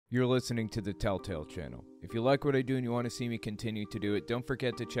You're listening to the Telltale channel. If you like what I do and you want to see me continue to do it, don't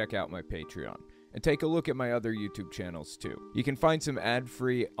forget to check out my Patreon. And take a look at my other YouTube channels too. You can find some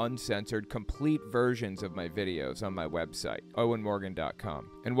ad-free, uncensored, complete versions of my videos on my website,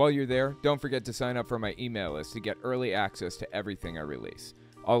 owenmorgan.com. And while you're there, don't forget to sign up for my email list to get early access to everything I release.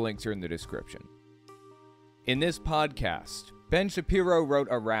 All links are in the description. In this podcast, Ben Shapiro wrote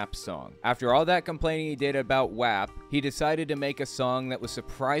a rap song. After all that complaining he did about WAP, he decided to make a song that was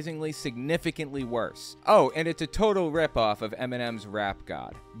surprisingly significantly worse. Oh, and it's a total ripoff of Eminem's Rap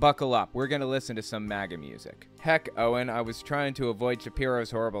God. Buckle up, we're gonna listen to some MAGA music. Heck, Owen, I was trying to avoid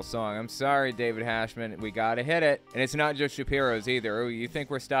Shapiro's horrible song. I'm sorry, David Hashman, we gotta hit it. And it's not just Shapiro's either. Oh, you think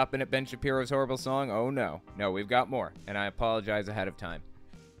we're stopping at Ben Shapiro's horrible song? Oh no. No, we've got more, and I apologize ahead of time.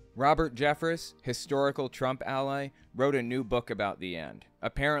 Robert Jeffress, historical Trump ally, wrote a new book about the end.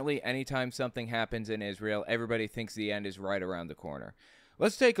 Apparently, anytime something happens in Israel, everybody thinks the end is right around the corner.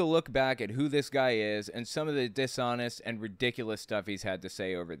 Let's take a look back at who this guy is and some of the dishonest and ridiculous stuff he's had to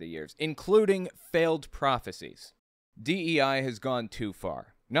say over the years, including failed prophecies. DEI has gone too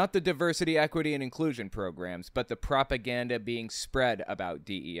far. Not the diversity, equity, and inclusion programs, but the propaganda being spread about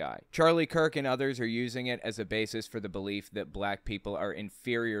DEI. Charlie Kirk and others are using it as a basis for the belief that black people are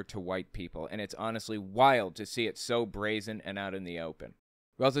inferior to white people, and it's honestly wild to see it so brazen and out in the open.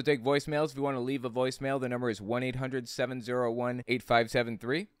 We also take voicemails. If you want to leave a voicemail, the number is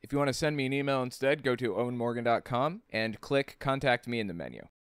 1-800-701-8573. If you want to send me an email instead, go to owenmorgan.com and click Contact Me in the menu.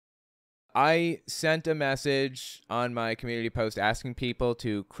 I sent a message on my community post asking people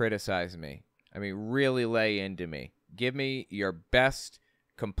to criticize me. I mean, really lay into me. Give me your best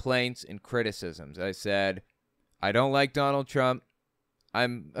complaints and criticisms. I said, I don't like Donald Trump.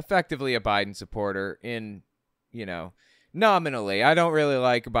 I'm effectively a Biden supporter nominally. I don't really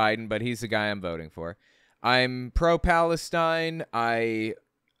like Biden, but he's the guy I'm voting for. I'm pro-Palestine. I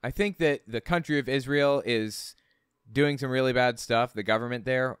think that the country of Israel is doing some really bad stuff. The government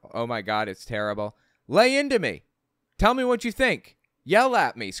there, oh my God, it's terrible. Lay into me. Tell me what you think. Yell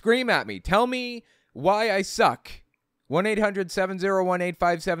at me. Scream at me. Tell me why I suck.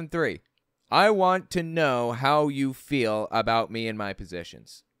 1-800-701-8573. I want to know how you feel about me and my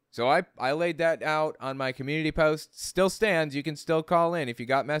positions. So I laid that out on my community post. Still stands. You can still call in if you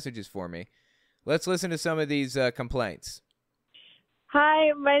got messages for me. Let's listen to some of these complaints.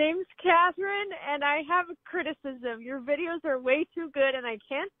 Hi, my name's Catherine, and I have a criticism. Your videos are way too good, and I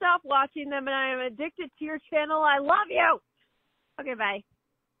can't stop watching them, and I am addicted to your channel. I love you. Okay, bye.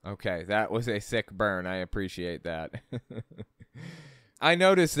 Okay, that was a sick burn. I appreciate that. I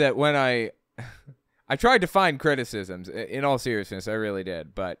noticed that when I tried to find criticisms, in all seriousness, I really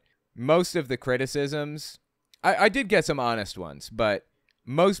did, but most of the criticisms, I did get some honest ones, but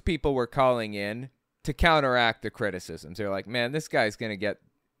most people were calling in to counteract the criticisms. They're like, man, this guy's going to get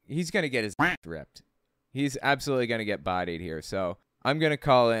his ripped. He's absolutely going to get bodied here. So I'm going to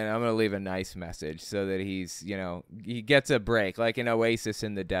call in. I'm going to leave a nice message so that he's, he gets a break, like an oasis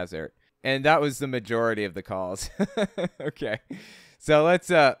in the desert. And that was the majority of the calls. Okay. So let's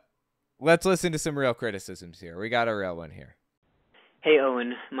listen to some real criticisms here. We got a real one here. Hey,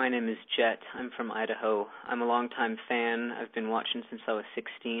 Owen. My name is Jet. I'm from Idaho. I'm a longtime fan. I've been watching since I was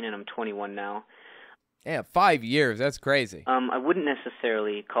 16, and I'm 21 now. Yeah, 5 years. That's crazy. I wouldn't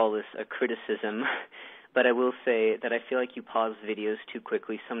necessarily call this a criticism, but I will say that I feel like you pause videos too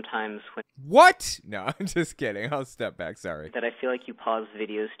quickly sometimes when... What? No, I'm just kidding. I'll step back. Sorry. That I feel like you pause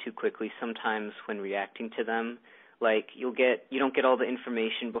videos too quickly sometimes when reacting to them. Like, you don't get all the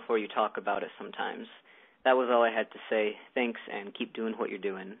information before you talk about it sometimes. That was all I had to say. Thanks, and keep doing what you're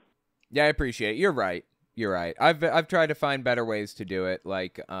doing. Yeah, I appreciate it. You're right. You're right. I've tried to find better ways to do it,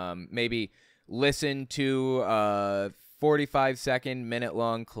 like maybe listen to a 45-second,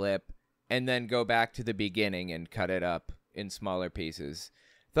 minute-long clip, and then go back to the beginning and cut it up in smaller pieces.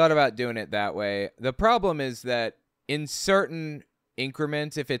 Thought about doing it that way. The problem is that in certain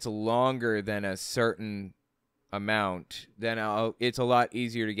increments, if it's longer than a certain amount, then it's a lot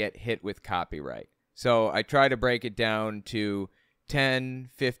easier to get hit with copyright. So I try to break it down to 10,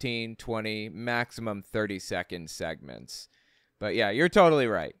 15, 20, maximum 30-second segments. But yeah, you're totally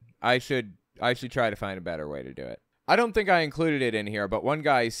right. I should try to find a better way to do it. I don't think I included it in here, but one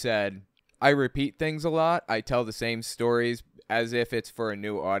guy said, I repeat things a lot. I tell the same stories as if it's for a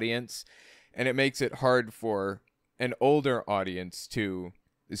new audience, and it makes it hard for an older audience to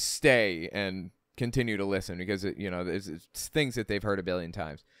stay and continue to listen because, it's things that they've heard a billion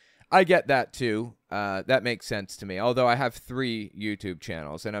times. I get that too. That makes sense to me. Although I have 3 YouTube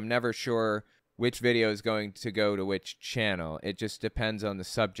channels, and I'm never sure which video is going to go to which channel. It just depends on the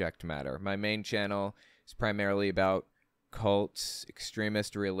subject matter. My main channel is primarily about cults,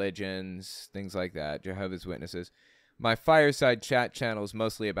 extremist religions, things like that, Jehovah's Witnesses. My Fireside chat channel is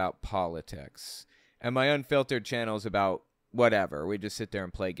mostly about politics. And my Unfiltered channel is about whatever. We just sit there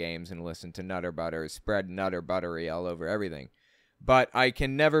and play games and listen to Nutter Butter, spread Nutter Buttery all over everything. But I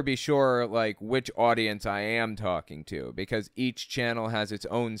can never be sure, like, which audience I am talking to, because each channel has its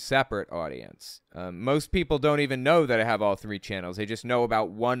own separate audience. Most people don't even know that I have all three channels. They just know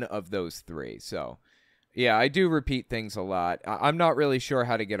about one of those three. So, yeah, I do repeat things a lot. I'm not really sure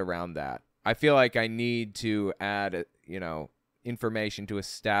how to get around that. I feel like I need to add, information to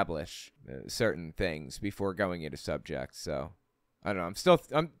establish certain things before going into subjects. So, I don't know.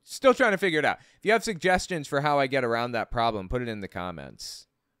 I'm still trying to figure it out. If you have suggestions for how I get around that problem, put it in the comments.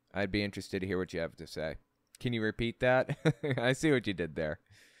 I'd be interested to hear what you have to say. Can you repeat that? I see what you did there.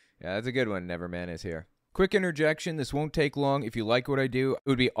 Yeah, that's a good one. Neverman is here. Quick interjection. This won't take long. If you like what I do, it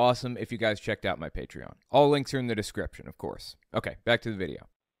would be awesome if you guys checked out my Patreon. All links are in the description, of course. Okay, back to the video.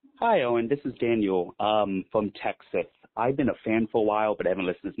 Hi, Owen. This is Daniel from Texas. I've been a fan for a while, but I haven't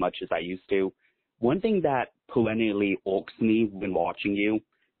listened as much as I used to. One thing that perennially irks me when watching you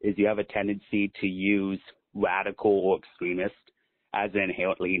is you have a tendency to use radical or extremist as an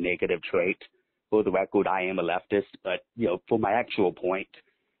inherently negative trait. For the record, I am a leftist, but, for my actual point,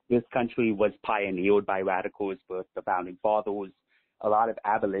 this country was pioneered by radicals with the founding fathers. A lot of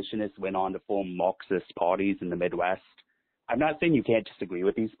abolitionists went on to form Marxist parties in the Midwest. I'm not saying you can't disagree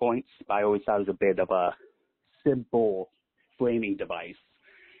with these points, but I always thought it was a bit of a simple framing device.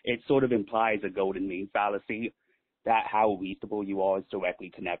 It sort of implies a golden mean fallacy, that how reasonable you are is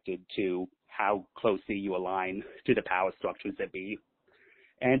directly connected to how closely you align to the power structures that be.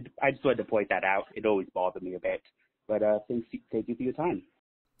 And I just wanted to point that out. It always bothered me a bit. But thank you for your time.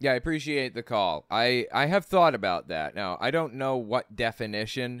 Yeah, I appreciate the call. I have thought about that. Now, I don't know what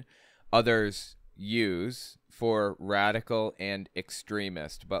definition others use for radical and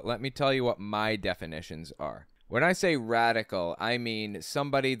extremist, but let me tell you what my definitions are. When I say radical, I mean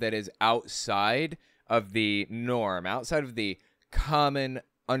somebody that is outside of the norm, outside of the common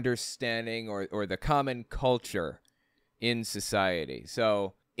understanding or the common culture in society.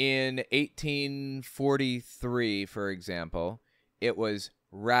 So in 1843, for example, it was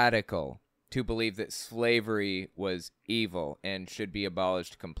radical to believe that slavery was evil and should be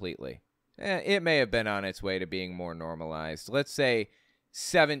abolished completely. It may have been on its way to being more normalized. Let's say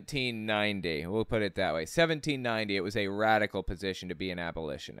 1790, we'll put it that way. 1790, it was a radical position to be an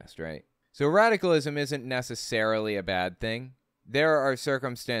abolitionist, right? So radicalism isn't necessarily a bad thing. There are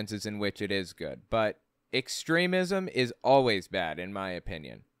circumstances in which it is good, but extremism is always bad, in my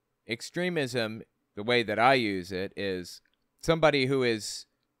opinion. Extremism, the way that I use it, is somebody who is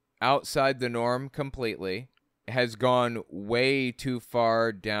outside the norm completely, has gone way too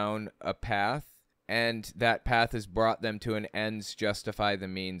far down a path, and that path has brought them to an ends justify the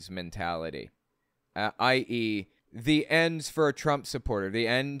means mentality. I.e., the ends for a Trump supporter, the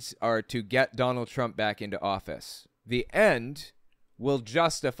ends are to get Donald Trump back into office. The end will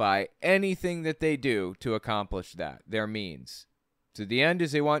justify anything that they do to accomplish that, their means. So the end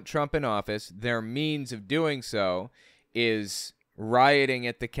is they want Trump in office. Their means of doing so is rioting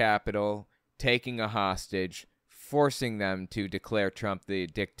at the Capitol, taking a hostage, forcing them to declare Trump the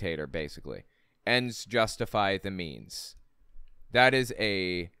dictator, basically. Ends justify the means. That is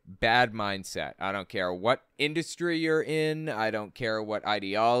a bad mindset. I don't care what industry you're in. I don't care what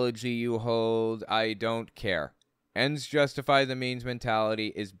ideology you hold. I don't care. Ends justify the means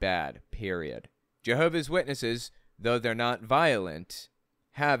mentality is bad, period. Jehovah's Witnesses, though they're not violent,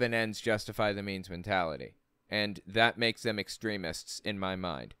 have an ends justify the means mentality. And that makes them extremists in my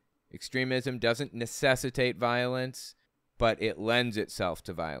mind. Extremism doesn't necessitate violence, but it lends itself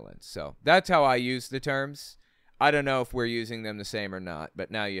to violence. So that's how I use the terms. I don't know if we're using them the same or not,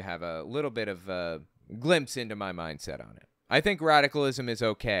 but now you have a little bit of a glimpse into my mindset on it. I think radicalism is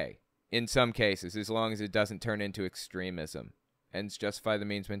okay in some cases, as long as it doesn't turn into extremism. Ends justify the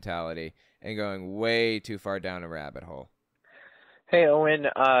means mentality and going way too far down a rabbit hole. Hey, Owen.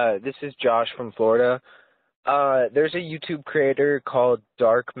 This is Josh from Florida. There's a YouTube creator called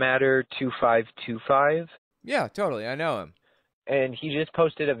Dark Matter 2525. Yeah, totally. I know him. And he just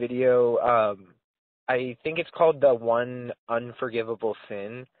posted a video. I think it's called The One Unforgivable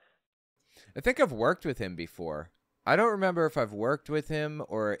Sin. I think I've worked with him before. I don't remember if I've worked with him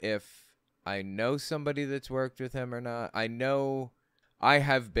or if I know somebody that's worked with him or not. I know I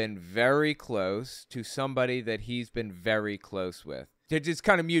have been very close to somebody that he's been very close with. They're just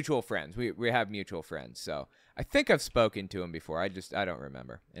kind of mutual friends. We have mutual friends. So I think I've spoken to him before. I don't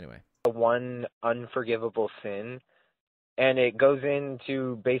remember. Anyway. The One Unforgivable Sin. And it goes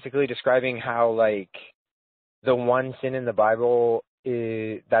into basically describing how, like, the one sin in the Bible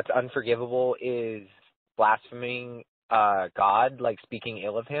that's unforgivable is blaspheming God, like speaking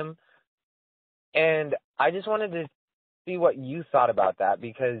ill of him. And I just wanted to see what you thought about that,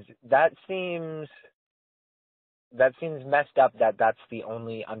 because that seems messed up that that's the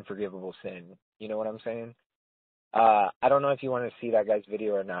only unforgivable sin. You know what I'm saying? I don't know if you want to see that guy's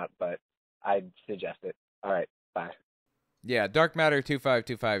video or not, but I'd suggest it. All right, bye. Yeah, Dark Matter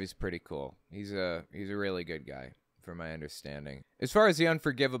 2525 is pretty cool. He's a really good guy, from my understanding. As far as the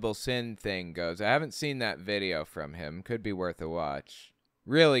unforgivable sin thing goes, I haven't seen that video from him. Could be worth a watch.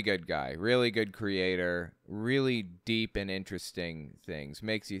 Really good guy, really good creator, really deep and interesting things.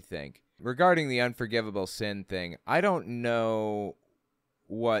 Makes you think. Regarding the unforgivable sin thing, I don't know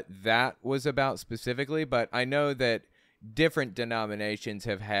what that was about specifically, but I know that different denominations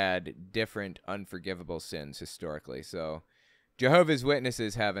have had different unforgivable sins historically. So Jehovah's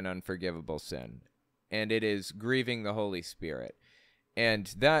Witnesses have an unforgivable sin, and it is grieving the Holy Spirit.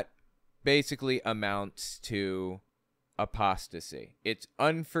 And that basically amounts to apostasy. It's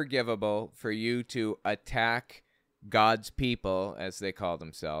unforgivable for you to attack God's people, as they call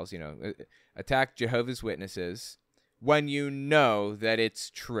themselves, attack Jehovah's Witnesses when you know that it's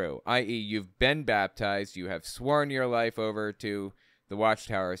true, i.e. you've been baptized, you have sworn your life over to the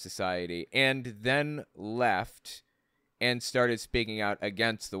Watchtower Society, and then left and started speaking out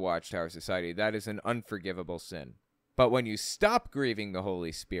against the Watchtower Society. That is an unforgivable sin. But when you stop grieving the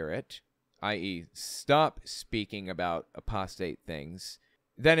Holy Spirit, i.e. stop speaking about apostate things,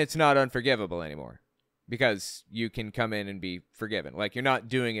 then it's not unforgivable anymore, because you can come in and be forgiven. Like, you're not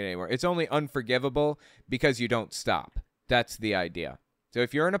doing it anymore. It's only unforgivable because you don't stop. That's the idea. So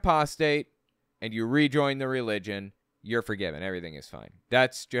if you're an apostate and you rejoin the religion, you're forgiven. Everything is fine.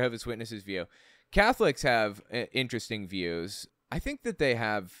 That's Jehovah's Witnesses' view. Catholics have interesting views. I think that they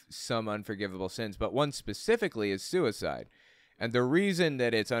have some unforgivable sins, but one specifically is suicide. And the reason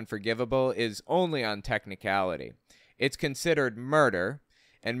that it's unforgivable is only on technicality. It's considered murder,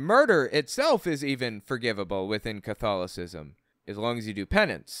 and murder itself is even forgivable within Catholicism, as long as you do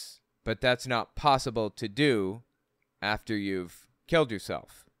penance. But that's not possible to do after you've killed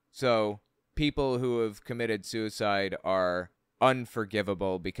yourself. So people who have committed suicide are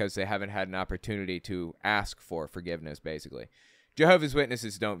unforgivable because they haven't had an opportunity to ask for forgiveness, basically. Jehovah's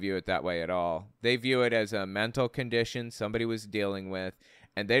Witnesses don't view it that way at all. They view it as a mental condition somebody was dealing with,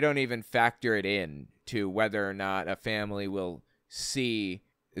 and they don't even factor it in to whether or not a family will see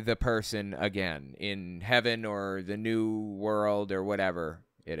the person again in heaven or the new world or whatever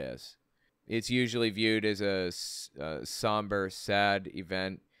it is. It's usually viewed as a somber, sad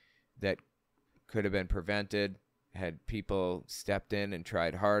event that could have been prevented had people stepped in and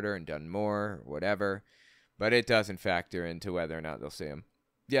tried harder and done more, or whatever. But it doesn't factor into whether or not they'll see him.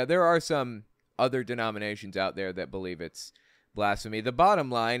 Yeah, there are some other denominations out there that believe it's blasphemy. The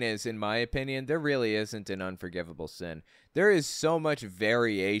bottom line is, in my opinion, there really isn't an unforgivable sin. There is so much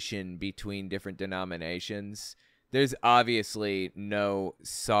variation between different denominations. There's obviously no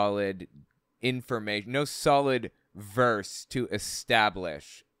solid information, no solid verse to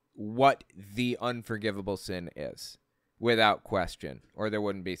establish what the unforgivable sin is without question, or there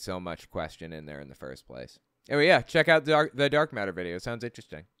wouldn't be so much question in there in the first place. Anyway, yeah, check out the Dark Matter video. It sounds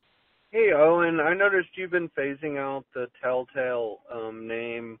interesting. Hey, Owen, I noticed you've been phasing out the Telltale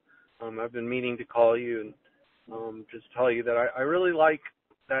name. I've been meaning to call you and just tell you that I really like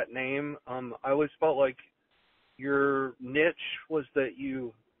that name. I always felt like your niche was that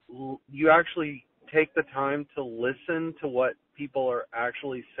you actually take the time to listen to what people are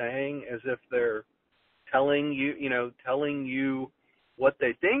actually saying, as if they're telling you what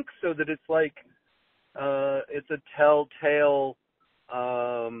they think, so that it's like it's a telltale,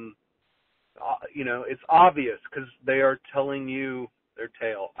 it's obvious because they are telling you their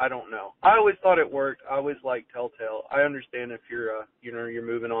tale. I don't know. I always thought it worked. I always liked Telltale. I understand if you're you're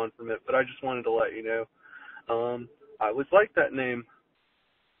moving on from it, but I just wanted to let you know. I always liked that name.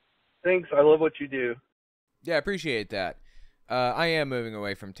 Thanks. I love what you do. Yeah, I appreciate that. I am moving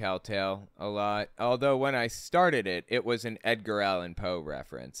away from Telltale a lot, although when I started it, it was an Edgar Allan Poe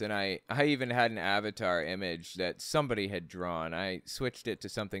reference, and I even had an avatar image that somebody had drawn. I switched it to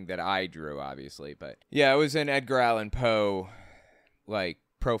something that I drew, obviously, but yeah, it was an Edgar Allan Poe,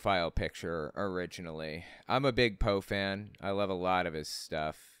 profile picture originally. I'm a big Poe fan. I love a lot of his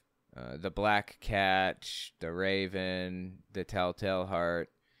stuff. The Black Cat, The Raven, The Telltale Heart.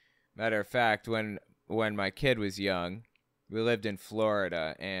 Matter of fact, when my kid was young, we lived in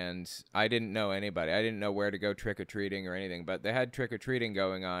Florida, and I didn't know anybody. I didn't know where to go trick-or-treating or anything, but they had trick-or-treating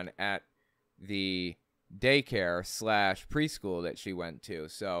going on at the daycare / preschool that she went to.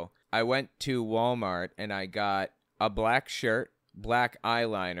 So I went to Walmart and I got a black shirt, black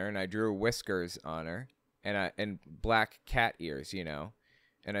eyeliner, and I drew whiskers on her, and black cat ears, you know.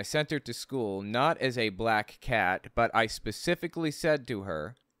 And I sent her to school, not as a black cat, but I specifically said to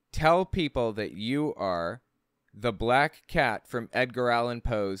her, tell people that you are the black cat from Edgar Allan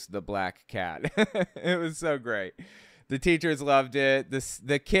Poe's The Black Cat. It was so great. The teachers loved it.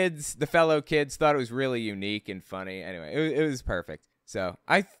 The fellow kids thought it was really unique and funny. Anyway, it was perfect. So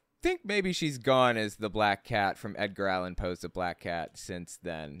I think maybe she's gone as the black cat from Edgar Allan Poe's The Black Cat since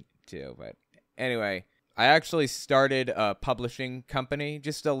then, too. But anyway, I actually started a publishing company,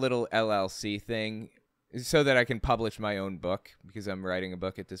 just a little LLC thing, so that I can publish my own book, because I'm writing a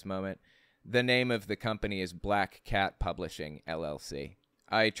book at this moment. The name of the company is Black Cat Publishing, LLC.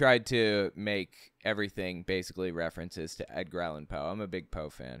 I tried to make everything basically references to Edgar Allan Poe. I'm a big Poe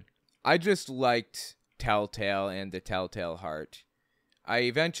fan. I just liked Telltale and The Telltale Heart. I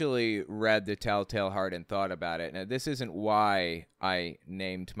eventually read The Telltale Heart and thought about it. Now, this isn't why I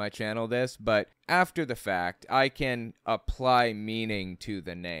named my channel this, but after the fact, I can apply meaning to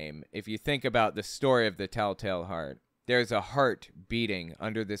the name. If you think about the story of The Telltale Heart, there's a heart beating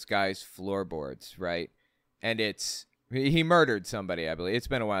under this guy's floorboards, right? And he murdered somebody, I believe. It's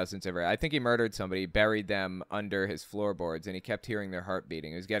been a while since I've read. I think he murdered somebody, buried them under his floorboards, and he kept hearing their heart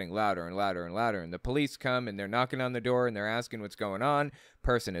beating. It was getting louder and louder and louder, and the police come, and they're knocking on the door, and they're asking what's going on.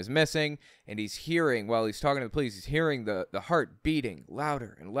 Person is missing, and he's hearing, while he's talking to the police, he's hearing the heart beating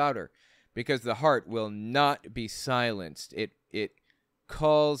louder and louder, because the heart will not be silenced. It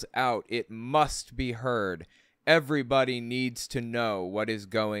calls out. It must be heard. Everybody needs to know what is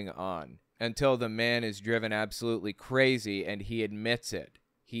going on, until the man is driven absolutely crazy and he admits it.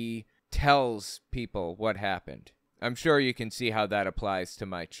 He tells people what happened. I'm sure you can see how that applies to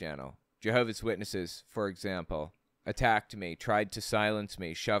my channel. Jehovah's Witnesses, for example, attacked me, tried to silence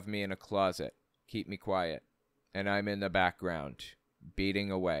me, shoved me in a closet, keep me quiet. And I'm in the background,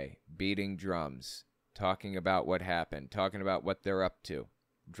 beating away, beating drums, talking about what happened, talking about what they're up to,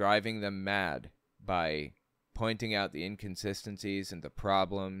 driving them mad by pointing out the inconsistencies and the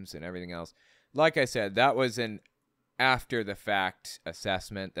problems and everything else. Like I said, that was an after-the-fact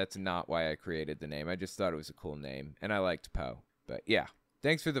assessment. That's not why I created the name. I just thought it was a cool name, and I liked Poe. But yeah,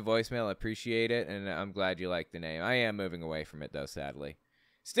 thanks for the voicemail. I appreciate it, and I'm glad you liked the name. I am moving away from it, though, sadly.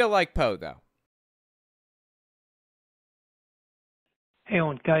 Still like Poe, though. Hey,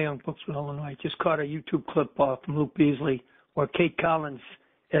 Owen, Guy Young, Brooksville, Illinois. Just caught a YouTube clip from Luke Beasley where Kate Collins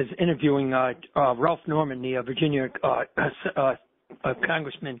is interviewing Ralph Norman, the Virginia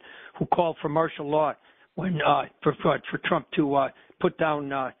congressman who called for martial law when for Trump to put down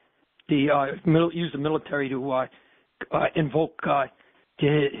use the military to invoke for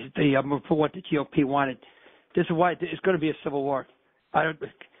what the GOP wanted. This is why it's going to be a civil war.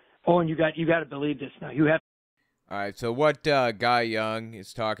 Owen, you got to believe this now. You have. All right, so what Guy Young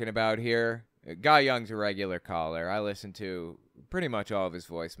is talking about here? Guy Young's a regular caller. I listen to pretty much all of his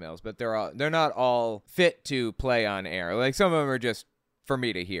voicemails, but they're not all fit to play on air. Like, some of them are just for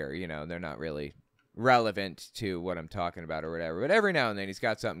me to hear, you know. They're not really relevant to what I'm talking about or whatever. But every now and then he's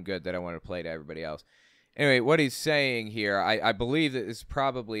got something good that I want to play to everybody else. Anyway, what he's saying here, I believe that is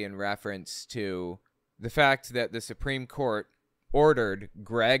probably in reference to the fact that the Supreme Court ordered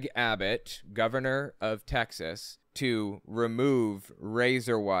Greg Abbott, governor of Texas, to remove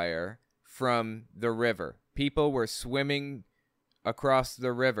razor wire from the river. People were swimming across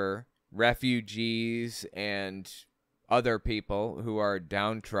the river, refugees and other people who are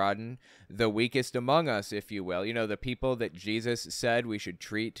downtrodden, the weakest among us, if you will. You know, the people that Jesus said we should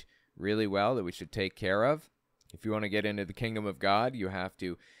treat really well, that we should take care of. If you want to get into the kingdom of God, you have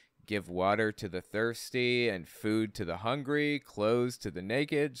to give water to the thirsty and food to the hungry, clothes to the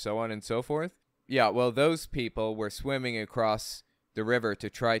naked, so on and so forth. Yeah, well, those people were swimming across the river to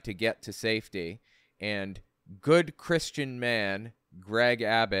try to get to safety, and good Christian man Greg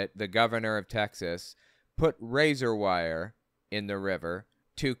Abbott, the governor of Texas, put razor wire in the river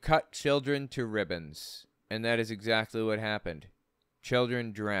to cut children to ribbons. And that is exactly what happened.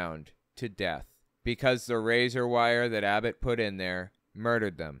 Children drowned to death because the razor wire that Abbott put in there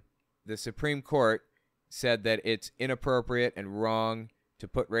murdered them. The Supreme Court said that it's inappropriate and wrong to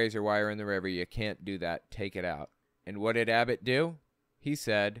put razor wire in the river. You can't do that. Take it out. And what did Abbott do? He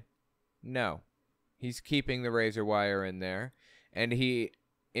said no. He's keeping the razor wire in there, and he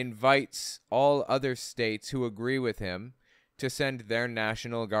invites all other states who agree with him to send their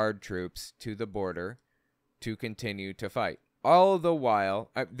National Guard troops to the border to continue to fight. All the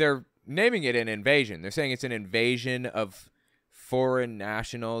while, they're naming it an invasion. They're saying it's an invasion of foreign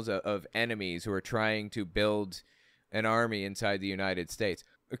nationals, of enemies who are trying to build an army inside the United States.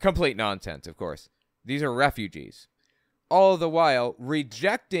 Complete nonsense, of course. These are refugees. All the while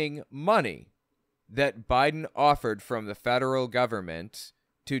rejecting money that Biden offered from the federal government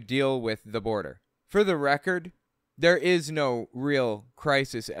to deal with the border. For the record, there is no real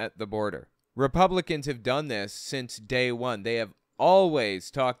crisis at the border. Republicans have done this since day one. They have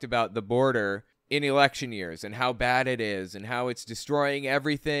always talked about the border in election years and how bad it is and how it's destroying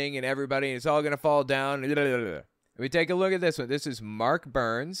everything and everybody and it's all going to fall down. We take a look at this one. This is Mark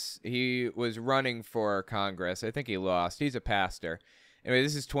Burns. He was running for Congress. I think he lost. He's a pastor. Anyway,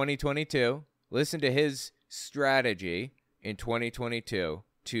 this is 2022. Listen to his strategy in 2022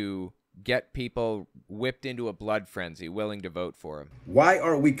 to get people whipped into a blood frenzy, willing to vote for him. Why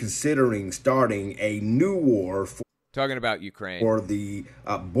are we considering starting a new war talking about Ukraine for the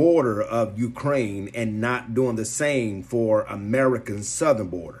border of Ukraine and not doing the same for America's southern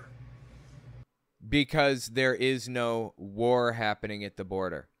border? Because there is no war happening at the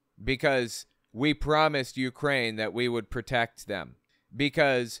border. Because we promised Ukraine that we would protect them.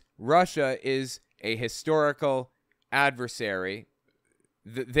 Because Russia is a historical adversary.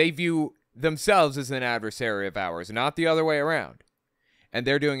 They view themselves as an adversary of ours, not the other way around. And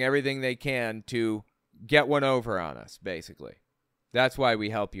they're doing everything they can to get one over on us, basically. That's why we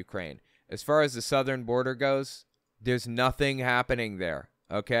help Ukraine. As far as the southern border goes, there's nothing happening there,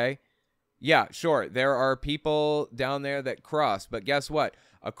 okay? Yeah, sure, there are people down there that cross, but guess what?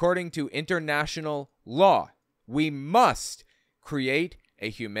 According to international law, we must create a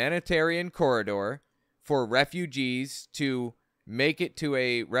humanitarian corridor for refugees to make it to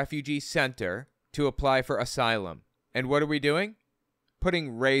a refugee center to apply for asylum. And what are we doing?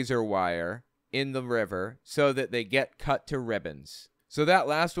 Putting razor wire in the river so that they get cut to ribbons. So that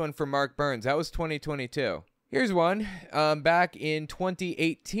last one from Mark Burns, that was 2022. Here's one back in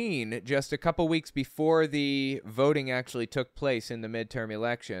 2018, just a couple weeks before the voting actually took place in the midterm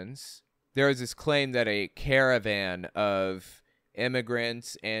elections. There was this claim that a caravan of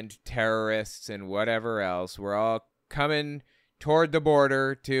immigrants and terrorists and whatever else were all coming toward the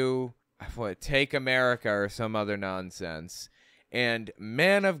border to take America or some other nonsense. And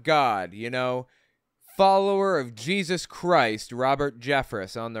man of God, you know, follower of Jesus Christ, Robert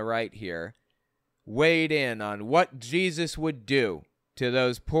Jeffress on the right here, weighed in on what Jesus would do to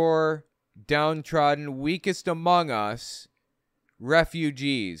those poor, downtrodden, weakest among us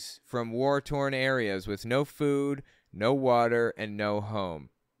refugees from war-torn areas with no food, no water, and no home.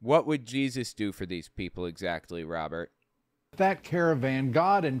 What would Jesus do for these people exactly, Robert? That caravan,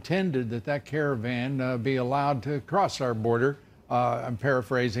 God intended that caravan be allowed to cross our border. I'm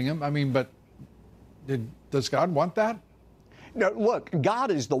paraphrasing him. I mean, but does God want that? No, look, God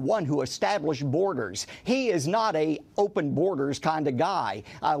is the one who established borders. He is not a open borders kind of guy.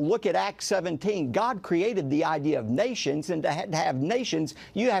 Look at Acts 17. God created the idea of nations, and to have nations,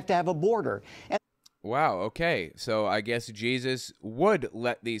 you have to have a border. And wow, okay. So I guess Jesus would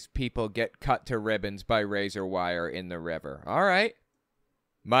let these people get cut to ribbons by razor wire in the river. All right.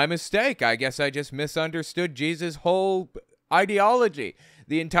 My mistake. I guess I just misunderstood Jesus' whole ideology,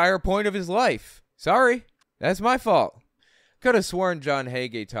 the entire point of his life. Sorry. That's my fault. Could have sworn John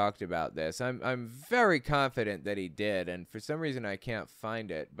Hagee talked about this. I'm very confident that he did, and for some reason I can't find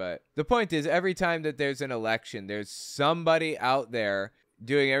it. But the point is, every time that there's an election, there's somebody out there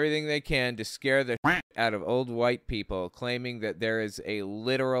doing everything they can to scare the out of old white people, claiming that there is a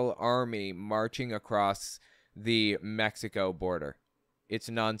literal army marching across the Mexico border. It's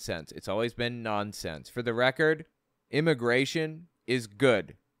nonsense. It's always been nonsense. For the record, immigration is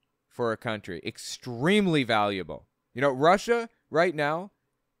good for a country. Extremely valuable. You know, Russia right now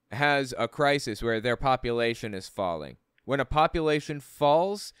has a crisis where their population is falling. When a population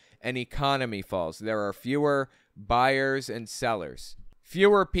falls, an economy falls. There are fewer buyers and sellers.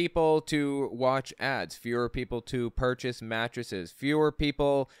 Fewer people to watch ads. Fewer people to purchase mattresses. Fewer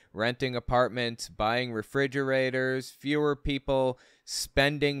people renting apartments, buying refrigerators. Fewer people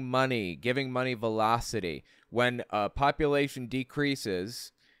spending money, giving money velocity. When a population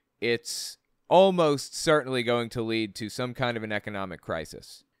decreases, it's almost certainly going to lead to some kind of an economic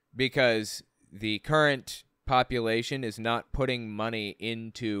crisis because the current population is not putting money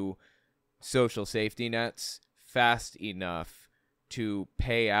into social safety nets fast enough to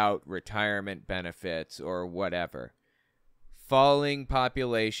pay out retirement benefits or whatever. Falling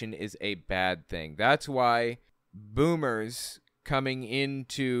population is a bad thing. That's why boomers coming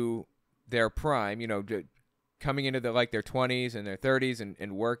into their prime, you know, coming into their 20s and their 30s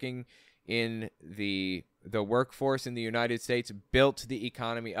and working in the workforce in the United States, built the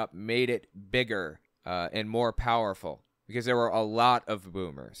economy up, made it bigger and more powerful because there were a lot of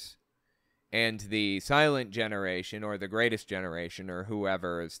boomers. and the silent generation, or the greatest generation, or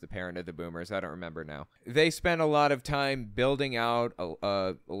whoever is the parent of the boomers, I don't remember now. They spent a lot of time building out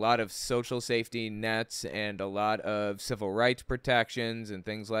a lot of social safety nets and a lot of civil rights protections and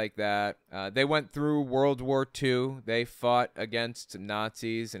things like that. They went through World War II. They fought against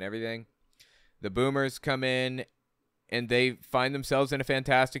Nazis and everything. The boomers come in and they find themselves in a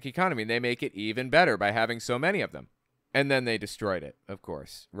fantastic economy. They make it even better by having so many of them. And then they destroyed it, of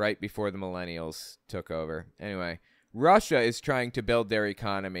course, right before the millennials took over. Anyway, Russia is trying to build their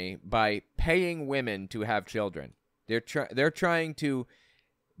economy by paying women to have children. They're trying to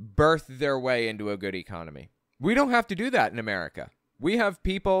birth their way into a good economy. We don't have to do that in America. We have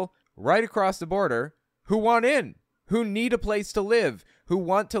people right across the border who want in, who need a place to live, who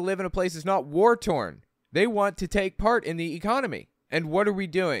want to live in a place that's not war-torn. They want to take part in the economy. And what are we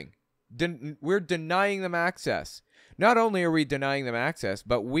doing? We're denying them access. Not only are we denying them access,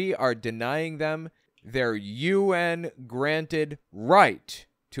 but we are denying them their UN-granted right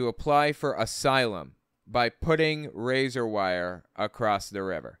to apply for asylum by putting razor wire across the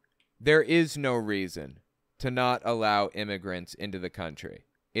river. There is no reason to not allow immigrants into the country.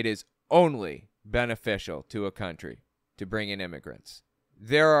 It is only beneficial to a country to bring in immigrants.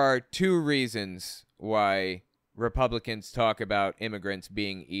 There are two reasons why Republicans talk about immigrants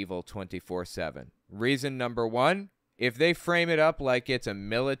being evil 24/7. Reason number one, if they frame it up like it's a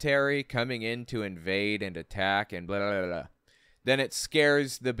military coming in to invade and attack and blah, blah, blah, blah, then it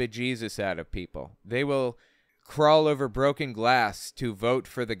scares the bejesus out of people. They will crawl over broken glass to vote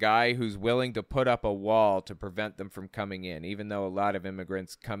for the guy who's willing to put up a wall to prevent them from coming in, even though a lot of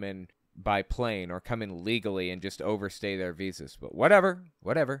immigrants come in by plane or come in legally and just overstay their visas. But whatever.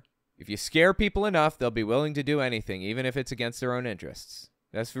 If you scare people enough, they'll be willing to do anything, even if it's against their own interests.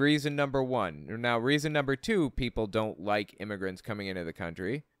 That's reason number one. Now, reason number two, people don't like immigrants coming into the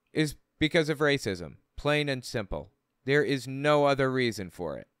country, is because of racism. Plain and simple. There is no other reason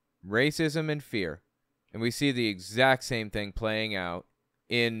for it. Racism and fear. And we see the exact same thing playing out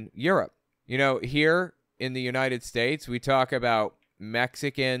in Europe. You know, here in the United States, we talk about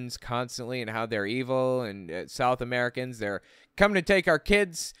Mexicans constantly and how they're evil, and South Americans, they're coming to take our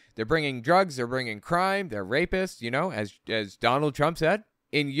kids. They're bringing drugs. They're bringing crime. They're rapists, you know, as Donald Trump said.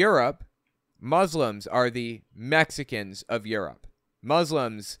 In Europe, Muslims are the Mexicans of Europe.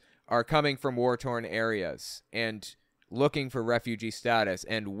 Muslims are coming from war-torn areas and looking for refugee status.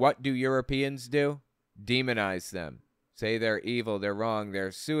 And what do Europeans do? Demonize them. Say they're evil, they're wrong,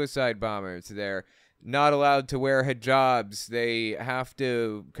 they're suicide bombers, they're not allowed to wear hijabs, they have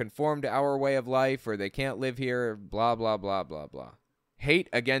to conform to our way of life, or they can't live here, blah, blah, blah, blah, blah. Hate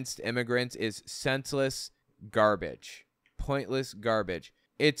against immigrants is senseless garbage. Pointless garbage.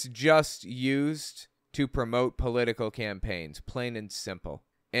 It's just used to promote political campaigns, plain and simple.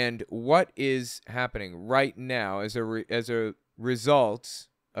 And what is happening right now as a result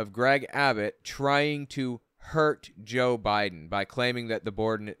of Greg Abbott trying to hurt Joe Biden by claiming that the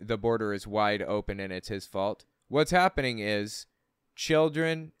border is wide open and it's his fault? What's happening is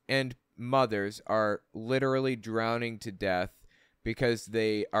children and mothers are literally drowning to death because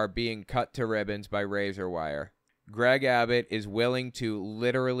they are being cut to ribbons by razor wire. Greg Abbott is willing to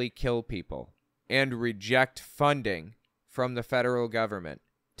literally kill people and reject funding from the federal government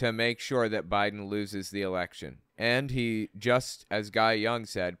to make sure that Biden loses the election. And he, just as Guy Young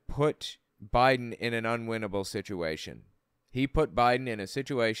said, put Biden in an unwinnable situation. He put Biden in a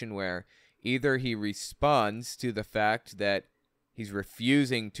situation where either he responds to the fact that he's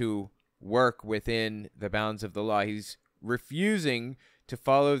refusing to work within the bounds of the law. He's refusing to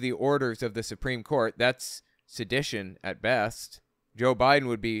follow the orders of the Supreme Court. That's sedition at best. Joe Biden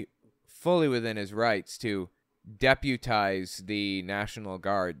would be fully within his rights to deputize the National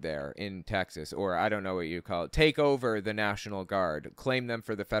Guard there in Texas, or I don't know what you call it, take over the National Guard, claim them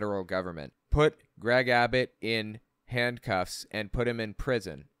for the federal government, put Greg Abbott in handcuffs and put him in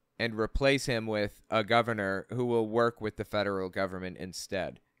prison, and replace him with a governor who will work with the federal government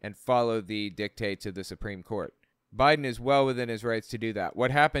instead and follow the dictates of the Supreme Court. Biden is well within his rights to do that.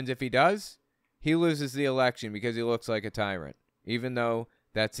 What happens if he does? He loses the election because he looks like a tyrant, even though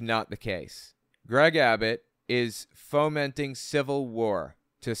that's not the case. Greg Abbott is fomenting civil war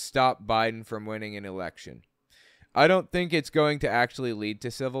to stop Biden from winning an election. I don't think it's going to actually lead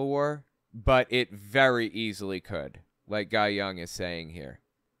to civil war, but it very easily could, like Guy Young is saying here.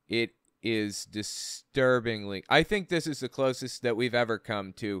 It is disturbingly... I think this is the closest that we've ever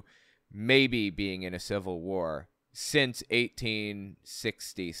come to maybe being in a civil war since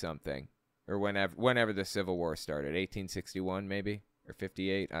 1860-something, or whenever the Civil War started. 1861 maybe, or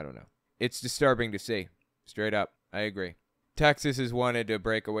 58, I don't know. It's disturbing to see. Straight up, I agree. Texas has wanted to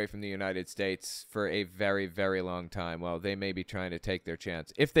break away from the United States for a very, very long time. Well, they may be trying to take their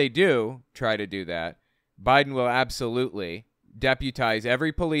chance. If they do try to do that, Biden will absolutely deputize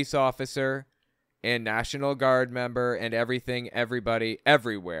every police officer and National Guard member and everybody,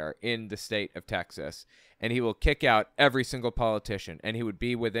 everywhere in the state of Texas. And he will kick out every single politician, and he would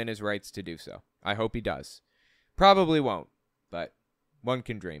be within his rights to do so. I hope he does. Probably won't, but one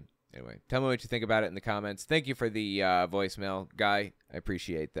can dream. Anyway, tell me what you think about it in the comments. Thank you for the voicemail, Guy. I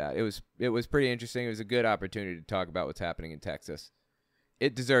appreciate that. It was pretty interesting. It was a good opportunity to talk about what's happening in Texas.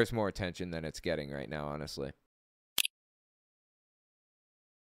 It deserves more attention than it's getting right now, honestly.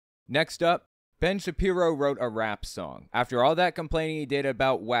 Next up, Ben Shapiro wrote a rap song. After all that complaining he did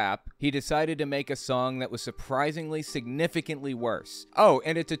about WAP, he decided to make a song that was surprisingly significantly worse. Oh,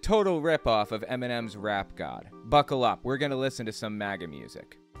 and it's a total ripoff of Eminem's Rap God. Buckle up, we're gonna listen to some MAGA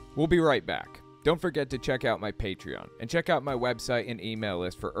music. We'll be right back. Don't forget to check out my Patreon, and check out my website and email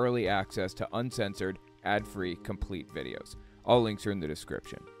list for early access to uncensored, ad-free, complete videos. All links are in the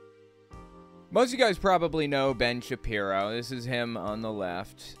description. Most of you guys probably know Ben Shapiro. This is him on the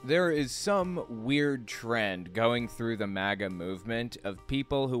left. There is some weird trend going through the MAGA movement of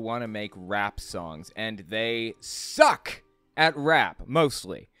people who want to make rap songs, and they suck at rap,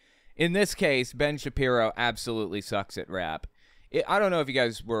 mostly. In this case, Ben Shapiro absolutely sucks at rap. I don't know if you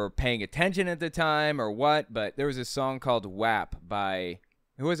guys were paying attention at the time or what, but there was a song called WAP by,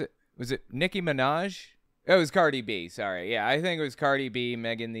 who was it? Was it Nicki Minaj? It was Cardi B, sorry. Yeah, I think it was Cardi B,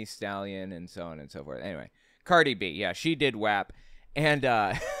 Megan Thee Stallion, and so on and so forth. Anyway, Cardi B, yeah, she did WAP. And,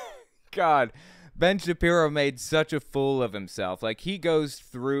 God, Ben Shapiro made such a fool of himself. Like, he goes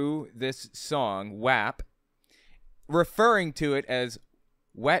through this song, WAP, referring to it as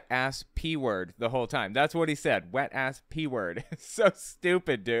wet-ass P-word the whole time. That's what he said, wet-ass P-word. So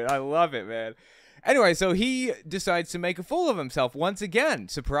stupid, dude. I love it, man. Anyway, so he decides to make a fool of himself once again.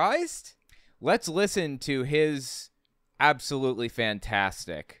 Surprised? Let's listen to his absolutely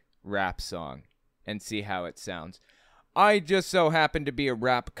fantastic rap song and see how it sounds. I just so happen to be a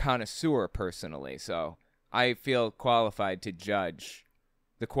rap connoisseur personally, so I feel qualified to judge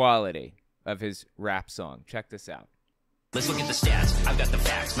the quality of his rap song. Check this out. Let's look at the stats. I've got the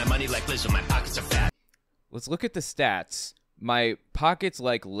facts. My money like Lizzo, my pockets are fat. Let's look at the stats. My pocket's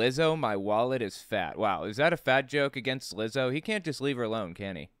like Lizzo, my wallet is fat. Wow, is that a fat joke against Lizzo? He can't just leave her alone,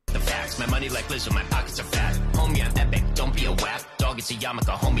 can he? The facts. My money like Lizzo, my pockets are fat. Homie, I'm epic. Don't be a wap. Dog, it's a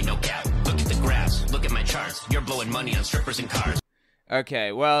yarmulke. Homie, no cap. Look at the graphs. Look at my charts. You're blowing money on strippers and cars.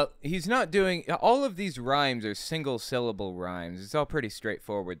 Okay, well, he's not doing... All of these rhymes are single-syllable rhymes. It's all pretty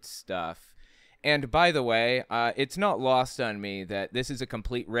straightforward stuff. And by the way, it's not lost on me that this is a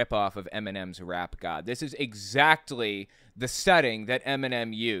complete ripoff of Eminem's Rap God. This is exactly the setting that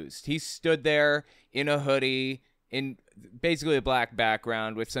Eminem used. He stood there in a hoodie, in basically a black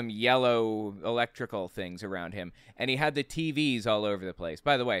background with some yellow electrical things around him. And he had the TVs all over the place.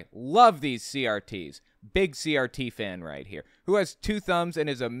 By the way, love these CRTs. Big CRT fan right here. Who has 2 thumbs and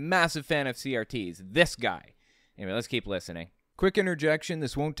is a massive fan of CRTs? This guy. Anyway, let's keep listening. Quick interjection,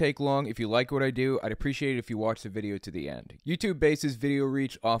 this won't take long. If you like what I do, I'd appreciate it if you watch the video to the end. YouTube bases video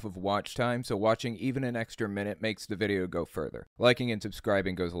reach off of watch time, so watching even an extra minute makes the video go further. Liking and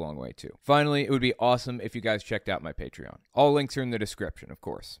subscribing goes a long way too. Finally, it would be awesome if you guys checked out my Patreon. All links are in the description, of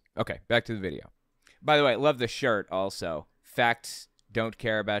course. Okay, back to the video. By the way, love the shirt also. Facts don't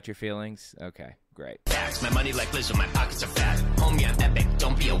care about your feelings? Okay, great. Facts. My money like Lizzo, my pockets are fat. Homie, I'm epic.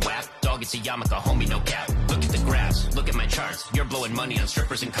 Don't be a wap. Dog, it's a yarmulke. Homie, no cap. Look at the graphs. Look at my charts. You're blowing money on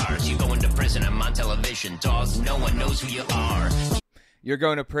strippers and cars. You going to prison. I'm on television. Dog, no one knows who you are. You're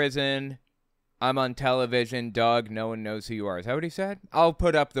going to prison. I'm on television. Dog, no one knows who you are. Is that what he said? I'll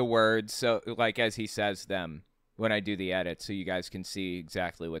put up the words so, like, as he says them when I do the edit so you guys can see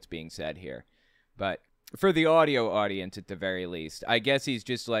exactly what's being said here. But for the audio audience, at the very least, I guess he's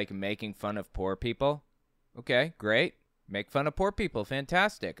just, like, making fun of poor people. Okay, great. Make fun of poor people.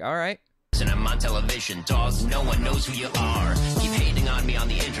 Fantastic. All right. And I'm on television, dogs, no one knows who you are. Keep hating on me on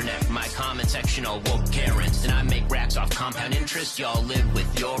the internet, my comment section all woke Karens. And I make racks off compound interest, y'all live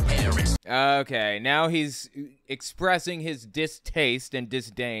with your parents. Okay, now he's expressing his distaste and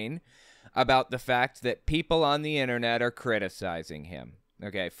disdain about the fact that people on the internet are criticizing him.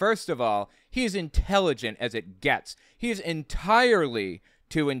 Okay, first of all, he's intelligent as it gets. He is entirely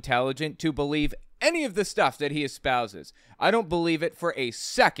too intelligent to believe any of the stuff that he espouses. I don't believe it for a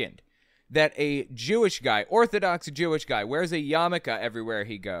second that a Jewish guy, Orthodox Jewish guy, wears a yarmulke everywhere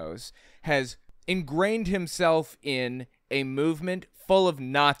he goes, has ingrained himself in a movement full of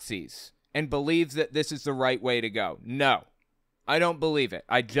Nazis and believes that this is the right way to go. No, I don't believe it.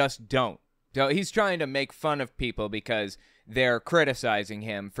 I just don't. So he's trying to make fun of people because they're criticizing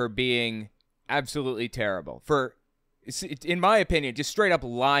him for being absolutely terrible, for, in my opinion, just straight up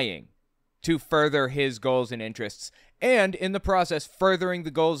lying to further his goals and interests, and in the process furthering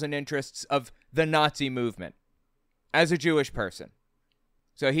the goals and interests of the Nazi movement as a Jewish person.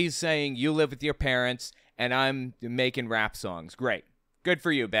 So he's saying, you live with your parents, and I'm making rap songs. Great. Good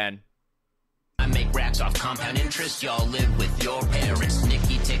for you, Ben. I make racks off compound interest. Y'all live with your parents.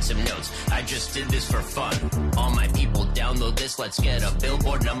 Nikki, take some notes. I just did this for fun. All my people, download this. Let's get a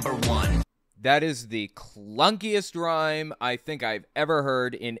Billboard #1. That is the clunkiest rhyme I think I've ever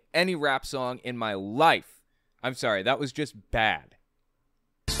heard in any rap song in my life. I'm sorry, that was just bad.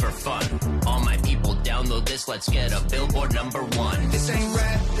 For fun. All my people, download this. Let's get a Billboard #1. This ain't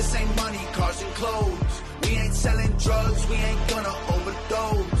rap, this ain't money, cars and clothes. We ain't selling drugs, we ain't gonna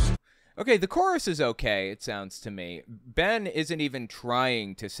overdose. Okay, the chorus is okay, it sounds to me. Ben isn't even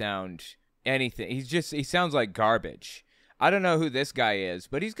trying to sound anything. He sounds like garbage. I don't know who this guy is,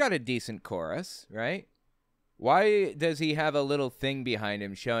 but he's got a decent chorus, right? Why does he have a little thing behind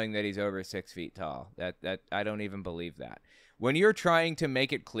him showing that he's over 6 feet tall? That I don't even believe that. When you're trying to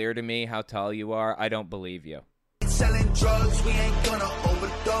make it clear to me how tall you are, I don't believe you. Selling drugs, we ain't gonna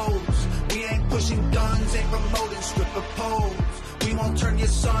overdose. We ain't pushing guns, ain't promoting stripper poles. We won't turn your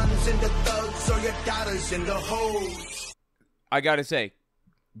sons into thugs or your daughters into hoes. I gotta say,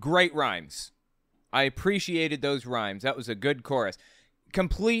 great rhymes. I appreciated those rhymes. That was a good chorus.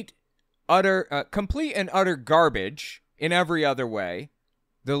 Complete and utter garbage in every other way.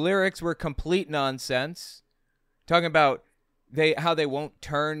 The lyrics were complete nonsense. Talking about how they won't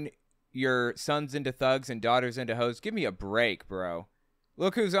turn your sons into thugs and daughters into hoes. Give me a break, bro.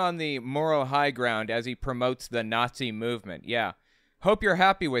 Look who's on the moral high ground as he promotes the Nazi movement. Yeah. Hope you're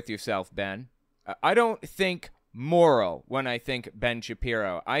happy with yourself, Ben. I don't think moral when I think Ben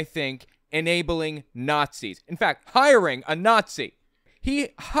Shapiro. I think enabling Nazis. In fact, hiring a Nazi. He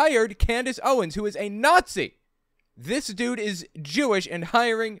hired Candace Owens, who is a Nazi. This dude is Jewish and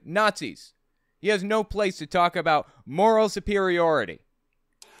hiring Nazis. He has no place to talk about moral superiority.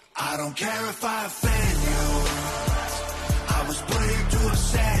 I don't care if I offend you. I was put here to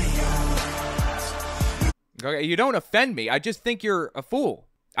upset you. Okay, you don't offend me. I just think you're a fool.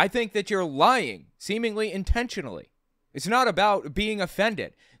 I think that you're lying, seemingly intentionally. It's not about being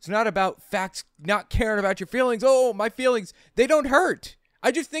offended. It's not about facts, not caring about your feelings. Oh, my feelings, they don't hurt.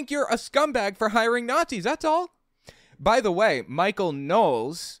 I just think you're a scumbag for hiring Nazis. That's all. By the way, Michael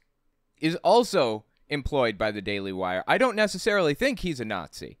Knowles is also employed by the Daily Wire. I don't necessarily think he's a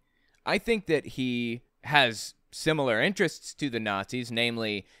Nazi. I think that he has similar interests to the Nazis,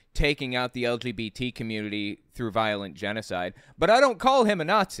 namely taking out the LGBT community through violent genocide. But I don't call him a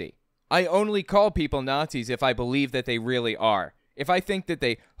Nazi. I only call people Nazis if I believe that they really are. If I think that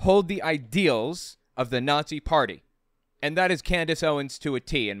they hold the ideals of the Nazi party. And that is Candace Owens to a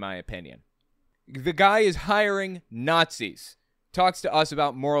T, in my opinion. The guy is hiring Nazis. Talks to us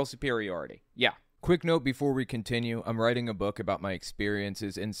about moral superiority. Yeah. Quick note before we continue, I'm writing a book about my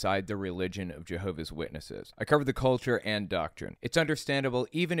experiences inside the religion of Jehovah's Witnesses. I cover the culture and doctrine. It's understandable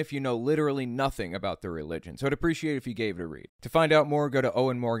even if you know literally nothing about the religion, so I'd appreciate it if you gave it a read. To find out more, go to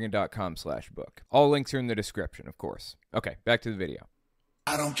owenmorgan.com/book. All links are in the description, of course. Okay, back to the video.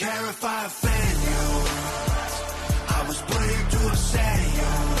 I don't care if I offend you. I was put here to upset you.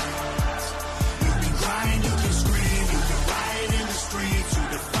 You can cry and you can scream, you can riot in the streets, you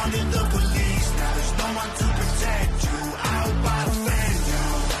defunded the police, now there's no one to protect you. I hope I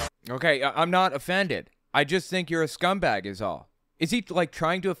offend you. Okay, I'm not offended. I just think you're a scumbag is all. Is he, like,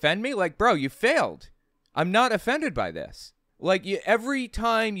 trying to offend me? Like, bro, you failed. I'm not offended by this. Like, every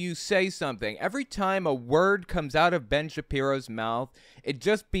time you say something, every time a word comes out of Ben Shapiro's mouth, it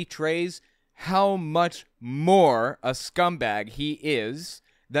just betrays how much more a scumbag he is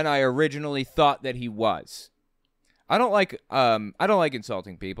than I originally thought that he was. I don't like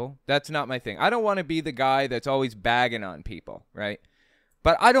insulting people. That's not my thing. I don't want to be the guy that's always bagging on people, right?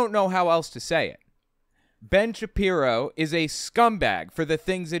 But I don't know how else to say it. Ben Shapiro is a scumbag for the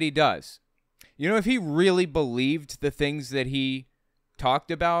things that he does. You know, if he really believed the things that he talked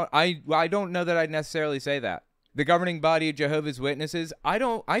about, I don't know that I'd necessarily say that. The governing body of Jehovah's Witnesses,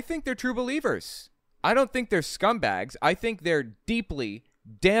 I think they're true believers. I don't think they're scumbags. I think they're deeply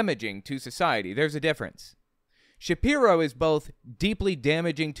damaging to society. There's a difference. Shapiro is both deeply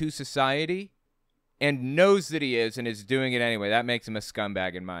damaging to society and knows that he is and is doing it anyway. That makes him a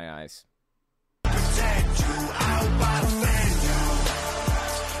scumbag in my eyes. Protect you, I hope I offend you.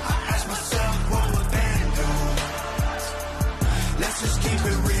 I ask myself what would Ben do. Let's just keep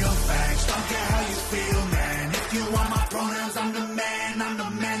it real, facts. Don't care how you feel, man. If you want my pronouns, I'm the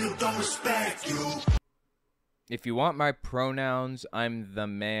man who don't respect you. If you want my pronouns, I'm the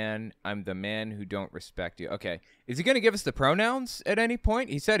man who don't respect you. Okay. Is he going to give us the pronouns at any point?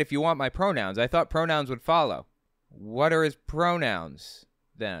 He said, if you want my pronouns. I thought pronouns would follow. What are his pronouns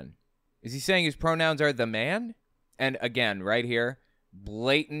then? Is he saying his pronouns are the man? And again, right here,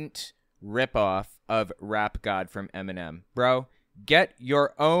 blatant ripoff of Rap God from Eminem. Bro, get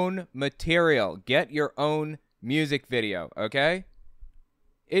your own material. Get your own music video, okay?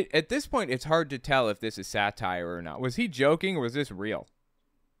 At this point, it's hard to tell if this is satire or not. Was he joking or was this real?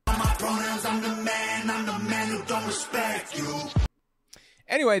 My pronouns, I'm the man who don't respect you.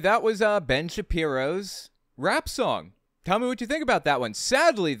 Anyway, that was Ben Shapiro's rap song. Tell me what you think about that one.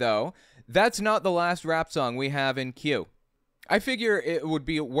 Sadly, though, that's not the last rap song we have in queue. I figure it would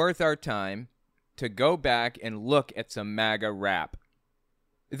be worth our time to go back and look at some MAGA rap.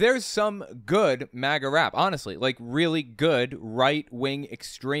 There's some good MAGA rap, honestly, like really good right-wing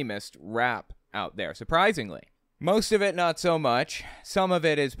extremist rap out there, surprisingly. Most of it, not so much. Some of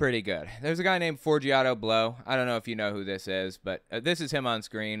it is pretty good. There's a guy named Forgiato Blow. I don't know if you know who this is, but this is him on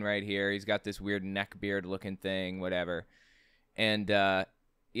screen right here. He's got this weird neckbeard looking thing, whatever. And,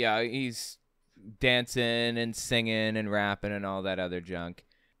 yeah, he's dancing and singing and rapping and all that other junk.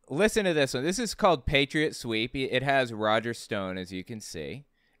 Listen to this one. This is called Patriot Sweep. It has Roger Stone, as you can see.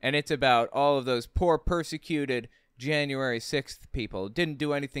 And it's about all of those poor, persecuted January 6th people. Didn't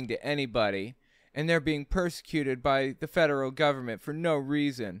do anything to anybody. And they're being persecuted by the federal government for no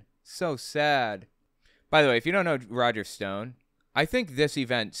reason. So sad. By the way, if you don't know Roger Stone, I think this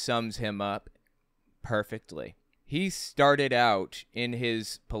event sums him up perfectly. He started out in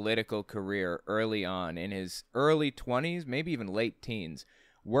his political career early on, in his early 20s, maybe even late teens,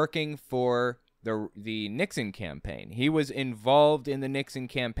 working for the Nixon campaign. He was involved in the Nixon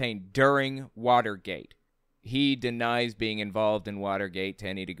campaign during Watergate. He denies being involved in Watergate to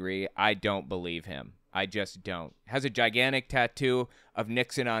any degree. I don't believe him. I just don't. Has a gigantic tattoo of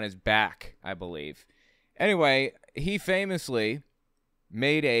Nixon on his back, I believe. Anyway, he famously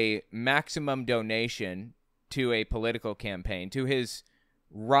made a maximum donation to a political campaign, to his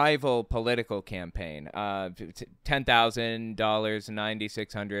rival political campaign, $10,000,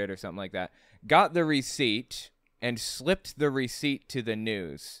 $9,600 or something like that. Got the receipt and slipped the receipt to the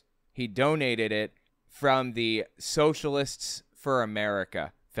news. He donated it from the Socialists for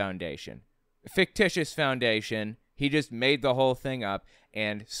America Foundation. Fictitious foundation. He just made the whole thing up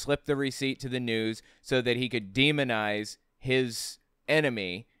and slipped the receipt to the news so that he could demonize his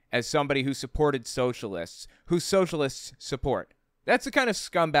enemy as somebody who supported socialists, who socialists support. That's the kind of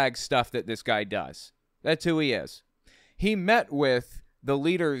scumbag stuff that this guy does. That's who he is. He met with the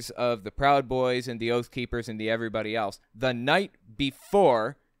leaders of the Proud Boys and the Oath Keepers and the everybody else the night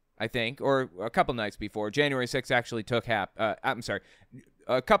before, I think, or a couple nights before January 6th actually took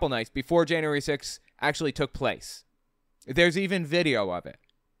a couple nights before January 6th actually took place. There's even video of it.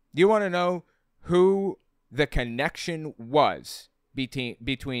 Do you want to know who the connection was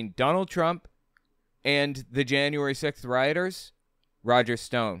between Donald Trump and the January 6th rioters? Roger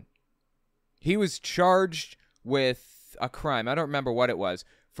Stone. He was charged with a crime, I don't remember what it was,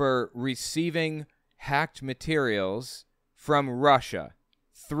 for receiving hacked materials from Russia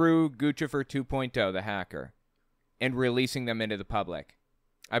through Guccifer 2.0, the hacker, and releasing them into the public.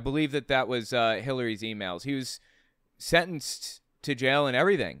 I believe that was Hillary's emails. He was sentenced to jail and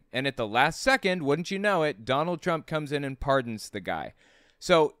everything. And at the last second, wouldn't you know it, Donald Trump comes in and pardons the guy.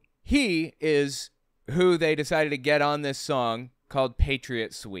 So he is who they decided to get on this song called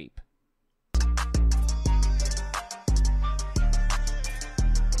Patriot Sweep.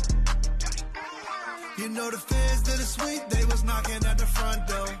 You know the feds did a sweep, they was knocking at the front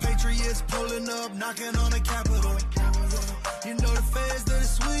door. Patriots pulling up, knocking on the Capitol. You know the feds did a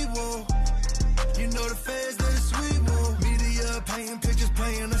sweep, whoa. You know the feds did a sweep, whoa. Media painting pictures,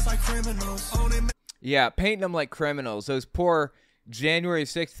 playing us like criminals. Yeah, painting them like criminals. Those poor January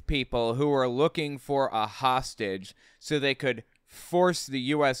 6th people who were looking for a hostage so they could force the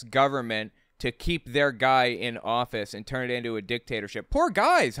U.S. government to keep their guy in office and turn it into a dictatorship. Poor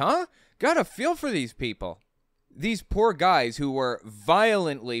guys, huh? Gotta feel for these people. These poor guys who were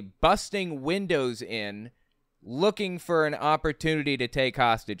violently busting windows in, looking for an opportunity to take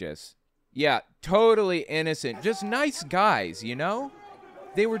hostages. Yeah, totally innocent. Just nice guys, you know?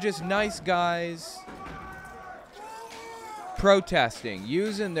 They were just nice guys protesting,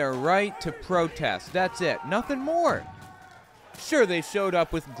 using their right to protest. That's it. Nothing more. Sure, they showed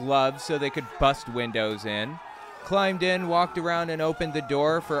up with gloves so they could bust windows in. Climbed in, walked around, and opened the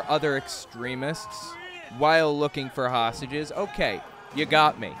door for other extremists while looking for hostages. Okay, you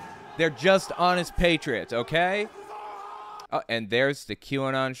got me. They're just honest patriots, okay? Oh, and there's the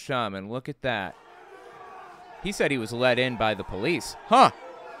QAnon shaman. Look at that. He said he was let in by the police. Huh.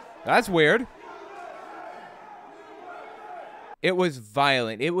 That's weird. It was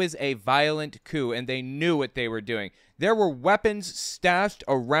violent. It was a violent coup, and they knew what they were doing. There were weapons stashed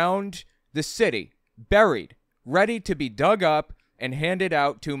around the city, buried, ready to be dug up and handed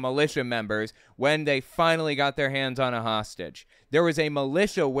out to militia members when they finally got their hands on a hostage. There was a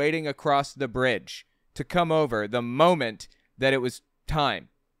militia waiting across the bridge to come over the moment that it was time.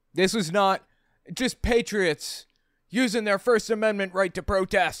 This was not just patriots using their First Amendment right to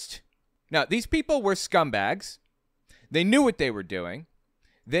protest. Now, these people were scumbags. They knew what they were doing.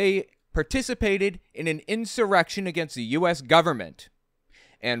 They participated in an insurrection against the U.S. government.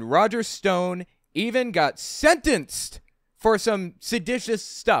 And Roger Stone even got sentenced for some seditious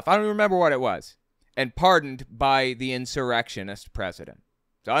stuff. I don't remember what it was. And pardoned by the insurrectionist president.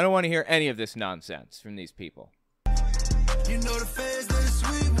 So I don't want to hear any of this nonsense from these people. You know the phase that is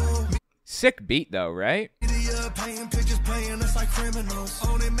sweet, whoa. Sick beat, though, right? Painting pictures, playing us like criminals.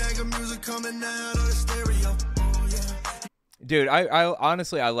 Only mega music coming out of the stereo. Oh, yeah. Dude, I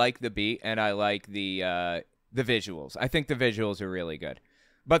honestly, I like the beat, and I like the visuals. I think the visuals are really good.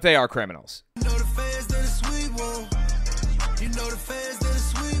 But they are criminals. You know the phase that is sweet, whoa. You know the phase that is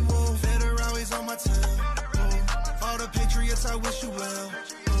sweet, whoa. Better always on my tail. All the patriots, I wish you well.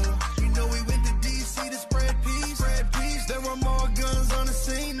 You know we went to D.C. to spread peace. There were more guns on the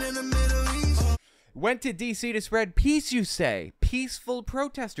scene in the Middle East. Went to D.C. to spread peace, you say? Peaceful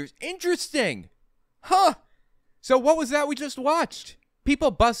protesters. Interesting. Huh. So what was that we just watched? People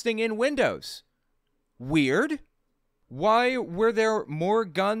busting in windows. Weird. Why were there more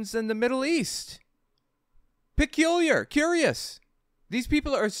guns in the Middle East? Peculiar. Curious. These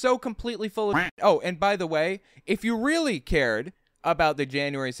people are so completely full of... Oh, and by the way, if you really cared about the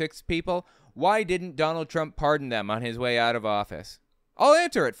January 6th people, why didn't Donald Trump pardon them on his way out of office? I'll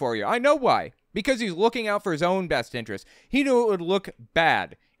answer it for you. I know why. Because he's looking out for his own best interest. He knew it would look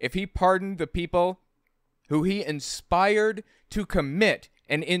bad if he pardoned the people who he inspired to commit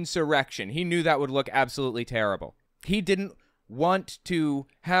an insurrection. He knew that would look absolutely terrible. He didn't want to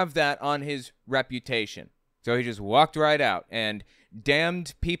have that on his reputation. So he just walked right out and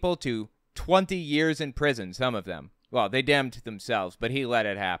damned people to 20 years in prison, some of them. Well, they damned themselves, but he let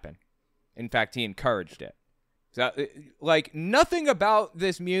it happen. In fact, he encouraged it. So, like, nothing about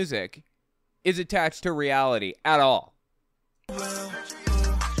this music is attached to reality at all. Well,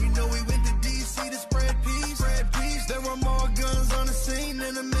 you know we went to D.C. to spread peace. There were more guns on the scene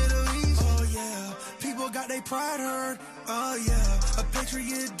in the Middle East. Oh, yeah. People got their pride hurt. Oh, yeah. A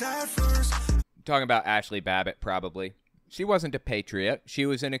patriot died first. I'm talking about Ashley Babbitt, probably. She wasn't a patriot. She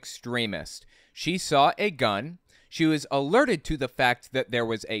was an extremist. She saw a gun. She was alerted to the fact that there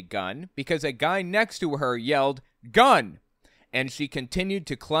was a gun because a guy next to her yelled, "Gun!" And she continued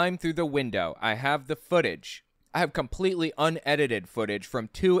to climb through the window. I have the footage. I have completely unedited footage from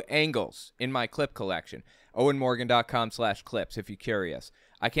 2 angles in my clip collection. OwenMorgan.com/clips if you're curious.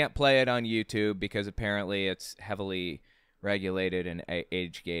 I can't play it on YouTube because apparently it's heavily regulated and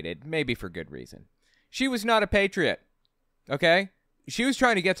age-gated, maybe for good reason. She was not a patriot, okay? She was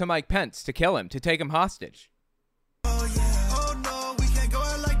trying to get to Mike Pence to kill him, to take him hostage. Oh, yeah. Oh, no, we can't go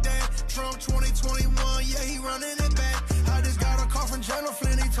out like that. Trump 2021, yeah, he running it back. I just got a call from General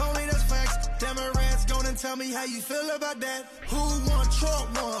Flynn, he told me that's facts. Democrats gonna tell me how you feel about that. Who won?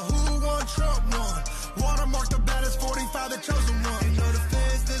 Trump won. Who won? Trump won. Watermark the baddest 45, the chosen one. You know the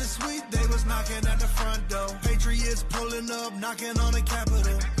feds did it sweet, they was knocking at the front door. Patriots pulling up, knocking on the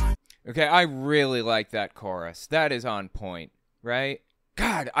Capitol. Okay, I really like that chorus. That is on point, right?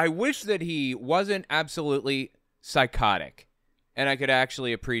 God, I wish that he wasn't absolutely psychotic and I could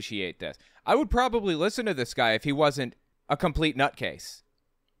actually appreciate this. I would probably listen to this guy if he wasn't a complete nutcase.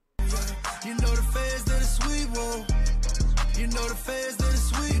 You know the feds that is sweet, whoa. You know the feds that is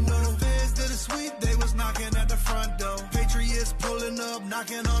sweet, you know the feds that is sweet. They was knocking at the front door. Patriots pulling up,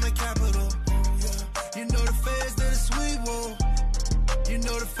 knocking on the Capitol. You know the feds that is sweet, whoa. You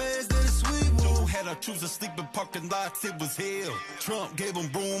know the feds that is sweet, whoa. Had our troops asleep in parking lots, it was hell. Trump gave them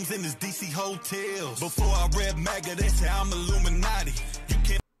rooms in his DC hotels. Before I read MAGA, they say I'm Illuminati. You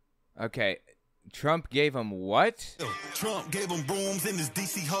can't. Okay. Trump gave him what? Trump gave him rooms in his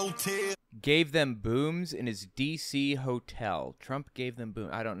D.C. hotel. Gave them booms in his D.C. hotel. Trump gave them boom.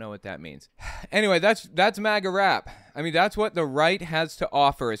 I don't know what that means. Anyway, that's MAGA rap. I mean, that's what the right has to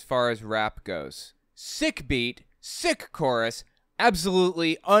offer as far as rap goes. Sick beat, sick chorus,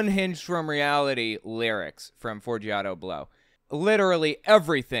 absolutely unhinged from reality lyrics from Forgiato Blow. Literally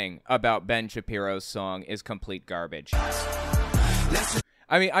everything about Ben Shapiro's song is complete garbage.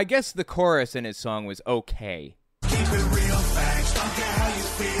 I mean, I guess the chorus in his song was okay. Keep it real facts, don't care how you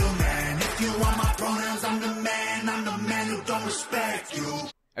feel, man. If you want my pronouns, I'm the man.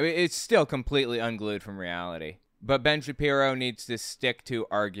 I mean, it's still completely unglued from reality. But Ben Shapiro needs to stick to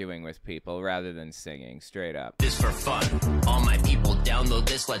arguing with people rather than singing, straight up. This for fun. All my people download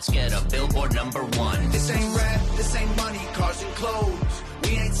this, let's get a Billboard #1. This ain't rap, this ain't money, cars and clothes. We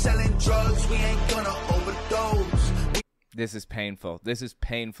ain't selling drugs, we ain't gonna overdose. This is painful. This is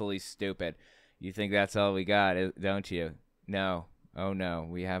painfully stupid. You think that's all we got, don't you? No. Oh no,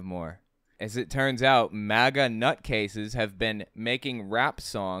 we have more. As it turns out, MAGA nutcases have been making rap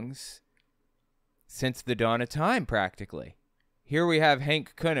songs since the dawn of time, practically. Here we have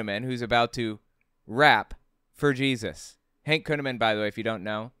Hank Kunneman, who's about to rap for Jesus. Hank Kunneman, by the way, if you don't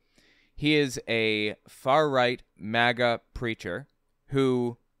know, he is a far-right MAGA preacher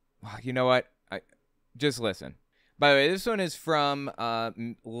who, you know what? Just listen. By the way, this one is from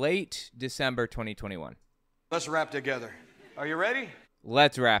late December 2021. Let's rap together. Are you ready?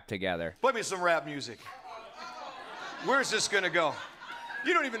 Let's rap together. Play me some rap music. Where's this gonna go?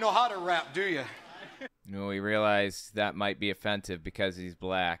 You don't even know how to rap, do you? No, we realized that might be offensive because he's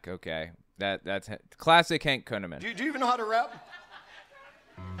black. Okay, that's classic Hank Kunneman. Do you even know how to rap?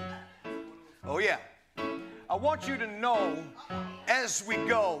 Oh yeah. I want you to know, as we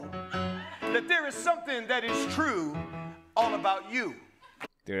go, that there is something that is true all about you.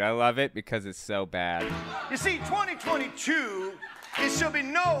 Dude, I love it because it's so bad. You see, 2022, it shall be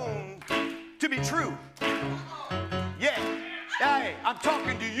known to be true. Yeah. Hey, I'm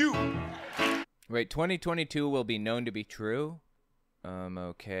talking to you. Wait, 2022 will be known to be true?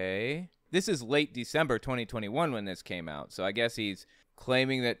 Okay. This is late December 2021 when this came out, so I guess he's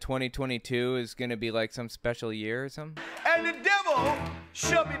claiming that 2022 is going to be like some special year or something? And the devil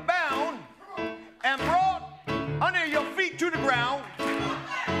shall be bound and brought under your feet to the ground,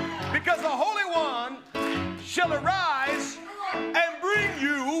 because the Holy One shall arise and bring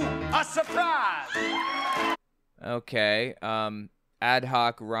you a surprise. Okay, ad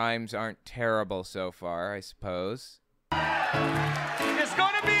hoc rhymes aren't terrible so far, I suppose. It's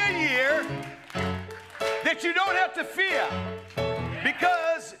going to be a year that you don't have to fear,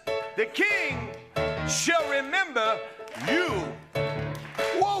 because the King shall remember you.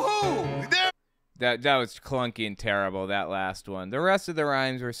 Woohoo! That was clunky and terrible, that last one. The rest of the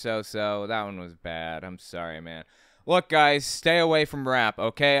rhymes were so-so. That one was bad. I'm sorry, man. Look, guys, stay away from rap,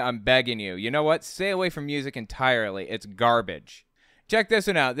 okay? I'm begging you. You know what? Stay away from music entirely. It's garbage. Check this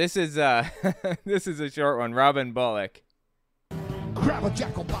one out. This is this is a short one. Robin Bullock. Grab a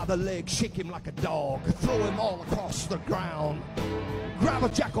jackal by the leg, shake him like a dog, throw him all across the ground. Grab a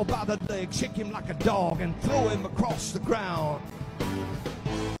jackal by the leg, shake him like a dog, and throw him across the ground.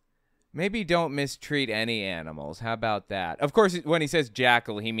 Maybe don't mistreat any animals. How about that? Of course, when he says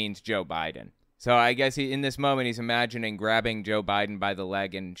jackal, he means Joe Biden. So I guess in this moment, he's imagining grabbing Joe Biden by the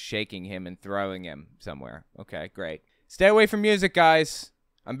leg and shaking him and throwing him somewhere. Okay, great. Stay away from music, guys.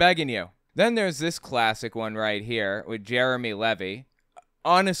 I'm begging you. Then there's this classic one right here with Jeremy Levy.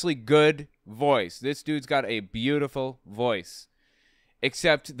 Honestly, good voice. This dude's got a beautiful voice.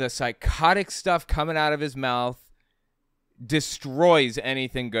 Except the psychotic stuff coming out of his mouth destroys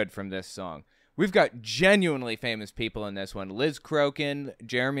anything good from this song. We've got genuinely famous people in this one. Liz Crokin,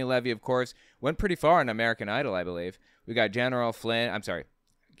 Jeremy Levy, of course, went pretty far on American Idol, I believe. We got General Flynn. I'm sorry,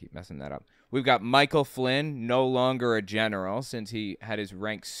 I keep messing that up. We've got Michael Flynn, no longer a general since he had his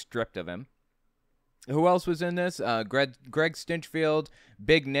rank stripped of him. Who else was in this? Greg Stinchfield,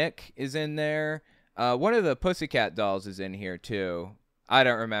 Big Nick is in there. One of the Pussycat Dolls is in here too. I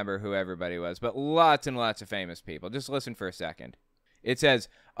don't remember who everybody was, but lots and lots of famous people. Just listen for a second. It says,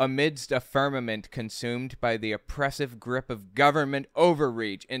 amidst a firmament consumed by the oppressive grip of government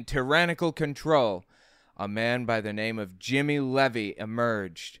overreach and tyrannical control, a man by the name of Jimmy Levy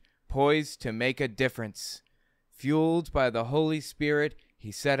emerged, poised to make a difference. Fueled by the Holy Spirit,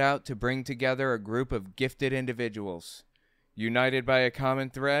 he set out to bring together a group of gifted individuals. United by a common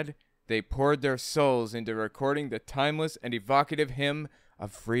thread, they poured their souls into recording the timeless and evocative hymn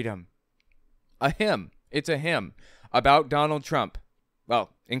of freedom. A hymn. It's a hymn about Donald Trump.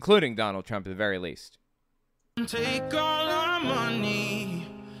 Well, including Donald Trump at the very least. Take all our money,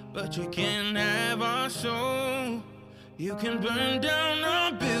 but you can have our soul. You can burn down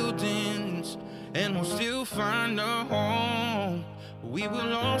our buildings, and we'll still find a home. We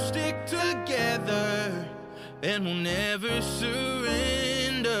will all stick together, and we'll never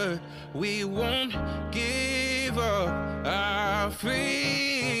surrender. We won't give up our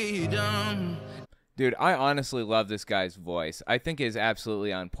freedom. Dude, I honestly love this guy's voice. I think it is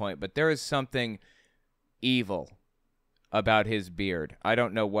absolutely on point, but there is something evil about his beard. I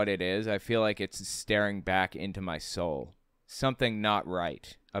don't know what it is. I feel like it's staring back into my soul. Something not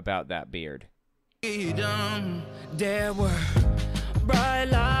right about that beard. There were bright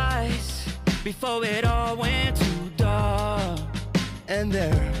lights before it all went too dark. And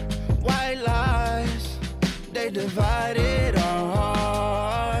their white lies, they divided our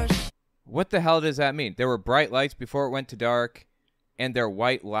hearts. What the hell does that mean? There were bright lights before it went to dark, and their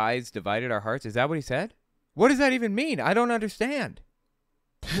white lies divided our hearts? Is that what he said? What does that even mean? I don't understand.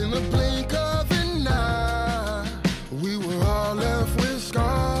 In the blink of an eye, we were all left with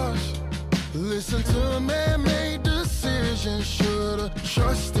scars. Listen to man-made decisions, should've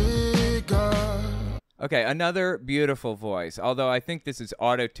trusted God. Okay, another beautiful voice, although I think this is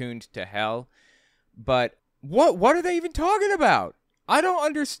auto-tuned to hell. But what are they even talking about? I don't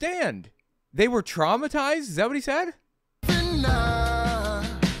understand. They were traumatized? Is that what he said?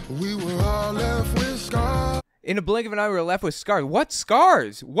 We were all left with scars. In a blink of an eye, we were left with scars. What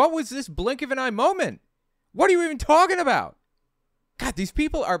scars? What was this blink of an eye moment? What are you even talking about? God, these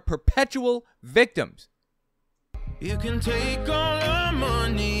people are perpetual victims. You can take all our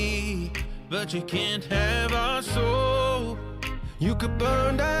money, but you can't have our soul. You could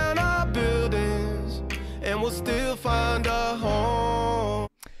burn down our buildings, and we'll still find a home.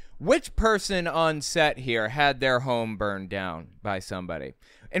 Which person on set here had their home burned down by somebody?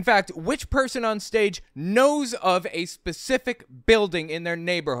 In fact, which person on stage knows of a specific building in their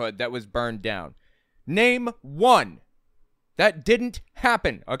neighborhood that was burned down? Name one. That didn't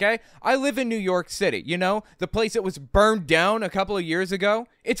happen, okay? I live in New York City, you know? The place that was burned down a couple of years ago.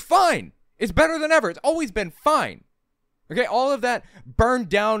 It's fine. It's better than ever. It's always been fine. Okay, all of that burned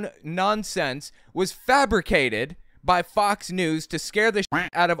down nonsense was fabricated by Fox News to scare the shit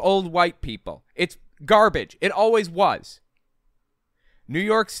out of old white people. It's garbage. It always was. New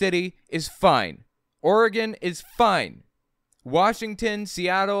York City is fine. Oregon is fine. Washington,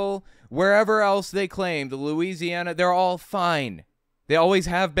 Seattle, wherever else they claim, the Louisiana, they're all fine. They always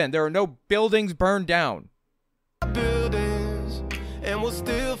have been. There are no buildings burned down. Buildings, and we'll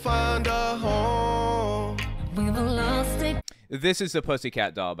still find a home. We've lost it. This is the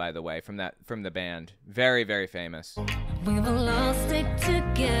Pussycat Doll, by the way, from the band. Very, very famous. We've lost it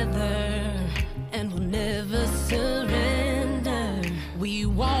together, and we'll never surrender. We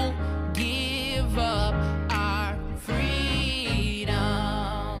won't give up our freedom.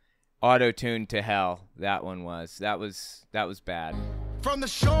 Auto-tuned to hell. That one was. That was bad. From the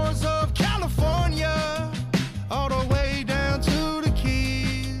shores of California, all the way down to the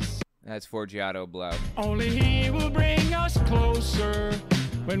Keys. That's Forgiato Blow. Only he will bring us closer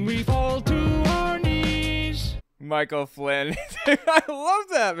when we fall to our knees. Michael Flynn. I love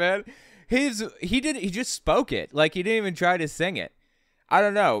that, man. He just spoke it. Like, he didn't even try to sing it. I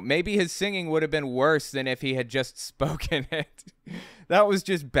don't know. Maybe his singing would have been worse than if he had just spoken it. That was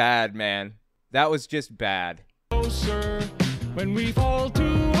just bad, man. That was just bad. Closer when we fall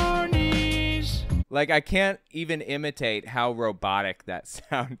to our knees. Like, I can't even imitate how robotic that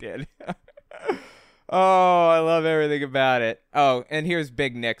sounded. Oh, I love everything about it. Oh, and here's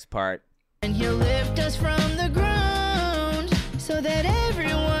Big Nick's part. And he'll lift us from the ground so that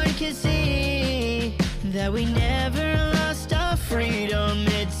everyone can see that we never lost our freedom.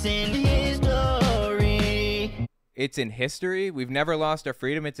 It's in his glory. It's in history? We've never lost our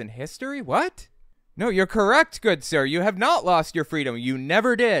freedom. It's in history? What? No, you're correct, good sir. You have not lost your freedom. You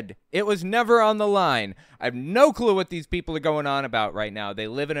never did. It was never on the line. I have no clue what these people are going on about right now. They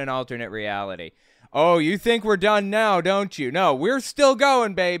live in an alternate reality. Oh, you think we're done now, don't you? No, we're still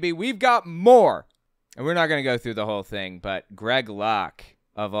going, baby. We've got more. And we're not going to go through the whole thing, but Greg Locke,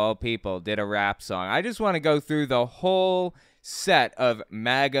 of all people, did a rap song. I just want to go through the whole set of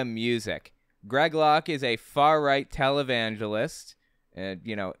MAGA music. Greg Locke is a far-right televangelist,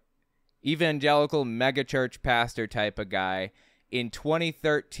 you know, evangelical megachurch pastor type of guy. In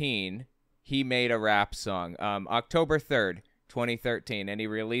 2013, he made a rap song, October 3rd, 2013, and he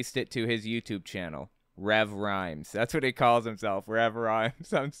released it to his YouTube channel, Rev Rhymes. That's what he calls himself, Rev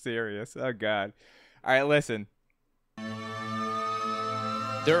Rhymes. I'm serious. Oh, God. All right, listen.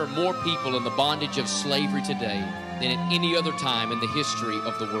 There are more people in the bondage of slavery today than at any other time in the history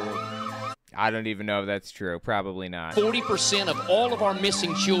of the world. I don't even know if that's true. Probably not. 40% of all of our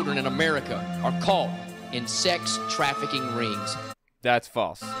missing children in America are caught in sex trafficking rings. That's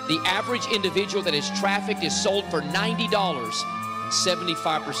false. The average individual that is trafficked is sold for $90, and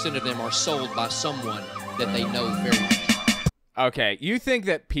 75% of them are sold by someone that they know very well. Okay, you think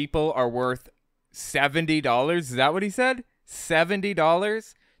that people are worth $70? Is that what he said?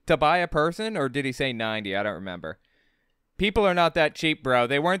 $70 to buy a person? Or did he say 90? I don't remember. People are not that cheap, bro.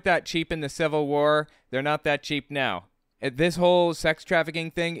 They weren't that cheap in the Civil War. They're not that cheap now. This whole sex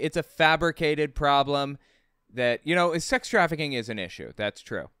trafficking thing, it's a fabricated problem that, you know, sex trafficking is an issue. That's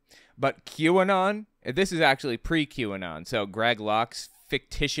true. But QAnon This is actually pre-QAnon, so Greg Locke's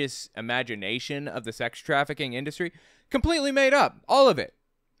fictitious imagination of the sex trafficking industry, completely made up, all of it.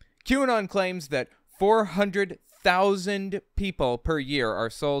 QAnon claims that 400,000 people per year are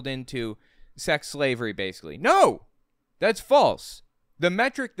sold into sex slavery, basically. No! That's false. The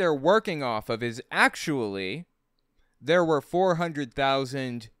metric they're working off of is actually there were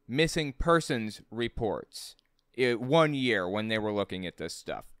 400,000 missing persons reports 1 year when they were looking at this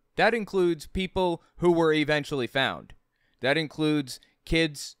stuff. That includes people who were eventually found. That includes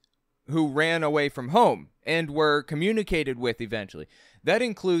kids who ran away from home and were communicated with eventually. That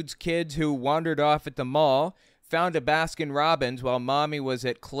includes kids who wandered off at the mall, found a Baskin Robbins while mommy was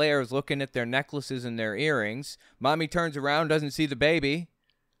at Claire's looking at their necklaces and their earrings. Mommy turns around, doesn't see the baby.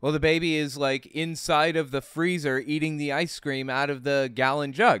 Well, the baby is like inside of the freezer eating the ice cream out of the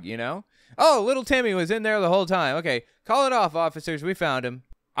gallon jug, you know? Oh, little Timmy was in there the whole time. Okay, call it off, officers. We found him.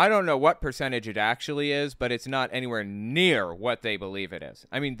 I don't know what percentage it actually is, but it's not anywhere near what they believe it is.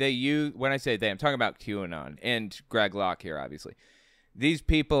 I mean, they use, when I say they, I'm talking about QAnon and Greg Locke here, obviously. These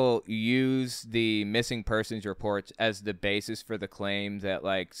people use the missing persons reports as the basis for the claim that,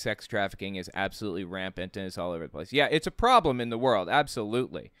 like, sex trafficking is absolutely rampant and it's all over the place. Yeah, it's a problem in the world,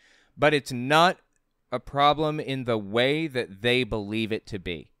 absolutely. But it's not a problem in the way that they believe it to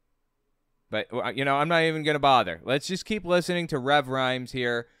be. But, you know, I'm not even going to bother. Let's just keep listening to Rev Rhymes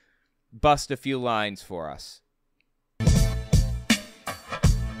here bust a few lines for us.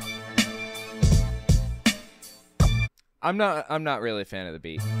 I'm not really a fan of the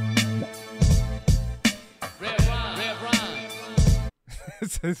beat. Rev Rhymes.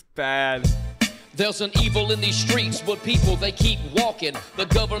 This is bad. There's an evil in these streets, but people, they keep walking. The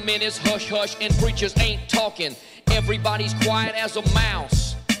government is hush-hush and preachers ain't talking. Everybody's quiet as a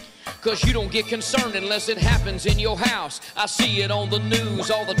mouse, 'cause you don't get concerned unless it happens in your house. I see it on the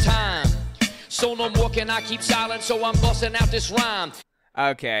news all the time. So no more can I keep silent, so I'm busting out this rhyme.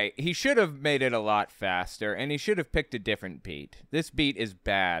 Okay, he should have made it a lot faster, and he should have picked a different beat. This beat is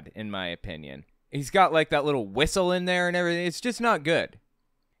bad, in my opinion. He's got, like, that little whistle in there and everything. It's just not good.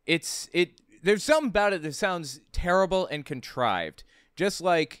 There's something about it that sounds terrible and contrived, just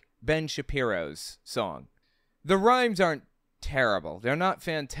like Ben Shapiro's song. The rhymes aren't terrible. They're not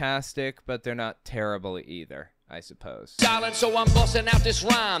fantastic, but they're not terrible either, I suppose. Silent, so I'm busting out this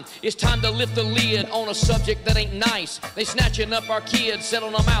rhyme. It's time to lift the lid on a subject that ain't nice. They snatching up our kids,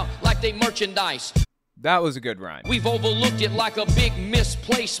 selling them out like they merchandise. That was a good rhyme. We've overlooked it like a big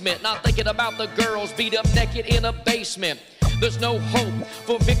misplacement, not thinking about the girls beat up naked in a basement. There's no hope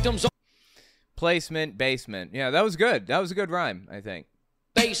for victims. Placement, basement. Yeah, that was good. That was a good rhyme, I think.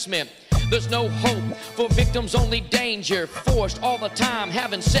 Basement. There's no hope for victims, only danger. Forced all the time,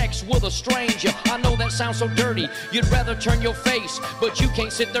 having sex with a stranger. I know that sounds so dirty, you'd rather turn your face, but you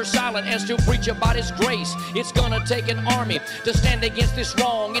can't sit there silent and still preach about his grace. It's gonna take an army to stand against this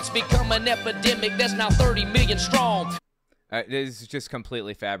wrong. It's become an epidemic that's now 30 million strong. This is just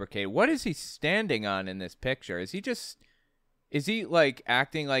completely fabricated. What is he standing on in this picture? Is he like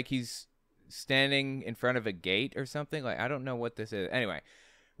acting like he's standing in front of a gate or something? Like, I don't know what this is. Anyway,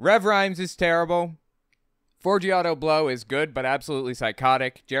 Rev Rhymes is terrible. Forgiato Blow is good, but absolutely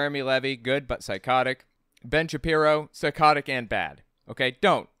psychotic. Jeremy Levy, good, but psychotic. Ben Shapiro, psychotic and bad. Okay,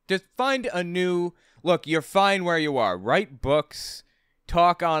 don't. Just find a new... Look, you're fine where you are. Write books,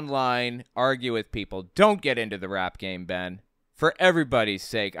 talk online, argue with people. Don't get into the rap game, Ben. For everybody's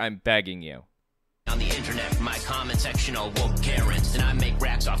sake, I'm begging you. On the internet, my comment section all woke Karens, and I make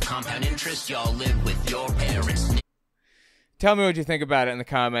racks off compound interest. Y'all live with your parents. Tell me what you think about it in the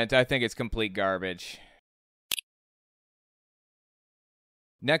comments. I think it's complete garbage.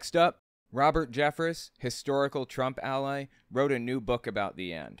 Next up, Robert Jeffress, historical Trump ally, wrote a new book about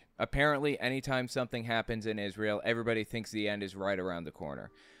the end. Apparently, anytime something happens in Israel, everybody thinks the end is right around the corner.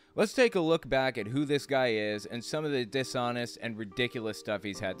 Let's take a look back at who this guy is and some of the dishonest and ridiculous stuff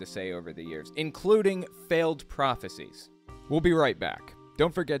he's had to say over the years, including failed prophecies. We'll be right back.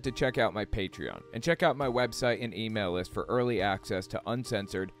 Don't forget to check out my Patreon and check out my website and email list for early access to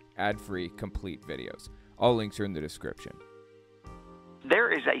uncensored, ad-free, complete videos. All links are in the description.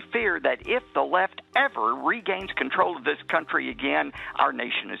 There is a fear that if the left ever regains control of this country again, our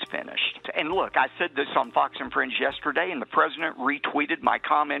nation is finished. And look, I said this on Fox and Friends yesterday, and the president retweeted my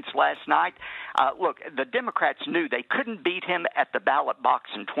comments last night. Look, the Democrats knew they couldn't beat him at the ballot box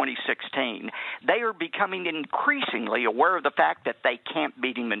in 2016. They are becoming increasingly aware of the fact that they can't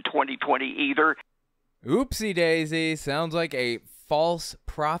beat him in 2020 either. Oopsie daisy, sounds like a false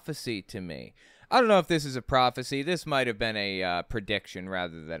prophecy to me. I don't know if this is a prophecy. This might have been a prediction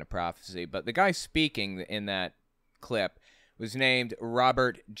rather than a prophecy. But the guy speaking in that clip was named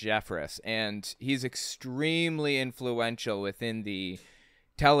Robert Jeffress, and he's extremely influential within the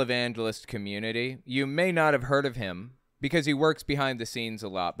televangelist community. You may not have heard of him because he works behind the scenes a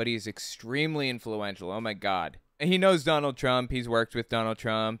lot, but he's extremely influential. Oh my God. He knows Donald Trump. He's worked with Donald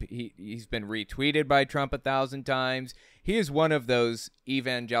Trump. He's been retweeted by Trump 1,000 times. He is one of those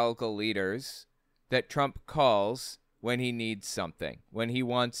evangelical leaders that Trump calls when he needs something, when he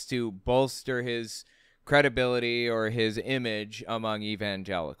wants to bolster his credibility or his image among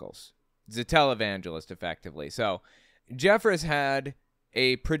evangelicals. He's a televangelist, effectively. So Jeffress had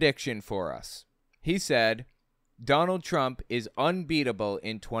a prediction for us. He said Donald Trump is unbeatable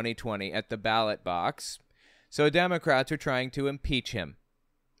in 2020 at the ballot box, so Democrats are trying to impeach him.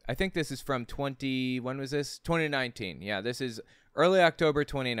 I think this is from when was this? 2019. Yeah, this is early October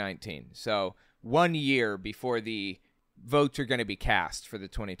 2019. So 1 year before the votes are going to be cast for the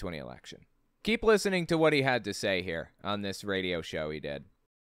 2020 election. Keep listening to what he had to say here on this radio show he did.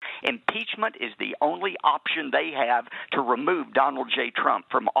 Impeachment is the only option they have to remove Donald J. Trump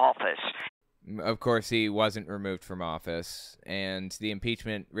from office. Of course, he wasn't removed from office, and the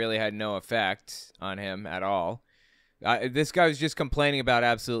impeachment really had no effect on him at all. This guy was just complaining about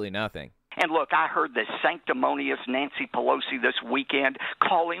absolutely nothing. And look, I heard this sanctimonious Nancy Pelosi this weekend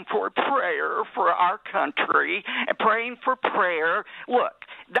calling for prayer for our country and praying for prayer. Look,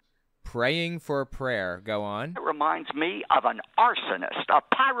 praying for prayer. Go on. It reminds me of an arsonist, a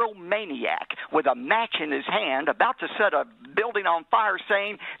pyromaniac with a match in his hand about to set a building on fire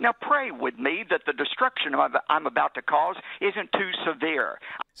saying, now pray with me that the destruction I'm about to cause isn't too severe.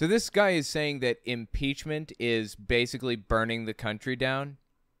 So this guy is saying that impeachment is basically burning the country down?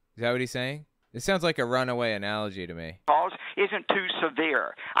 Is that what he's saying? It sounds like a runaway analogy to me. Cause isn't too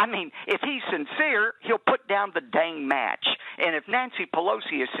severe. I mean, if he's sincere, he'll put down the dang match. And if Nancy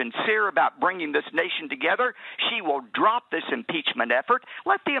Pelosi is sincere about bringing this nation together, she will drop this impeachment effort.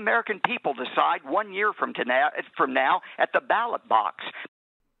 Let the American people decide 1 year from now at the ballot box.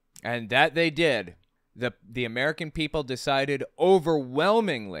 And that they did. The American people decided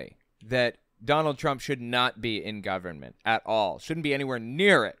overwhelmingly that Donald Trump should not be in government at all. Shouldn't be anywhere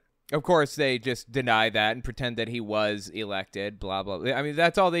near it. Of course, they just deny that and pretend that he was elected, blah, blah, blah. I mean,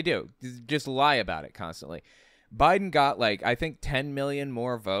 that's all they do. Just lie about it constantly. Biden got, I think 10 million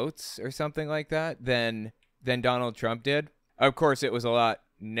more votes or something like that than Donald Trump did. Of course, it was a lot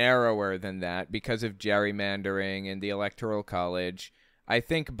narrower than that because of gerrymandering and the Electoral College. I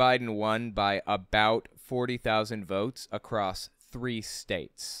think Biden won by about 40,000 votes across 3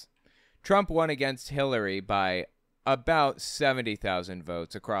 states. Trump won against Hillary by about 70,000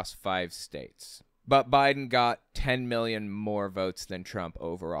 votes across 5 states. But Biden got 10 million more votes than Trump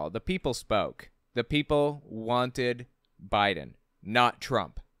overall. The people spoke. The people wanted Biden, not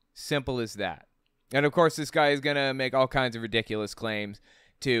Trump. Simple as that. And of course, this guy is going to make all kinds of ridiculous claims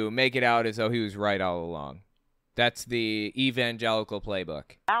to make it out as though he was right all along. That's the evangelical playbook.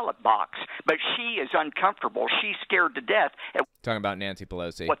 Ballot box, but she is uncomfortable. She's scared to death at talking about Nancy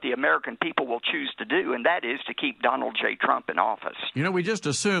Pelosi. What the American people will choose to do, and that is to keep Donald J. Trump in office. You know, we just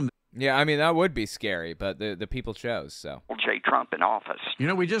assumed. Yeah, I mean, that would be scary, but the people chose, so. J. Trump in office. You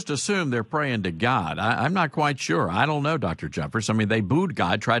know, we just assume they're praying to God. I'm not quite sure. I don't know, Dr. Jeffress. I mean, they booed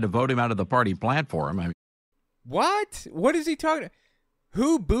God, tried to vote him out of the party platform. What? What is he talking?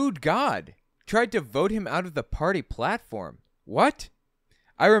 Who booed God? Tried to vote him out of the party platform. What?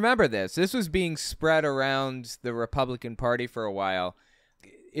 I remember this. This was being spread around the Republican Party for a while.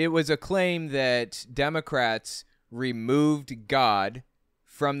 It was a claim that Democrats removed God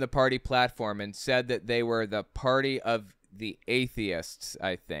from the party platform and said that they were the party of the atheists,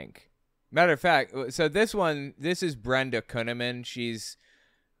 I think. Matter of fact, so this is Brenda Kunneman. She's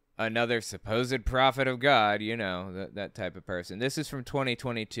another supposed prophet of God, you know, that type of person. This is from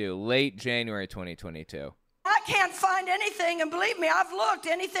 2022, late January 2022. I can't find anything, and believe me, I've looked,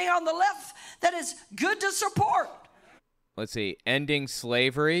 anything on the left that is good to support. Let's see, ending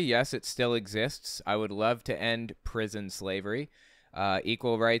slavery. Yes, it still exists. I would love to end prison slavery.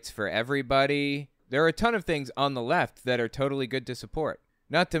 Equal rights for everybody. There are a ton of things on the left that are totally good to support.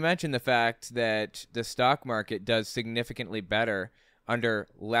 Not to mention the fact that the stock market does significantly better under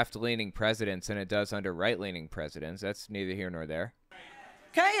left-leaning presidents than it does under right-leaning presidents. That's neither here nor there.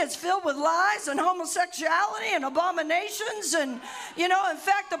 Okay, it's filled with lies and homosexuality and abominations and, you know, in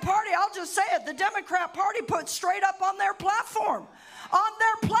fact, the party, I'll just say it, the Democrat Party put straight up on their platform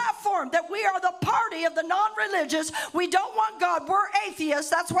that we are the party of the non-religious. We don't want God. We're atheists.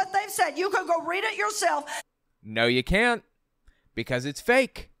 That's what they've said. You can go read it yourself. No, you can't, because it's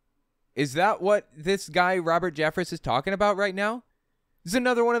fake. Is that what this guy, Robert Jeffress, is talking about right now? This is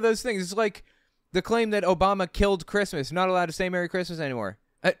another one of those things. It's like The claim that Obama killed Christmas, not allowed to say Merry Christmas anymore.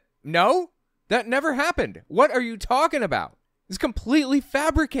 No, that never happened. What are you talking about? It's completely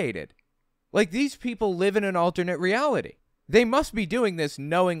fabricated. Like, these people live in an alternate reality. They must be doing this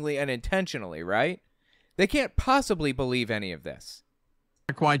knowingly and intentionally, right? They can't possibly believe any of this.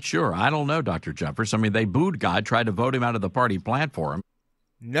 Not quite sure. I don't know, Dr. Jeffress. I mean, they booed God, tried to vote him out of the party platform.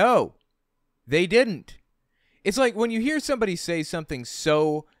 No, they didn't. It's like when you hear somebody say something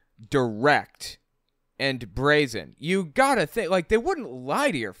so direct and brazen, you gotta think, like, they wouldn't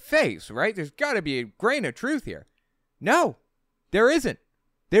lie to your face, right? There's gotta be a grain of truth here. No, there isn't.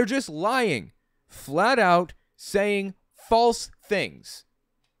 They're just lying, flat out saying false things.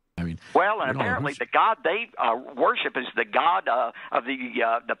 I mean, well, and apparently the God they worship is the God of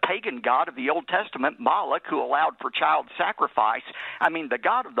the pagan God of the Old Testament, Moloch, who allowed for child sacrifice. I mean, the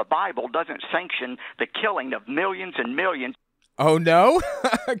God of the Bible doesn't sanction the killing of millions and millions. Oh, no?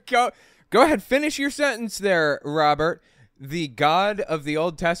 Go ahead, finish your sentence there, Robert. The God of the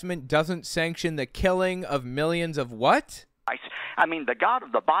Old Testament doesn't sanction the killing of millions of what? I mean, the God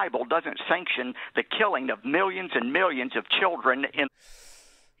of the Bible doesn't sanction the killing of millions and millions of children in...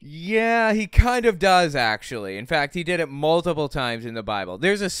 Yeah, he kind of does, actually. In fact, he did it multiple times in the Bible.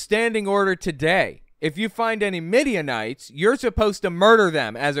 There's a standing order today. If you find any Midianites, you're supposed to murder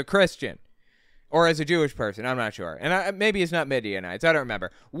them as a Christian. Or as a Jewish person, I'm not sure. And maybe it's not Midianites, I don't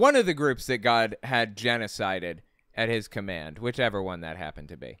remember. One of the groups that God had genocided at his command, whichever one that happened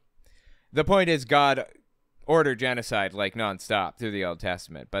to be. The point is, God ordered genocide like nonstop through the Old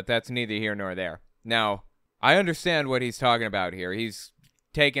Testament, but that's neither here nor there. Now, I understand what he's talking about here. He's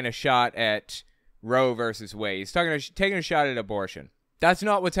taking a shot at Roe versus Wade. He's taking a shot at abortion. That's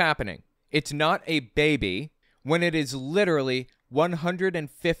not what's happening. It's not a baby when it is literally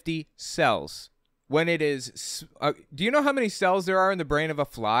 150 cells. When it is... do you know how many cells there are in the brain of a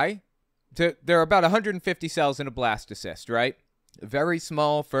fly? There are about 150 cells in a blastocyst, right? A very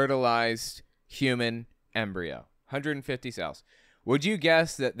small, fertilized human embryo. 150 cells. Would you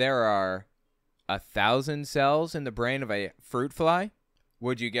guess that there are 1,000 cells in the brain of a fruit fly?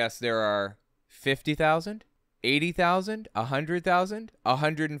 Would you guess there are 50,000, 80,000, 100,000,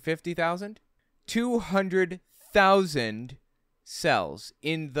 150,000? 200,000 cells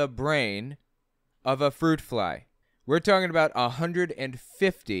in the brain of a fruit fly. We're talking about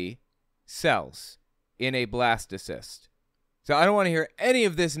 150 cells in a blastocyst. So I don't want to hear any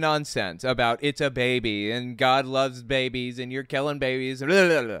of this nonsense about it's a baby and God loves babies and you're killing babies. Blah,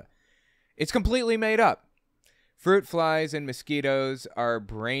 blah, blah. It's completely made up. Fruit flies and mosquitoes are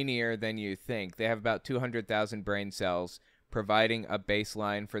brainier than you think. They have about 200,000 brain cells, providing a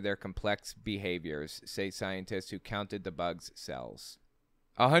baseline for their complex behaviors, say scientists who counted the bug's cells.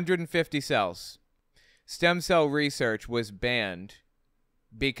 150 cells. Stem cell research was banned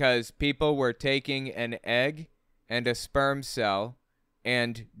because people were taking an egg and a sperm cell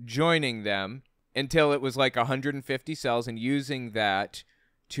and joining them until it was like 150 cells and using that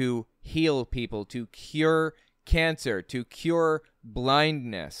to heal people, to cure cancer, to cure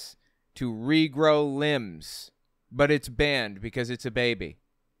blindness, to regrow limbs. But it's banned because it's a baby.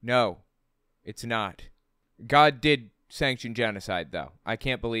 No, it's not. God did sanction genocide, though. I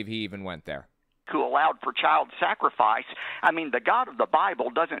can't believe he even went there. Who allowed for child sacrifice. I mean, the God of the Bible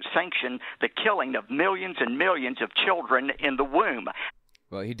doesn't sanction the killing of millions and millions of children in the womb.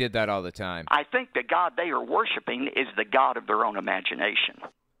 Well, he did that all the time. I think the God they are worshiping is the God of their own imagination.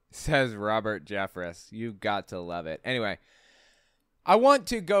 Says Robert Jeffress. You got to love it. Anyway, I want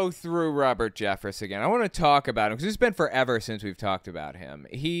to go through Robert Jeffress again. I want to talk about him because it's been forever since we've talked about him.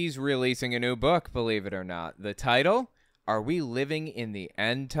 He's releasing a new book, believe it or not. The title, Are We Living in the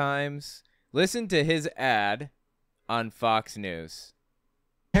End Times? Listen to his ad on Fox News.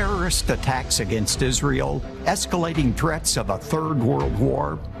 Terrorist attacks against Israel, escalating threats of a third world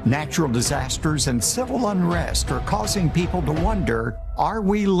war, natural disasters, and civil unrest are causing people to wonder, are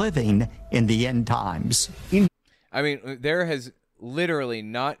we living in the end times? I mean, there has literally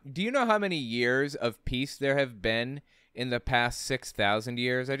not... Do you know how many years of peace there have been in the past 6,000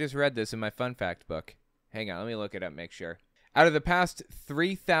 years? I just read this in my fun fact book. Hang on, let me look it up, make sure. Out of the past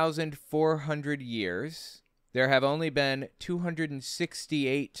 3,400 years, there have only been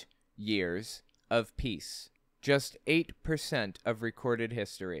 268 years of peace. Just 8% of recorded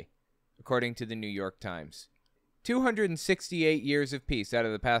history, according to the New York Times. 268 years of peace out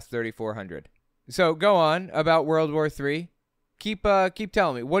of the past 3,400. So go on about World War III. Keep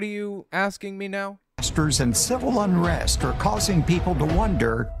telling me. What are you asking me now? And civil unrest are causing people to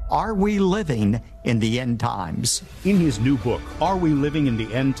wonder, are we living in the end times? In his new book, Are We Living in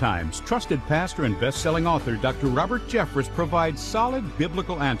the End Times?, trusted pastor and best-selling author Dr. Robert Jeffress provides solid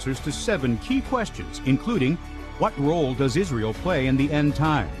biblical answers to 7 key questions, including what role does Israel play in the end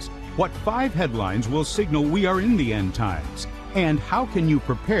times? What 5 headlines will signal we are in the end times? And how can you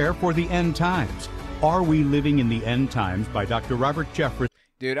prepare for the end times? Are We Living in the End Times by Dr. Robert Jeffress.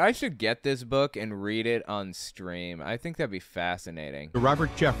 Dude, I should get this book and read it on stream. I think that'd be fascinating. Robert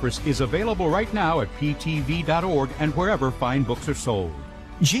Jeffress is available right now at ptv.org and wherever fine books are sold.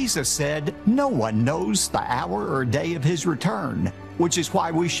 Jesus said, no one knows the hour or day of his return, which is why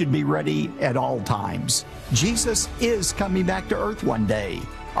we should be ready at all times. Jesus is coming back to earth one day.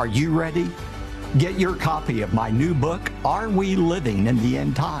 Are you ready? Get your copy of my new book, Are We Living in the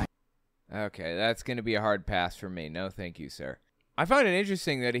End Time? Okay, that's going to be a hard pass for me. No, thank you, sir. I find it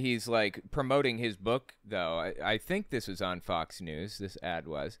interesting that he's, like, promoting his book, though. I think this was on Fox News, this ad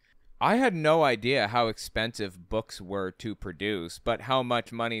was. I had no idea how expensive books were to produce, but how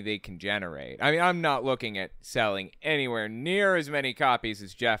much money they can generate. I mean, I'm not looking at selling anywhere near as many copies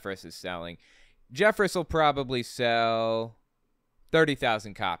as Jeffress is selling. Jeffress will probably sell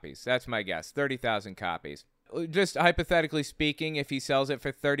 30,000 copies. That's my guess, 30,000 copies. Just hypothetically speaking, if he sells it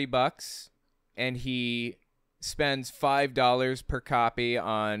for $30 and he spends $5 per copy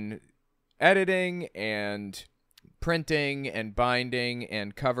on editing and printing and binding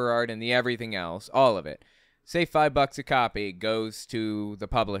and cover art and the everything else, all of it, say $5 a copy goes to the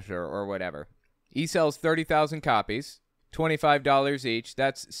publisher or whatever. He sells 30,000 copies, $25 each.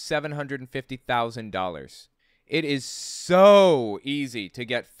 That's $750,000. It is so easy to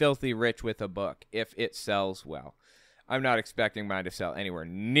get filthy rich with a book if it sells well. I'm not expecting mine to sell anywhere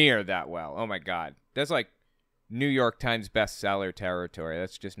near that well. Oh my God. That's like New York Times bestseller territory.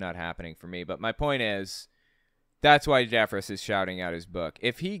 That's just not happening for me. But my point is, that's why Jeffress is shouting out his book.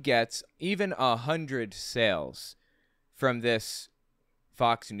 If he gets even 100 sales from this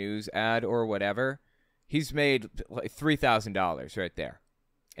Fox News ad or whatever, he's made like $3,000 right there.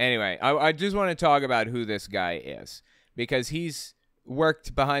 Anyway, I just want to talk about who this guy is, because he's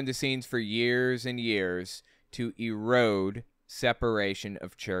worked behind the scenes for years and years to erode separation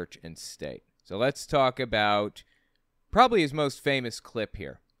of church and state. So let's talk about probably his most famous clip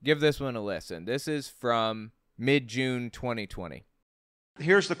here. Give this one a listen. This is from mid-June 2020.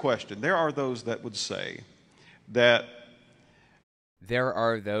 Here's the question. There are those that would say that... There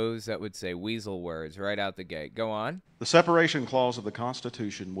are those that would say weasel words right out the gate. Go on. The separation clause of the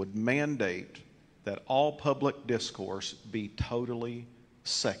Constitution would mandate that all public discourse be totally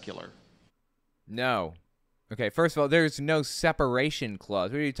secular. No. Okay, first of all, there's no separation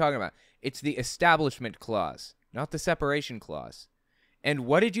clause. What are you talking about? It's the establishment clause, not the separation clause. And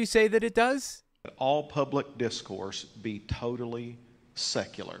what did you say that it does? That all public discourse be totally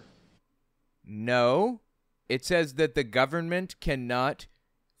secular. No. It says that the government cannot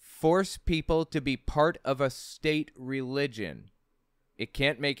force people to be part of a state religion. It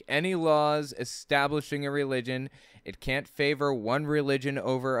can't make any laws establishing a religion. It can't favor one religion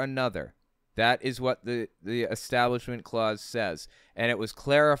over another. That is what the Establishment Clause says. And it was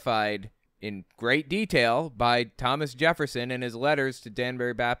clarified in great detail by Thomas Jefferson in his letters to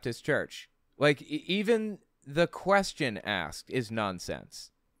Danbury Baptist Church. Like, even the question asked is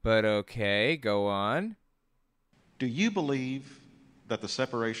nonsense. But okay, go on. Do you believe that the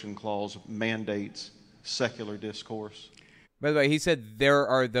separation clause mandates secular discourse? By the way, he said there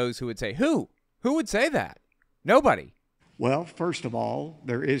are those who would say, who? Who would say that? Nobody. Well, first of all,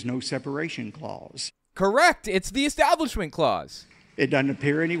 there is no separation clause. Correct. It's the Establishment Clause. It doesn't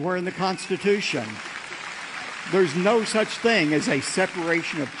appear anywhere in the Constitution. There's no such thing as a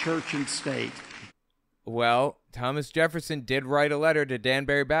separation of church and state. Well, Thomas Jefferson did write a letter to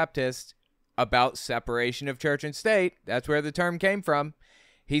Danbury Baptist about separation of church and state. That's where the term came from.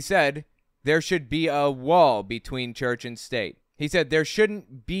 He said there should be a wall between church and state. He said there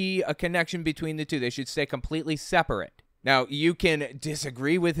shouldn't be a connection between the two. They should stay completely separate. Now, you can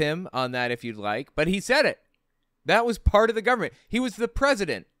disagree with him on that if you'd like, but he said it. That was part of the government. He was the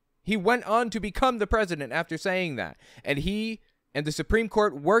president. He went on to become the president after saying that. And he and the Supreme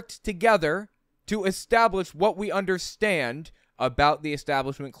Court worked together to establish what we understand about the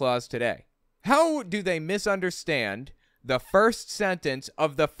Establishment Clause today. How do they misunderstand the first sentence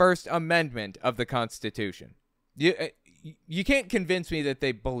of the First Amendment of the Constitution? You can't convince me that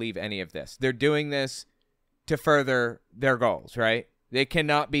they believe any of this. They're doing this to further their goals, right? They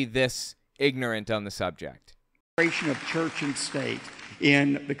cannot be this ignorant on the subject. Separation of church and state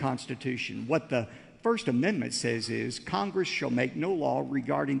in the Constitution. What the First Amendment says is Congress shall make no law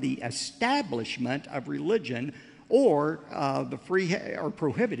regarding the establishment of religion or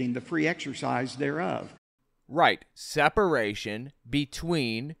prohibiting the free exercise thereof. Right. Separation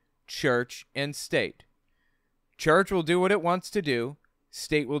between church and state. Church will do what it wants to do.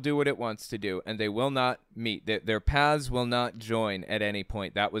 State will do what it wants to do, and they will not meet. Their paths will not join at any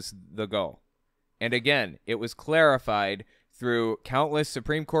point. That was the goal. And again, it was clarified through countless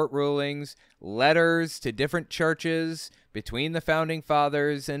Supreme Court rulings, letters to different churches between the Founding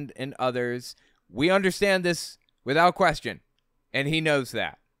Fathers and others. We understand this without question, and he knows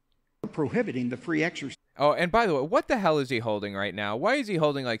that. Prohibiting the free exercise. Oh, and by the way, what the hell is he holding right now? Why is he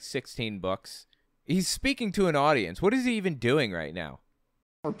holding like 16 books? He's speaking to an audience. What is he even doing right now?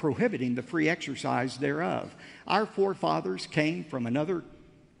 Or prohibiting the free exercise thereof. Our forefathers came from another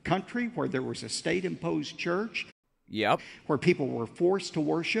country where there was a state-imposed church. Yep. Where people were forced to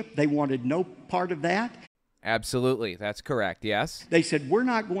worship. They wanted no part of that. Absolutely. That's correct. Yes. They said, we're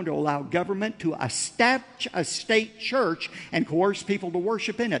not going to allow government to establish a state church and coerce people to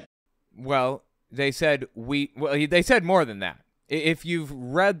worship in it. Well, they said they said more than that. If you've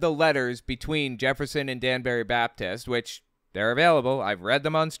read the letters between Jefferson and Danbury Baptist, which they're available, I've read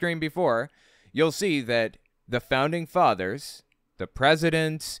them on stream before, you'll see that the Founding Fathers, the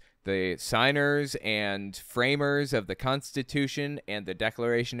presidents, the signers and framers of the Constitution and the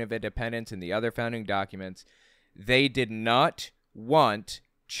Declaration of Independence and the other founding documents, they did not want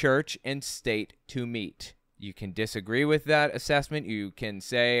church and state to meet. You can disagree with that assessment. You can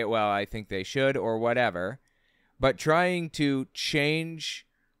say, well, I think they should or whatever. But trying to change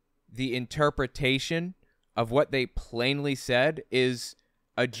the interpretation of what they plainly said is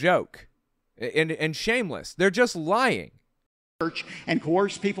a joke and shameless. They're just lying. And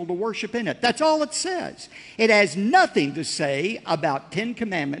coerce people to worship in it. That's all it says. It has nothing to say about 10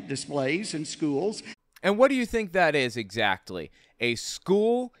 Commandment displays in schools. And what do you think that is exactly? A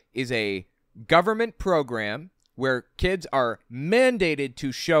school is a government program where kids are mandated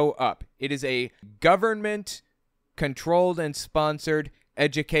to show up. It is a government-controlled and sponsored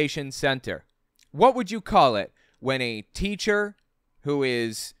education center. What would you call it when a teacher who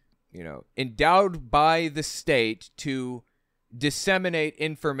is, endowed by the state to disseminate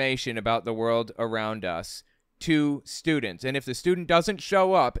information about the world around us to students, and if the student doesn't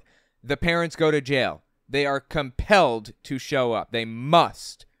show up, the parents go to jail. They are compelled to show up. They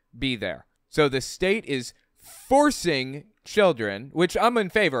must be there. So the state is forcing children, which I'm in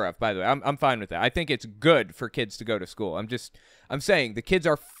favor of, by the way. I'm fine with that. I think it's good for kids to go to school. I'm saying the kids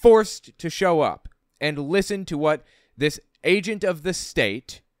are forced to show up and listen to what this agent of the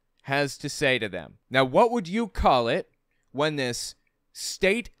state has to say to them. Now, what would you call it when this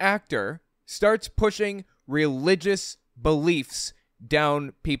state actor starts pushing religious beliefs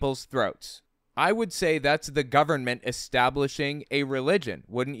down people's throats? I would say that's the government establishing a religion,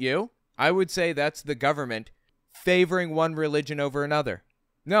 wouldn't you? I would say that's the government favoring one religion over another.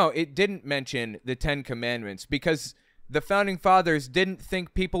 No, it didn't mention the 10 Commandments because the Founding Fathers didn't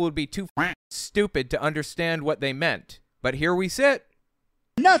think people would be too stupid to understand what they meant. But here we sit.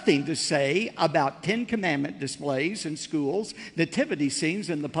 Nothing to say about 10 Commandment displays in schools, nativity scenes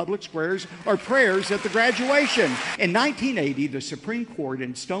in the public squares, or prayers at the graduation. In 1980, the Supreme Court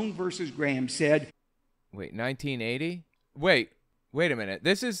in Stone v. Graham said... Wait, 1980? Wait a minute.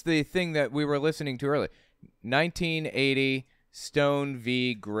 This is the thing that we were listening to earlier. 1980, Stone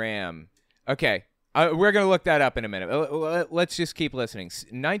v. Graham. Okay, we're going to look that up in a minute. Let's just keep listening.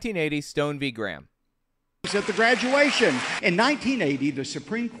 1980, Stone v. Graham. At the graduation. In 1980, the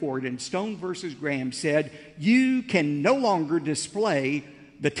Supreme Court in Stone v. Graham said, you can no longer display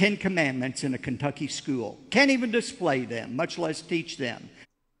the 10 Commandments in a Kentucky school. Can't even display them, much less teach them.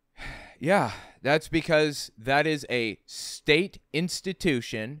 Yeah, that's because that is a state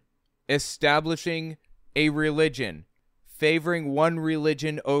institution establishing a religion, favoring one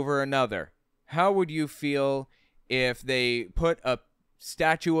religion over another. How would you feel if they put a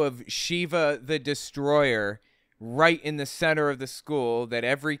statue of Shiva the Destroyer right in the center of the school that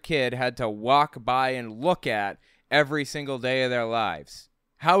every kid had to walk by and look at every single day of their lives?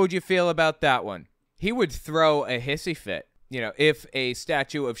 How would you feel about that one? He would throw a hissy fit, if a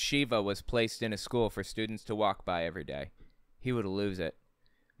statue of Shiva was placed in a school for students to walk by every day. He would lose it.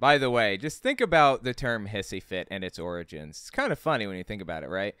 By the way, just think about the term hissy fit and its origins. It's kind of funny when you think about it,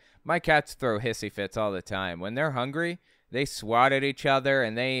 right? My cats throw hissy fits all the time. When they're hungry, they swat at each other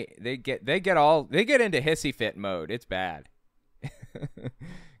and they get into hissy fit mode. It's bad.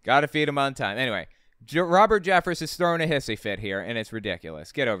 Gotta feed them on time. Anyway, Robert Jeffress is throwing a hissy fit here, and it's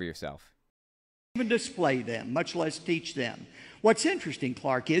ridiculous. Get over yourself. even display them, much less teach them. What's interesting,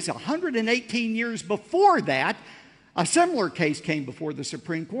 Clark, is 118 years before that, a similar case came before the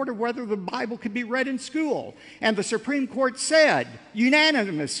Supreme Court of whether the Bible could be read in school. And the Supreme Court said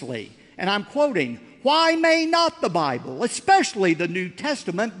unanimously, and I'm quoting, "Why may not the Bible, especially the New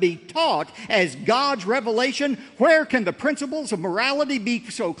Testament, be taught as God's revelation? Where can the principles of morality be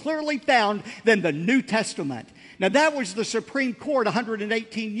so clearly found than the New Testament?" Now, that was the Supreme Court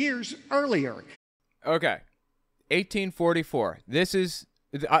 118 years earlier. Okay. 1844.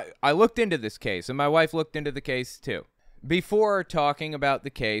 I looked into this case, and my wife looked into the case too. Before talking about the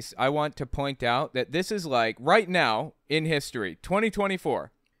case, I want to point out that this is like, right now in history,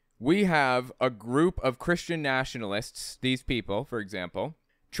 2024, we have a group of Christian nationalists, these people, for example,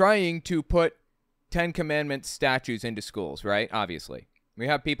 trying to put Ten Commandments statues into schools, right? Obviously. We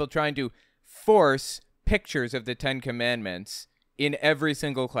have people trying to force pictures of the Ten Commandments in every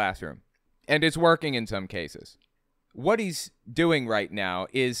single classroom. And it's working in some cases. What he's doing right now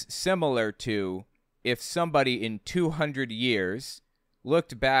is similar to if somebody in 200 years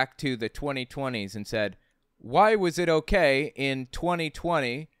looked back to the 2020s and said, why was it okay in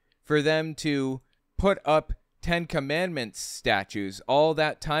 2020 for them to put up Ten Commandments statues all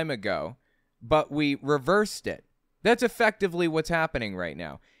that time ago, but we reversed it? That's effectively what's happening right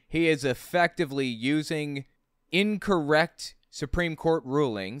now. He is effectively using incorrect Supreme Court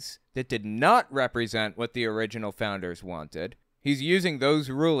rulings that did not represent what the original founders wanted. He's using those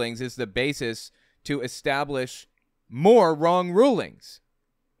rulings as the basis to establish more wrong rulings.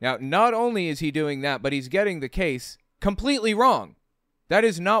 Now, not only is he doing that, but he's getting the case completely wrong. That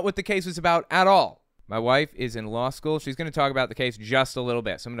is not what the case was about at all. My wife is in law school. She's going to talk about the case just a little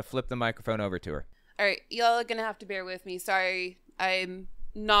bit, so I'm going to flip the microphone over to her. All right, y'all are going to have to bear with me. Sorry, I'm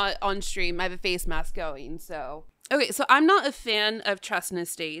not on stream. I have a face mask going, so... Okay, so I'm not a fan of trust in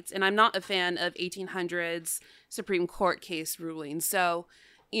estates, and I'm not a fan of 1800s Supreme Court case rulings. So,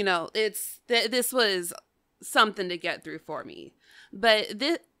 you know, this was something to get through for me. But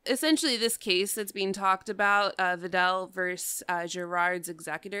essentially this case that's being talked about, Vidal versus Girard's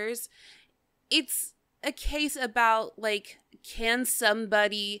executors, it's a case about, like, can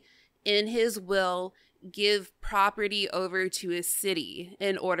somebody in his will give property over to a city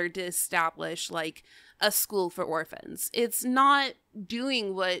in order to establish, like, a school for orphans. It's not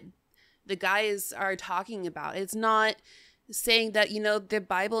doing what the guys are talking about. It's not saying that, you know, the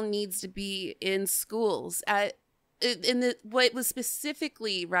Bible needs to be in schools. What was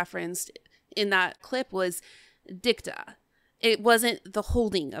specifically referenced in that clip was dicta. It wasn't the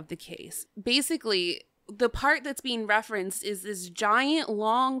holding of the case. Basically, the part that's being referenced is this giant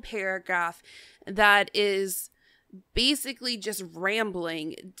long paragraph that is basically just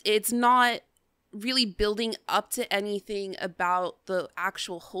rambling. It's not really building up to anything about the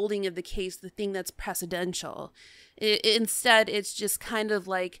actual holding of the case, the thing that's precedential. Instead, it's just kind of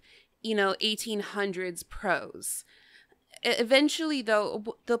like, you know, 1800s prose. Eventually,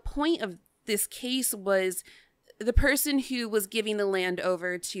 though, the point of this case was the person who was giving the land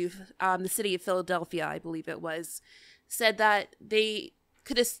over to the city of Philadelphia, I believe it was, said that he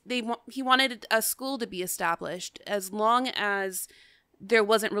wanted a school to be established as long as there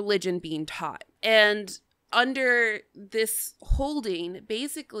wasn't religion being taught. And under this holding,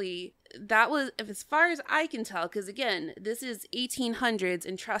 basically, that was, as far as I can tell, because again, this is 1800s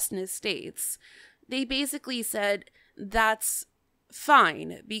and trust in estates, they basically said that's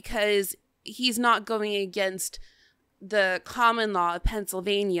fine because he's not going against the common law of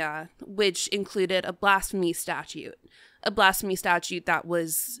Pennsylvania, which included a blasphemy statute that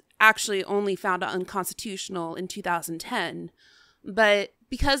was actually only found unconstitutional in 2010. But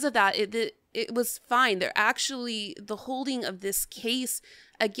because of that, it was fine. They're actually, the holding of this case,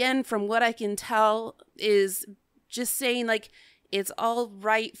 again, from what I can tell, is just saying, like, it's all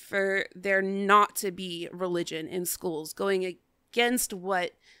right for there not to be religion in schools, going against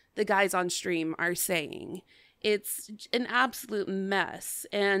what the guys on stream are saying. It's an absolute mess.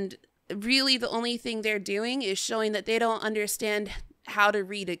 And really the only thing they're doing is showing that they don't understand how to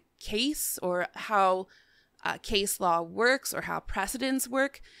read a case or how case law works or how precedents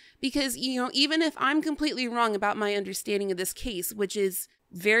work. Because, you know, even if I'm completely wrong about my understanding of this case, which is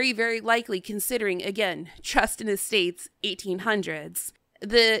very, very likely considering, again, trust in estates, 1800s,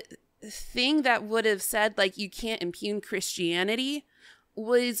 the thing that would have said, like, you can't impugn Christianity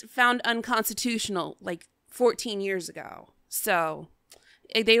was found unconstitutional, like, 14 years ago. So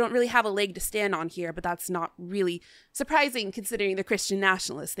they don't really have a leg to stand on here, but that's not really surprising considering the Christian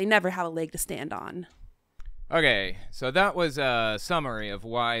nationalists. They never have a leg to stand on. Okay, so that was a summary of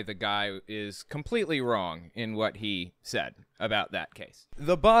why the guy is completely wrong in what he said about that case.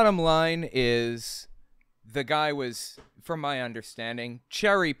 The bottom line is the guy was, from my understanding,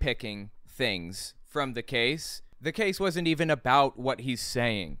 cherry-picking things from the case. The case wasn't even about what he's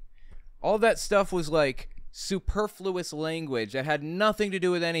saying. All that stuff was like superfluous language that had nothing to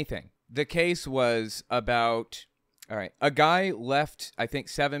do with anything. The case was about, all right, a guy left, I think,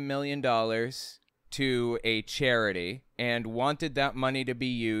 $7 million to a charity and wanted that money to be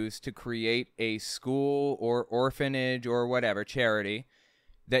used to create a school or orphanage or whatever charity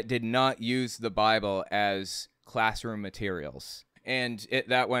that did not use the Bible as classroom materials. And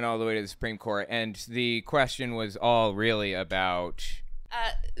that went all the way to the Supreme Court. And the question was all really about...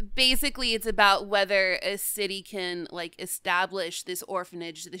 basically, it's about whether a city can, like, establish this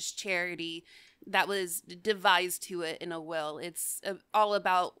orphanage, this charity that was devised to it in a will. It's all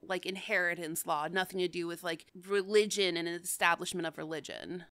about, like, inheritance law, nothing to do with, like, religion and an establishment of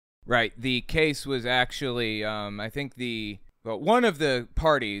religion. Right. The case was actually, I think one of the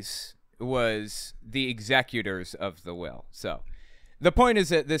parties was the executors of the will. So the point is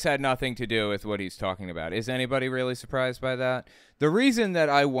that this had nothing to do with what he's talking about. Is anybody really surprised by that? The reason that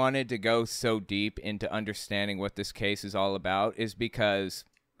I wanted to go so deep into understanding what this case is all about is because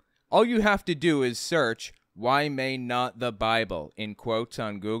all you have to do is search, "Why may not the Bible?" in quotes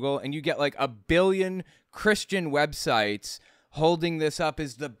on Google, and you get like 1 billion Christian websites holding this up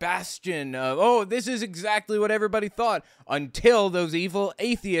as the bastion of, oh, this is exactly what everybody thought, until those evil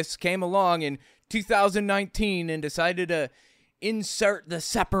atheists came along in 2019 and decided to insert the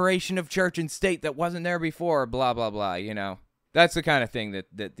separation of church and state that wasn't there before, blah, blah, blah, you know. That's the kind of thing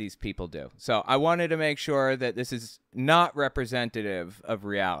that these people do. So I wanted to make sure that this is not representative of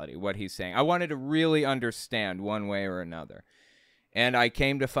reality, what he's saying. I wanted to really understand one way or another. And I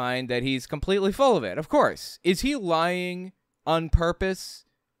came to find that he's completely full of it. Of course. Is he lying on purpose,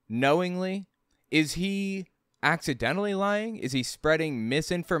 knowingly? Is he accidentally lying? Is he spreading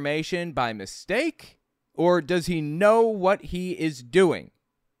misinformation by mistake? Or does he know what he is doing?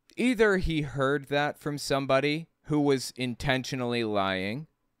 Either he heard that from somebody who was intentionally lying,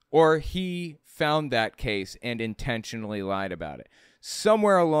 or he found that case and intentionally lied about it.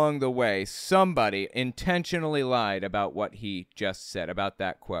 Somewhere along the way, somebody intentionally lied about what he just said, about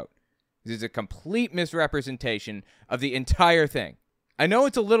that quote. This is a complete misrepresentation of the entire thing. I know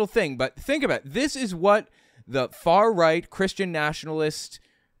it's a little thing, but think about it. This is what the far-right Christian nationalist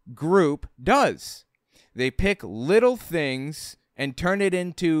group does. They pick little things and turn it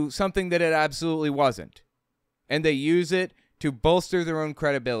into something that it absolutely wasn't. And they use it to bolster their own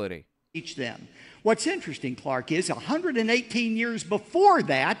credibility. Teach them. What's interesting, Clark, is 118 years before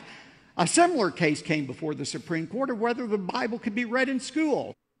that, a similar case came before the Supreme Court of whether the Bible could be read in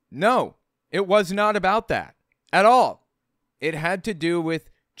school. No, it was not about that at all. It had to do with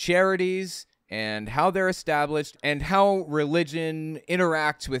charities and how they're established and how religion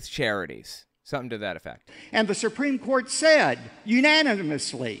interacts with charities. Something to that effect. And the Supreme Court said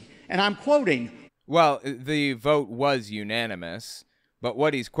unanimously, and I'm quoting, well, the vote was unanimous, but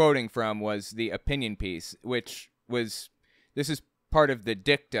what he's quoting from was the opinion piece, which was, this is part of the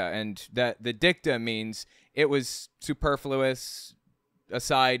dicta, and that the dicta means it was superfluous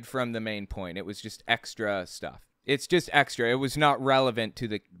aside from the main point. It was just extra stuff. It's just extra. It was not relevant to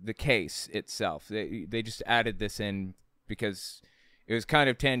the case itself. They just added this in because it was kind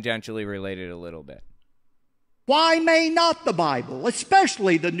of tangentially related a little bit. Why may not the Bible,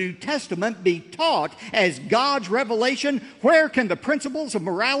 especially the New Testament, be taught as God's revelation? Where can the principles of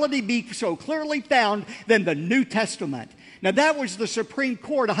morality be so clearly found than the New Testament? Now, that was the Supreme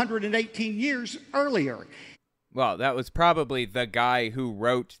Court 118 years earlier. Well, that was probably the guy who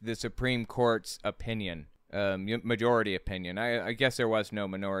wrote the Supreme Court's opinion, majority opinion. I guess there was no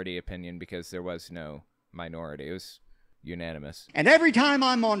minority opinion because there was no minority. It was unanimous. And every time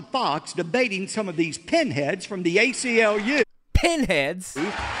I'm on Fox debating some of these pinheads from the ACLU. Pinheads?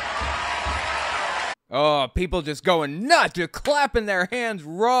 Oh, people just going nuts, just clapping their hands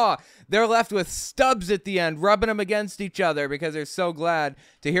raw. They're left with stubs at the end, rubbing them against each other because they're so glad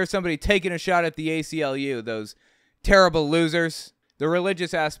to hear somebody taking a shot at the ACLU, those terrible losers. The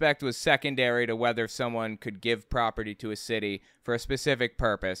religious aspect was secondary to whether someone could give property to a city for a specific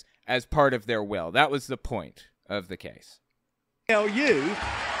purpose as part of their will. That was the point of the case. ACLU.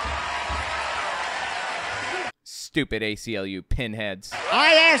 Stupid ACLU pinheads.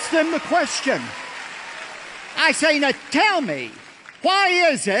 I asked them the question. I say, now tell me, why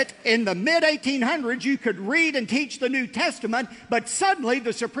is it in the mid-1800s you could read and teach the New Testament, but suddenly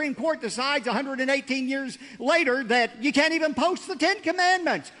the Supreme Court decides 118 years later that you can't even post the Ten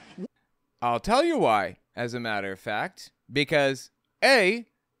Commandments? I'll tell you why. as a matter of fact, because A,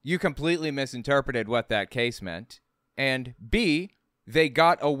 you completely misinterpreted what that case meant, and B, they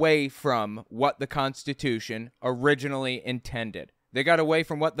got away from what the Constitution originally intended. They got away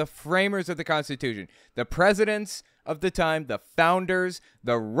from what the framers of the Constitution, the presidents of the time, the founders,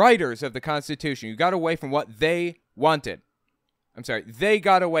 the writers of the Constitution, you got away from what they wanted. I'm sorry, they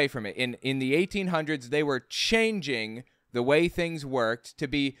got away from it. In the 1800s, they were changing the way things worked to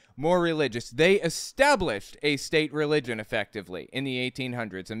be more religious. They established a state religion, effectively, in the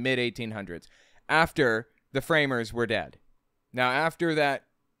 1800s, the mid-1800s, after the framers were dead. Now, after that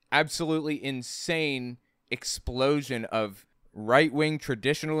absolutely insane explosion of right-wing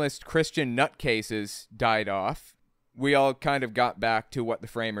traditionalist Christian nutcases died off, we all kind of got back to what the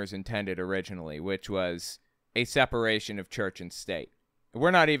framers intended originally, which was a separation of church and state.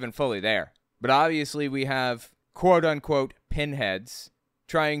 We're not even fully there. But obviously we have quote-unquote pinheads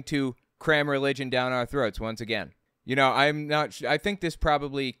trying to cram religion down our throats once again. You know, I think this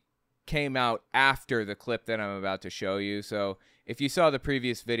probably came out after the clip that I'm about to show you, so if you saw the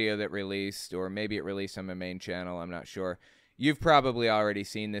previous video that released, or maybe it released on my main channel, I'm not sure, you've probably already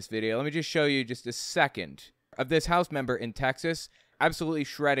seen this video. Let me just show you just a second of this House member in Texas absolutely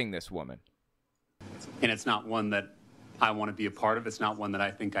shredding this woman. And it's not one that I want to be a part of. It's not one that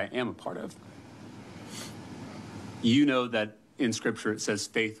I think I am a part of. You know that in Scripture it says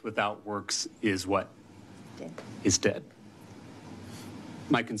faith without works is what? Dead. Is dead.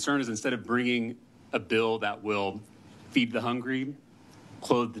 My concern is, instead of bringing a bill that will feed the hungry,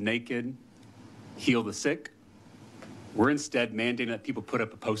 clothe the naked, heal the sick, we're instead mandating that people put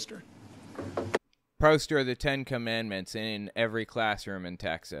up a poster. Poster of the 10 Commandments in every classroom in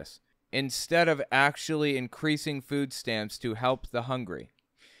Texas. Instead of actually increasing food stamps to help the hungry.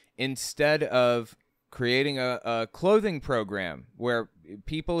 Instead of creating a clothing program where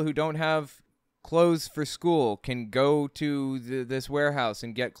people who don't have clothes for school can go to this warehouse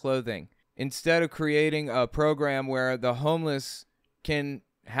and get clothing. Instead of creating a program where the homeless can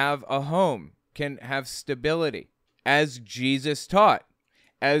have a home, can have stability, as Jesus taught.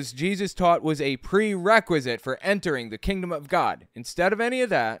 As Jesus taught was a prerequisite for entering the kingdom of God. Instead of any of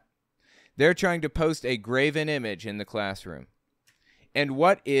that, they're trying to post a graven image in the classroom. And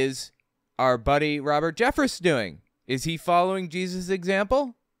what is our buddy Robert Jeffress doing? Is he following Jesus'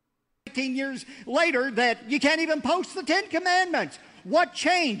 example? 18 years later that you can't even post the 10 Commandments. What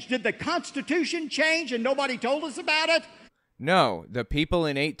changed? Did the Constitution change and nobody told us about it? No, the people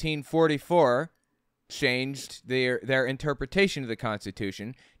in 1844 changed their interpretation of the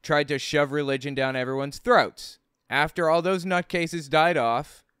Constitution, tried to shove religion down everyone's throats. After all those nutcases died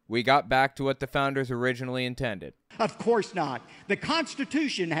off, we got back to what the founders originally intended. Of course not. The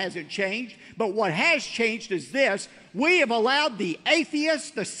Constitution hasn't changed, but what has changed is this. We have allowed the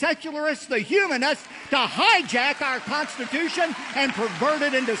atheists, the secularists, the humanists to hijack our Constitution and pervert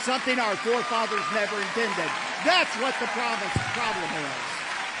it into something our forefathers never intended. That's what the problem is.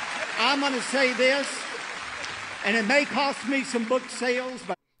 I'm going to say this, and it may cost me some book sales,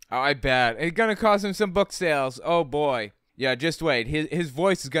 but... Oh, I bet. It's going to cost him some book sales. Oh, boy. Yeah, just wait. His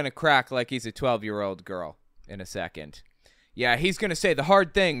voice is going to crack like he's a 12-year-old girl in a second. Yeah, he's going to say the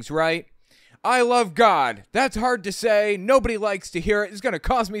hard things, right? I love God. That's hard to say. Nobody likes to hear it. It's going to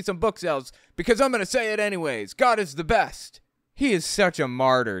cost me some book sales because I'm going to say it anyways. God is the best. He is such a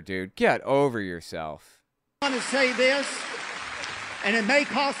martyr, dude. Get over yourself. I'm going to say this, and it may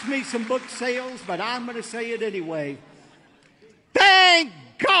cost me some book sales, but I'm going to say it anyway. Thank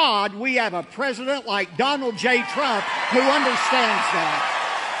God we have a president like Donald J. Trump who understands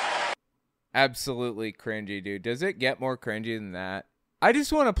that. Absolutely cringy, dude. Does it get more cringy than that? I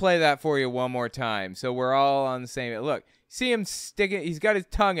just want to play that for you one more time so we're all on the same... Look, see him sticking... He's got his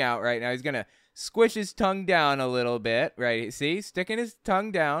tongue out right now. He's going to squish his tongue down a little bit, right? See? Sticking his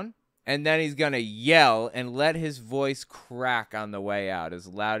tongue down. And then he's going to yell and let his voice crack on the way out as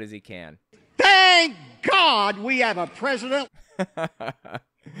loud as he can. Thank God we have a president...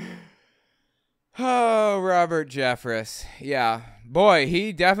 Oh, Robert Jeffress. Yeah. Boy,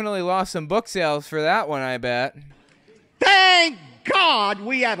 he definitely lost some book sales for that one, I bet. Thank God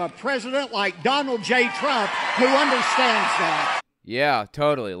we have a president like Donald J. Trump who understands that. Yeah,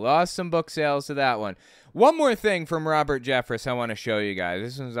 totally. Lost some book sales to that one. One more thing from Robert Jeffress I want to show you guys.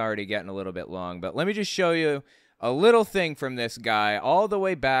 This one's already getting a little bit long, but let me just show you a little thing from this guy all the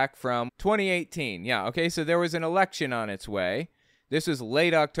way back from 2018. Yeah, okay, so there was an election on its way. This was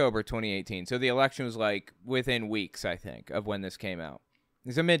late October 2018, so the election was like within weeks, I think, of when this came out.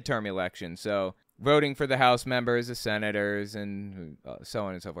 It's a midterm election, so voting for the House members, the senators, and so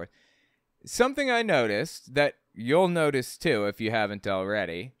on and so forth. Something I noticed that you'll notice too if you haven't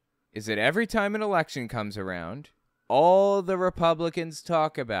already is that every time an election comes around, all the Republicans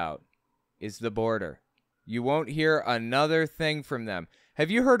talk about is the border. You won't hear another thing from them.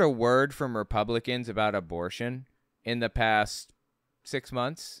 Have you heard a word from Republicans about abortion in the past 6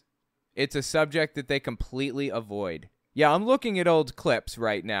 months? It's a subject that they completely avoid. Yeah, I'm looking at old clips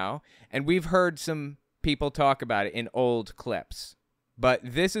right now, and we've heard some people talk about it in old clips. But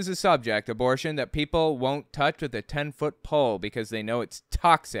this is a subject, abortion, that people won't touch with a 10-foot pole because they know it's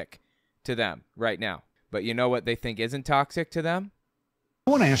toxic to them right now. But you know what they think isn't toxic to them?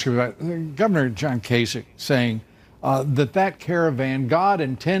 I want to ask you about Governor John Kasich saying that caravan, God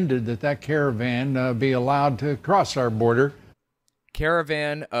intended that caravan be allowed to cross our border.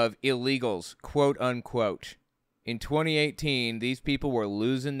 Caravan of illegals, quote unquote. In 2018, these people were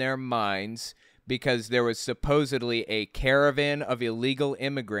losing their minds because there was supposedly a caravan of illegal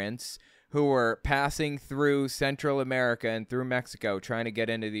immigrants who were passing through Central America and through Mexico trying to get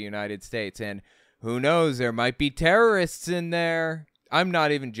into the United States. And who knows, there might be terrorists in there. I'm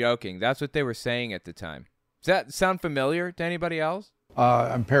not even joking. That's what they were saying at the time. Does that sound familiar to anybody else?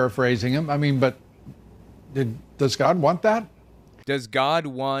 I'm paraphrasing him. I mean, but does God want that? Does God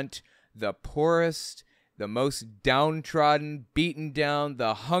want the poorest, the most downtrodden, beaten down,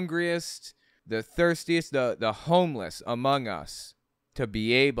 the hungriest, the thirstiest, the homeless among us to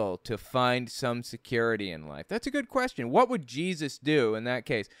be able to find some security in life? That's a good question. What would Jesus do in that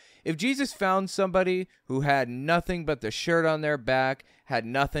case? If Jesus found somebody who had nothing but the shirt on their back, had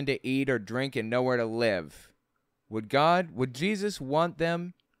nothing to eat or drink, and nowhere to live, would Jesus want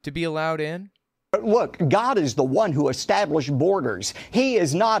them to be allowed in? Look, God is the one who established borders. He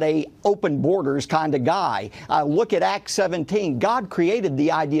is not a open borders kind of guy. Look at Acts 17. God created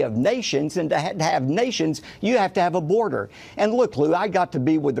the idea of nations, and to have nations, you have to have a border. And look, Lou, I got to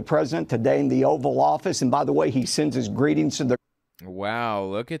be with the president today in the Oval Office, and by the way, he sends his greetings to the... Wow,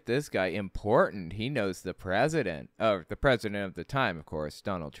 look at this guy. Important. He knows the president. The president of the time, of course,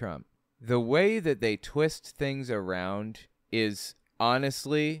 Donald Trump. The way that they twist things around is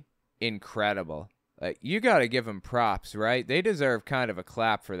honestly incredible. You got to give them props, right? They deserve kind of a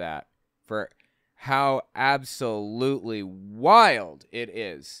clap for that, for how absolutely wild it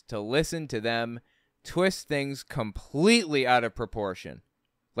is to listen to them twist things completely out of proportion.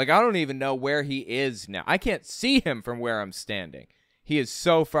 Like, I don't even know where he is now. I can't see him from where I'm standing. He is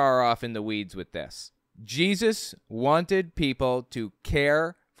so far off in the weeds with this. Jesus wanted people to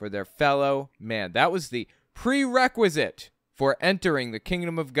care for their fellow man. That was the prerequisite for entering the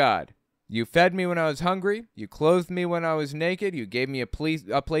kingdom of God. You fed me when I was hungry. You clothed me when I was naked. You gave me a place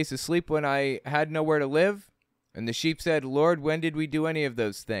to sleep when I had nowhere to live. And the sheep said, Lord, when did we do any of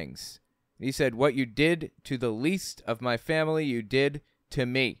those things? And he said, what you did to the least of my family, you did to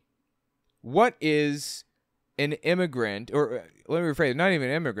me. What is an immigrant, or let me rephrase, not even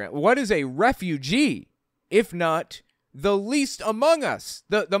an immigrant, what is a refugee, if not the least among us,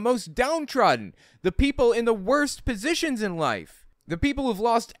 the most downtrodden, the people in the worst positions in life, the people who've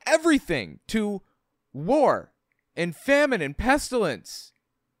lost everything to war and famine and pestilence?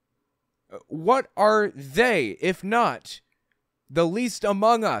 What are they, if not the least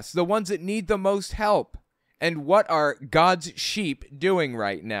among us, the ones that need the most help? And what are God's sheep doing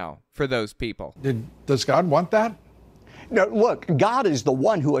right now for those people? Does God want that? No, look, God is the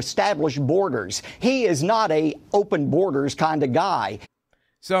one who established borders. He is not a open borders kind of guy.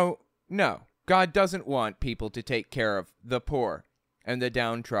 So, no, God doesn't want people to take care of the poor and the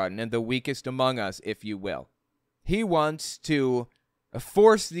downtrodden and the weakest among us, if you will. He wants to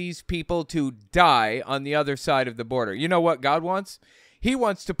force these people to die on the other side of the border. You know what God wants? He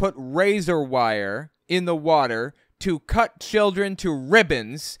wants to put razor wire in the water to cut children to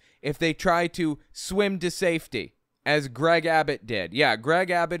ribbons if they try to swim to safety, as Greg Abbott did. Yeah, Greg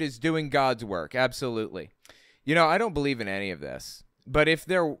Abbott is doing God's work, absolutely. You know, I don't believe in any of this, but if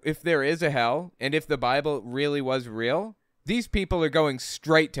there is a hell, and if the Bible really was real, these people are going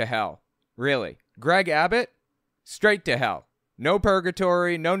straight to hell, really. Greg Abbott, straight to hell. No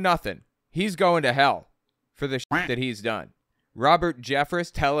purgatory, no nothing. He's going to hell for the shit that he's done. Robert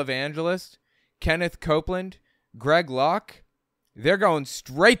Jeffress, televangelist, Kenneth Copeland, Greg Locke, they're going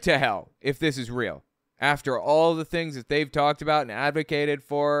straight to hell if this is real. After all the things that they've talked about and advocated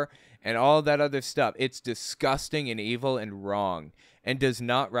for and all that other stuff, it's disgusting and evil and wrong and does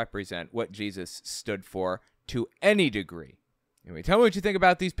not represent what Jesus stood for to any degree. Anyway, tell me what you think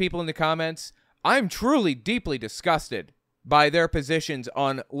about these people in the comments. I'm truly deeply disgusted by their positions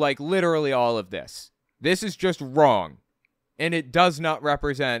on, like, literally all of this. This is just wrong, and it does not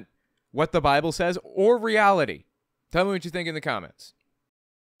represent what the Bible says or reality. Tell me what you think in the comments.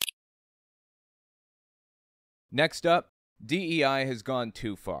 Next up, DEI has gone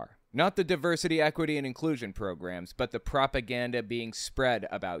too far. Not the diversity, equity, and inclusion programs, but the propaganda being spread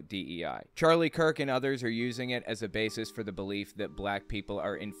about DEI. Charlie Kirk and others are using it as a basis for the belief that black people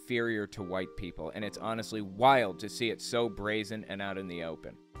are inferior to white people, and it's honestly wild to see it so brazen and out in the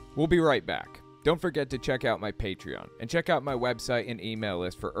open. We'll be right back. Don't forget to check out my Patreon, and check out my website and email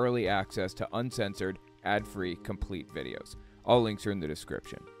list for early access to uncensored, ad-free, complete videos. All links are in the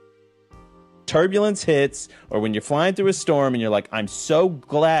description. Turbulence hits, or when you're flying through a storm and you're like, I'm so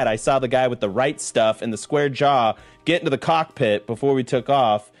glad I saw the guy with the right stuff and the square jaw get into the cockpit before we took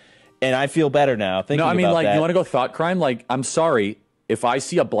off, and I feel better now. No, I mean, like, you want to go thought crime? Like, I'm sorry, if I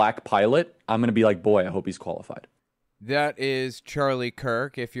see a black pilot, I'm going to be like, boy, I hope he's qualified. That is Charlie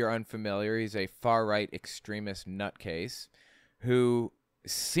Kirk. If you're unfamiliar, he's a far-right extremist nutcase who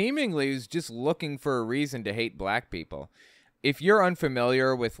seemingly is just looking for a reason to hate black people. If you're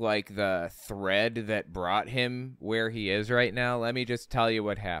unfamiliar with, like, the thread that brought him where he is right now, let me just tell you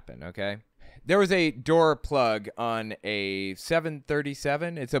what happened, okay? There was a door plug on a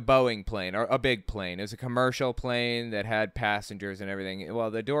 737. It's a Boeing plane, or a big plane. It was a commercial plane that had passengers and everything. Well,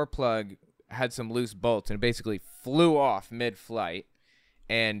 the door plug had some loose bolts and it basically flew off mid-flight.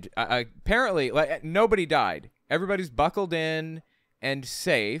 And apparently, like, nobody died. Everybody's buckled in and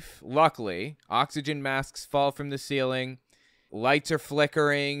safe, luckily. Oxygen masks fall from the ceiling. Lights are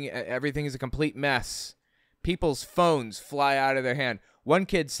flickering. Everything is a complete mess. People's phones fly out of their hand. One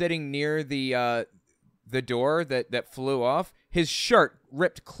kid sitting near the door that flew off, his shirt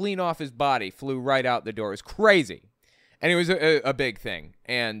ripped clean off his body, flew right out the door. It was crazy. And it was a big thing.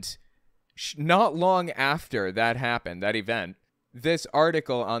 And not long after that happened, that event, this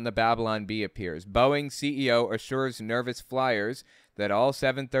article on the Babylon Bee appears. Boeing CEO assures nervous flyers that all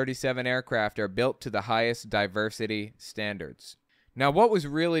 737 aircraft are built to the highest diversity standards. Now, what was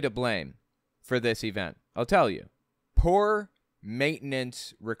really to blame for this event? I'll tell you. Poor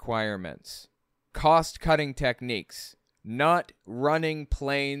maintenance requirements, cost-cutting techniques, not running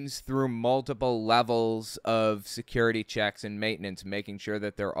planes through multiple levels of security checks and maintenance, making sure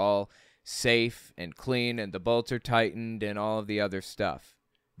that they're all safe and clean and the bolts are tightened and all of the other stuff.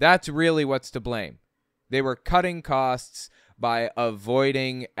 That's really what's to blame. They were cutting costs by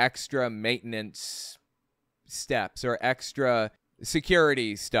avoiding extra maintenance steps or extra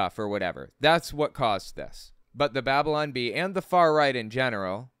security stuff or whatever. That's what caused this. But the Babylon Bee and the far right in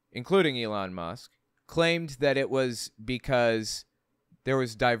general, including Elon Musk, claimed that it was because there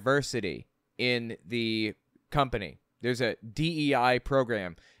was diversity in the company. There's a DEI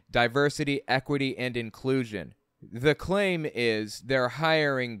program, diversity, equity, and inclusion. The claim is they're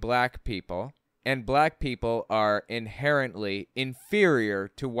hiring black people, and black people are inherently inferior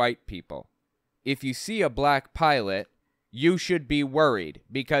to white people. If you see a black pilot, you should be worried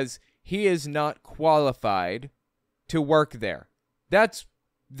because he is not qualified to work there. That's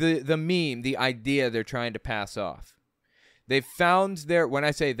the meme, the idea they're trying to pass off. They've found their, when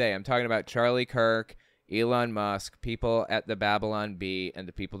I say they, I'm talking about Charlie Kirk, Elon Musk, people at the Babylon Bee, and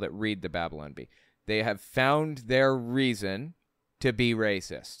the people that read the Babylon Bee. They have found their reason to be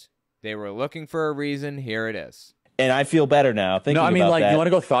racist. They were looking for a reason. Here it is. And I feel better now. No, I mean, like, you want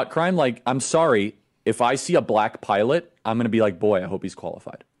to go thought crime? Like, I'm sorry, if I see a black pilot, I'm going to be like, boy, I hope he's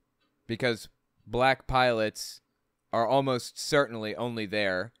qualified. Because black pilots are almost certainly only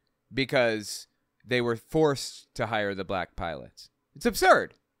there because they were forced to hire the black pilots. It's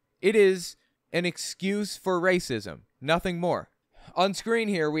absurd. It is an excuse for racism. Nothing more. On screen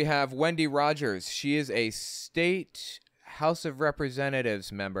here, we have Wendy Rogers. She is a state House of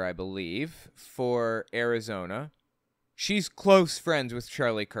Representatives member, I believe, for Arizona. She's close friends with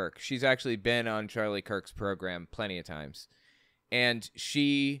Charlie Kirk. She's actually been on Charlie Kirk's program plenty of times. And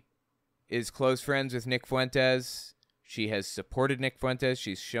she is close friends with Nick Fuentes. She has supported Nick Fuentes.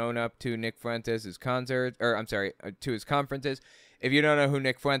 She's shown up to Nick Fuentes' concerts, or I'm sorry, to his conferences. If you don't know who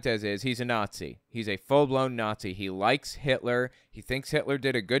Nick Fuentes is, he's a Nazi. He's a full-blown Nazi. He likes Hitler. He thinks Hitler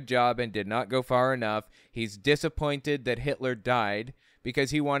did a good job and did not go far enough. He's disappointed that Hitler died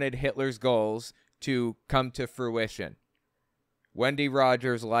because he wanted Hitler's goals to come to fruition. Wendy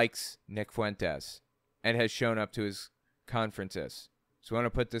Rogers likes Nick Fuentes and has shown up to his conferences. So I want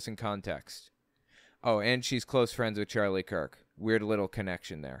to put this in context. Oh, and she's close friends with Charlie Kirk. Weird little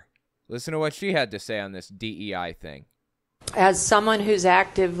connection there. Listen to what she had to say on this DEI thing. As someone who's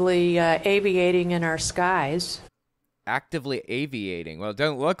actively aviating in our skies. Actively aviating? Well, it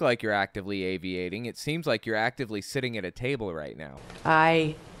don't look like you're actively aviating. It seems like you're actively sitting at a table right now.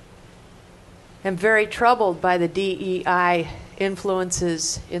 I am very troubled by the DEI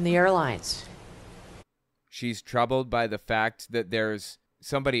influences in the airlines. She's troubled by the fact that there's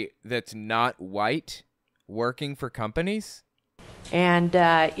somebody that's not white working for companies? And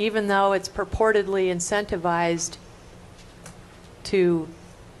even though it's purportedly incentivized to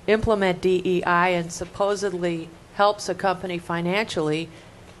implement DEI and supposedly helps a company financially,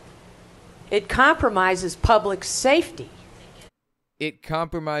 it compromises public safety. It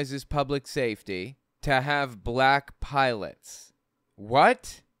compromises public safety to have black pilots.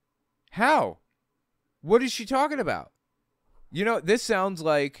 What? How? What is she talking about? You know, this sounds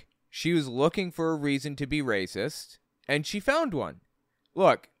like she was looking for a reason to be racist, and she found one.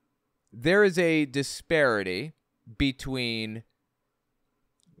 Look, there is a disparity between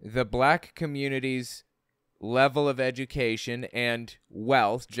the black community's level of education and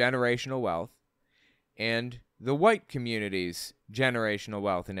wealth, generational wealth, and the white community's generational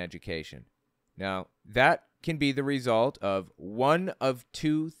wealth and education. Now, that can be the result of one of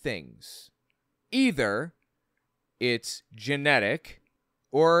two things. Either it's genetic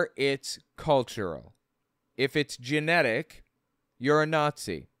or it's cultural. If it's genetic, you're a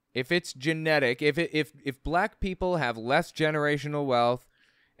Nazi. If it's genetic, if black people have less generational wealth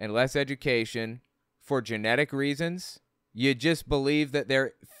and less education for genetic reasons, you just believe that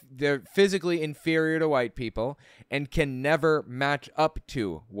they're physically inferior to white people and can never match up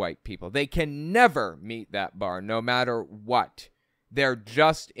to white people. They can never meet that bar, no matter what. They're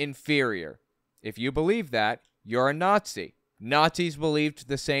just inferior. If you believe that, you're a Nazi. Nazis believed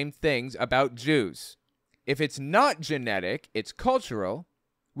the same things about Jews. If it's not genetic, it's cultural,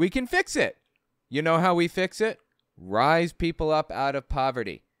 we can fix it. You know how we fix it? Rise people up out of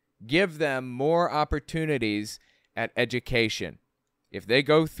poverty. Give them more opportunities at education. If they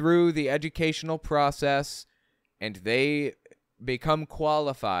go through the educational process and they become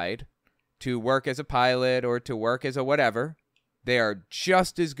qualified to work as a pilot or to work as a whatever, they are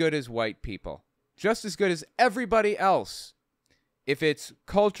just as good as white people. Just as good as everybody else. If it's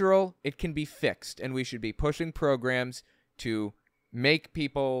cultural, it can be fixed, and we should be pushing programs to make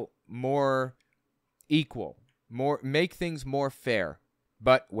people more equal, make things more fair.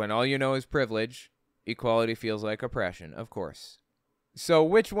 But when all you know is privilege, equality feels like oppression, of course. So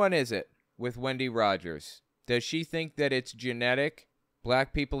which one is it with Wendy Rogers? Does she think that it's genetic?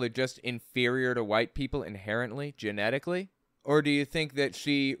 Black people are just inferior to white people inherently, genetically? Or do you think that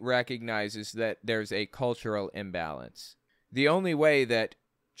she recognizes that there's a cultural imbalance? The only way that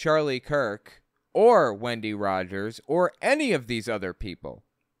Charlie Kirk or Wendy Rogers or any of these other people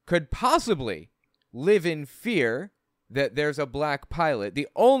could possibly live in fear that there's a black pilot, the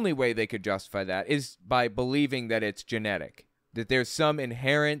only way they could justify that is by believing that it's genetic, that there's some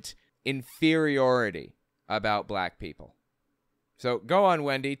inherent inferiority about black people. So go on,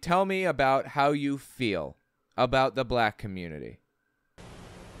 Wendy. Tell me about how you feel about the black community.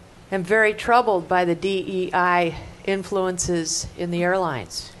 I'm very troubled by the DEI influences in the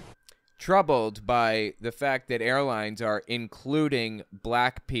airlines. Troubled by the fact that airlines are including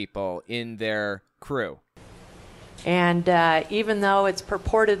black people in their crew. And even though it's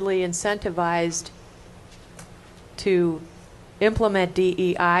purportedly incentivized to implement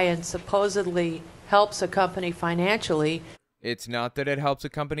DEI and supposedly helps a company financially, it's not that it helps a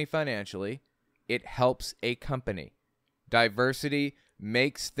company financially. It helps a company. Diversity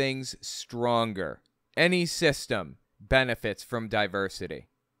makes things stronger. Any system benefits from diversity.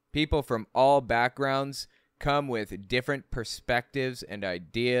 People from all backgrounds come with different perspectives and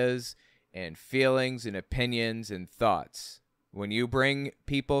ideas and feelings and opinions and thoughts. When you bring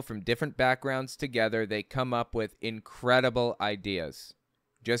people from different backgrounds together, they come up with incredible ideas.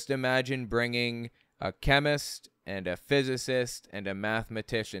 Just imagine bringing a chemist and a physicist and a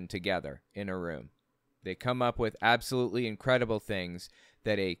mathematician together in a room. They come up with absolutely incredible things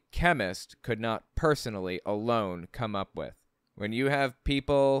that a chemist could not personally alone come up with. When you have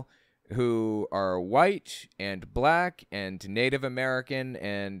people who are white and black and Native American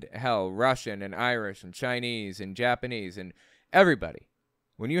and, hell, Russian and Irish and Chinese and Japanese and everybody,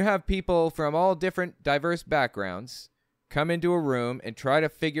 when you have people from all different diverse backgrounds come into a room and try to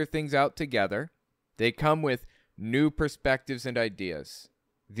figure things out together, they come with new perspectives and ideas.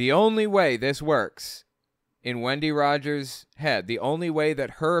 The only way this works in Wendy Rogers' head, the only way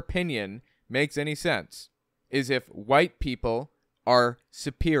that her opinion makes any sense, is if white people are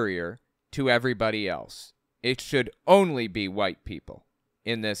superior to everybody else. It should only be white people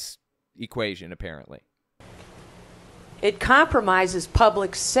in this equation, apparently. It compromises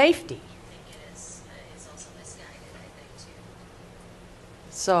public safety. It's also misguided, I think, too.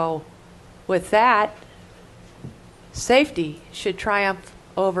 So, with that, safety should triumph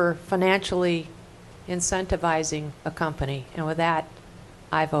over financially incentivizing a company. And with that,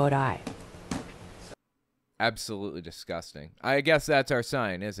 I vote aye. Absolutely disgusting. I guess that's our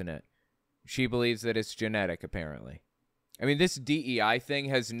sign, isn't it? She believes that it's genetic, apparently. I mean, this DEI thing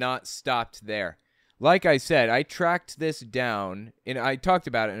has not stopped there. Like I said, I tracked this down, and I talked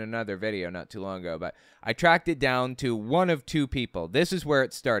about it in another video not too long ago, but I tracked it down to one of two people. This is where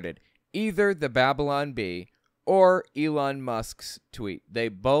it started. Either the Babylon Bee or Elon Musk's tweet. They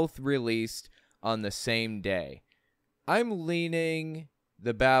both released on the same day. I'm leaning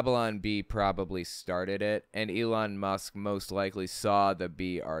the Babylon Bee probably started it, and Elon Musk most likely saw the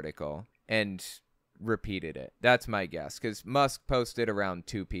Bee article and repeated it. That's my guess, because Musk posted around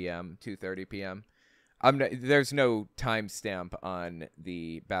 2 p.m., 2:30 p.m. There's no timestamp on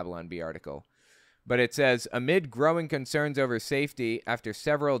the Babylon Bee article. But it says, amid growing concerns over safety after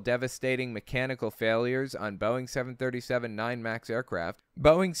several devastating mechanical failures on Boeing 737-9 MAX aircraft,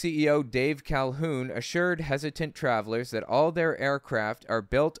 Boeing CEO Dave Calhoun assured hesitant travelers that all their aircraft are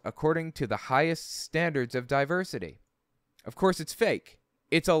built according to the highest standards of diversity. Of course, it's fake.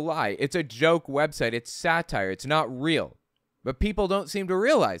 It's a lie. It's a joke website. It's satire. It's not real. But people don't seem to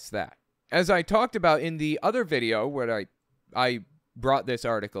realize that. As I talked about in the other video where I brought this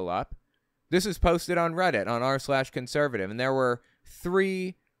article up, this is posted on Reddit on r/conservative, and there were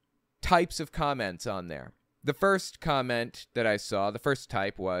 3 types of comments on there. The first comment that I saw, the first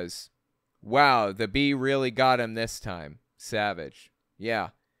type was, wow, the Bee really got him this time. Savage.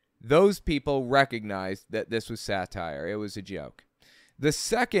 Yeah. Those people recognized that this was satire. It was a joke. The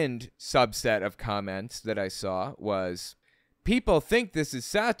second subset of comments that I saw was, people think this is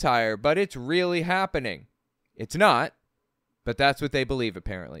satire, but it's really happening. It's not, but that's what they believe,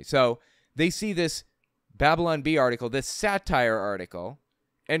 apparently. So they see this Babylon Bee article, this satire article,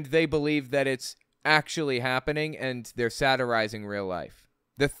 and they believe that it's actually happening, and they're satirizing real life.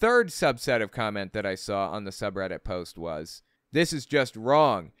 The third subset of comment that I saw on the subreddit post was, this is just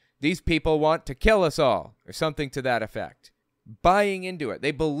wrong. These people want to kill us all, or something to that effect. Buying into it.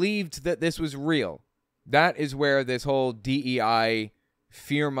 They believed that this was real. That is where this whole DEI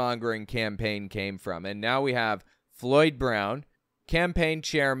fear-mongering campaign came from. And now we have Floyd Brown, campaign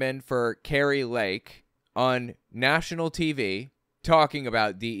chairman for Kari Lake, on national TV talking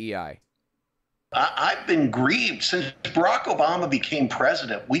about DEI. I've been grieved since Barack Obama became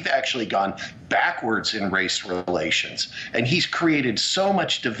president. We've actually gone backwards in race relations, and he's created so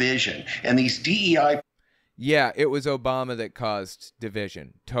much division. And these DEI... Yeah, it was Obama that caused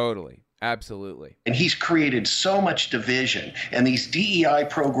division. Totally. Absolutely. And he's created so much division, and these DEI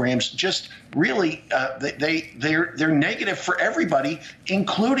programs just really they're negative for everybody,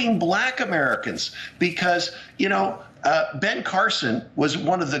 including Black Americans, because Ben Carson was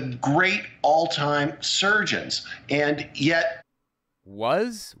one of the great all-time surgeons, and yet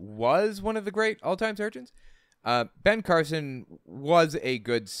was one of the great all-time surgeons. Ben Carson was a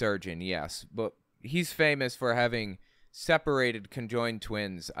good surgeon, yes, but he's famous for having separated conjoined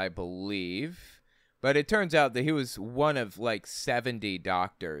twins, I believe. But it turns out that he was one of like 70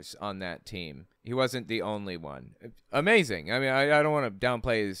 doctors on that team. He wasn't the only one. Amazing. I mean, I don't want to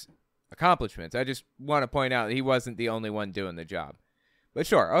downplay his accomplishments. I just want to point out that he wasn't the only one doing the job. But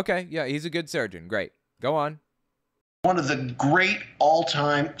sure, okay, yeah, he's a good surgeon. Great. Go on. One of the great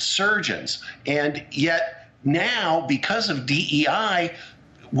all-time surgeons. And yet now, because of DEI,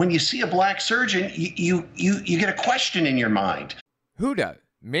 when you see a Black surgeon, you get a question in your mind. Who does?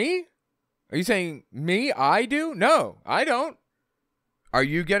 Me? Are you saying me? I do? No, I don't. Are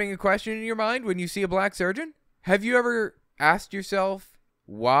you getting a question in your mind when you see a Black surgeon? Have you ever asked yourself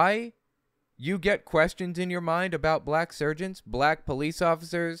why you get questions in your mind about Black surgeons, Black police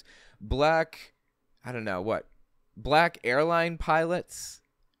officers, Black, I don't know what, Black airline pilots,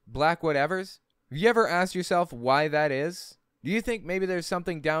 Black whatevers? Have you ever asked yourself why that is? Do you think maybe there's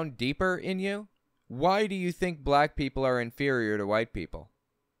something down deeper in you? Why do you think Black people are inferior to white people?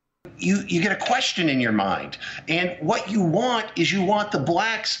 You get a question in your mind. And what you want is you want the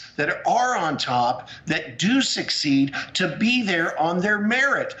Blacks that are on top, that do succeed, to be there on their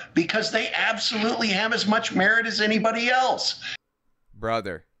merit, because they absolutely have as much merit as anybody else.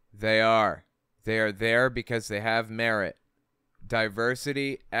 Brother, they are. They are there because they have merit.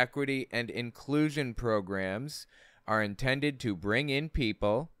 Diversity, equity, and inclusion programs are intended to bring in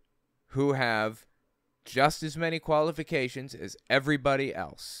people who have just as many qualifications as everybody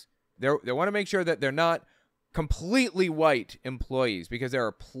else. They want to make sure that they're not completely white employees, because there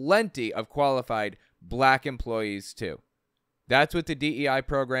are plenty of qualified Black employees too. That's what the DEI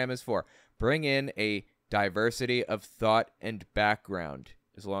program is for. Bring in a diversity of thought and background,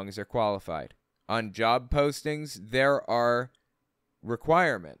 as long as they're qualified. On job postings, there are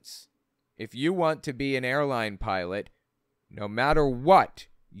requirements. If you want to be an airline pilot, no matter what,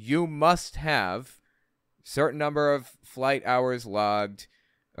 you must have a certain number of flight hours logged.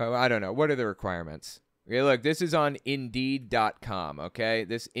 I don't know. What are the requirements? Okay, look, this is on Indeed.com, okay?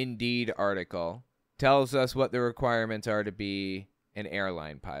 This Indeed article tells us what the requirements are to be an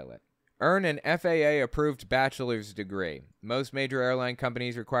airline pilot. Earn an FAA-approved bachelor's degree. Most major airline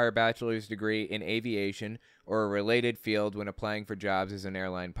companies require a bachelor's degree in aviation or a related field when applying for jobs as an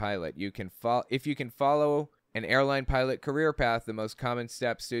airline pilot. If you can follow an airline pilot career path, the most common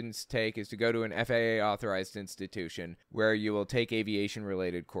step students take is to go to an FAA-authorized institution where you will take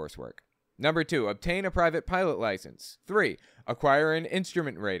aviation-related coursework. Number 2, obtain a private pilot license. 3, acquire an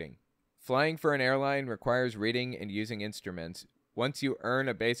instrument rating. Flying for an airline requires reading and using instruments. Once you earn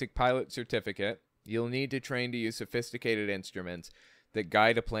a basic pilot certificate, you'll need to train to use sophisticated instruments that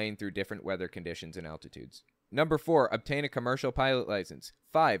guide a plane through different weather conditions and altitudes. Number 4, obtain a commercial pilot license.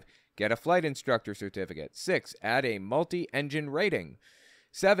 5, get a flight instructor certificate. 6, add a multi-engine rating.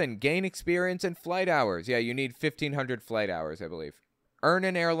 7, gain experience in flight hours. Yeah, you need 1,500 flight hours, I believe. Earn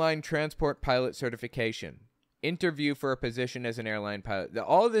an airline transport pilot certification. Interview for a position as an airline pilot.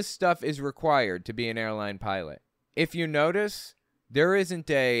 All this stuff is required to be an airline pilot. If you notice, there isn't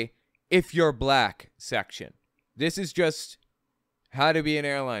a if you're black section. This is just how to be an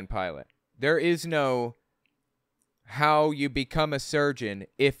airline pilot. There is no how you become a surgeon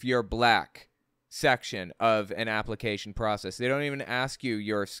if you're black section of an application process. They don't even ask you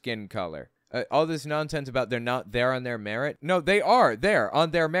your skin color. All this nonsense about they're not there on their merit. No, they are there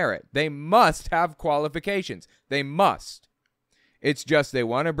on their merit. They must have qualifications. They must. It's just they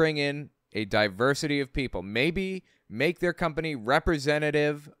want to bring in a diversity of people. Maybe make their company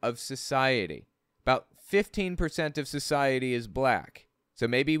representative of society. About 15% of society is black. So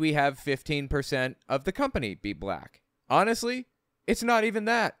maybe we have 15% of the company be black. Honestly, it's not even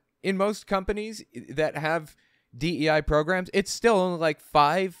that. In most companies that have DEI programs, it's still only like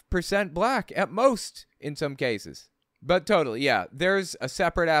 5% black at most in some cases. But totally, yeah, there's a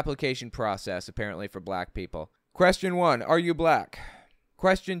separate application process apparently for black people. Question 1, are you black?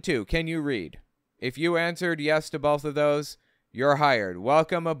 Question 2, can you read? If you answered yes to both of those, you're hired.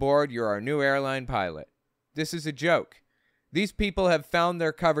 Welcome aboard, you're our new airline pilot. This is a joke. These people have found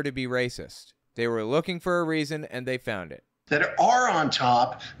their cover to be racist. They were looking for a reason and they found it. That are on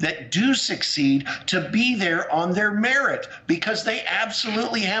top, that do succeed, to be there on their merit, because they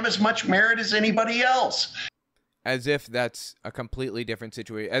absolutely have as much merit as anybody else. As if that's a completely different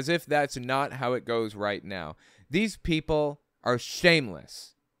situation. As if that's not how it goes right now. These people are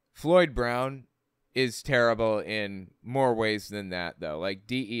shameless. Floyd Brown is terrible in more ways than that, though. Like,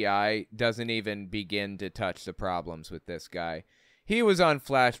 DEI doesn't even begin to touch the problems with this guy. He was on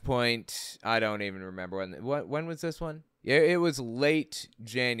Flashpoint. I don't even remember when was this one? Yeah, it was late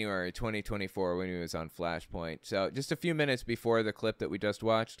January 2024 when he was on Flashpoint. So just a few minutes before the clip that we just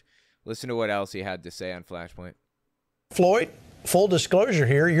watched, listen to what else he had to say on Flashpoint. Floyd, full disclosure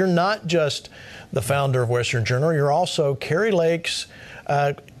here, you're not just the founder of Western Journal, you're also Kari Lake's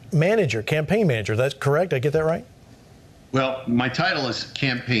manager, campaign manager. That's correct? I get that right? Well, my title is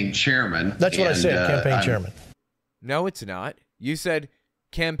campaign chairman. That's what I said, campaign chairman. No, it's not. You said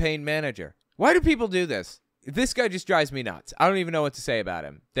campaign manager. Why do people do this? This guy just drives me nuts. I don't even know what to say about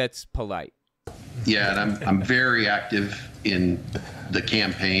him. That's polite. Yeah, and I'm very active in the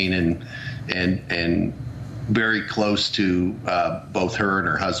campaign and very close to both her and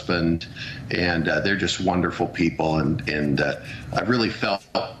her husband, and they're just wonderful people. And I really felt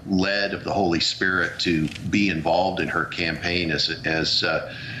led of the Holy Spirit to be involved in her campaign as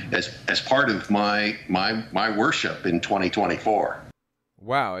part of my worship in 2024.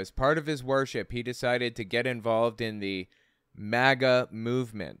 Wow, as part of his worship, he decided to get involved in the MAGA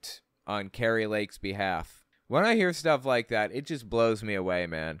movement on Kari Lake's behalf. When I hear stuff like that, it just blows me away,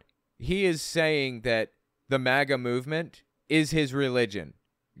 man. He is saying that the MAGA movement is his religion.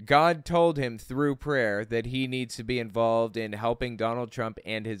 God told him through prayer that he needs to be involved in helping Donald Trump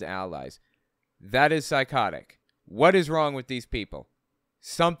and his allies. That is psychotic. What is wrong with these people?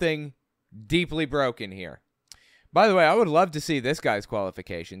 Something deeply broken here. By the way, I would love to see this guy's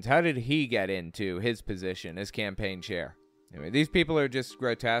qualifications. How did he get into his position as campaign chair? Anyway, these people are just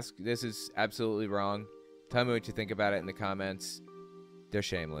grotesque. This is absolutely wrong. Tell me what you think about it in the comments. They're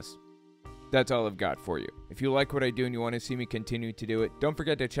shameless. That's all I've got for you. If you like what I do and you want to see me continue to do it, don't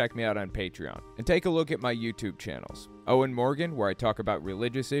forget to check me out on Patreon. And take a look at my YouTube channels. Owen Morgan, where I talk about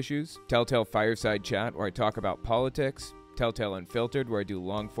religious issues. Telltale Fireside Chat, where I talk about politics. Telltale Unfiltered, where I do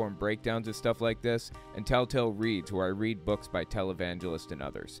long-form breakdowns of stuff like this, and Telltale Reads, where I read books by Televangelist and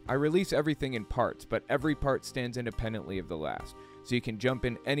others. I release everything in parts, but every part stands independently of the last, so you can jump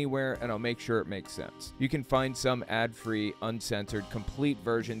in anywhere and I'll make sure it makes sense. You can find some ad-free, uncensored, complete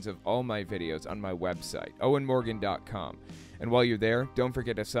versions of all my videos on my website, owenmorgan.com. And while you're there, don't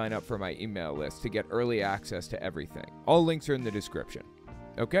forget to sign up for my email list to get early access to everything. All links are in the description.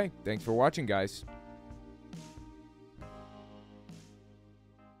 Okay, thanks for watching, guys.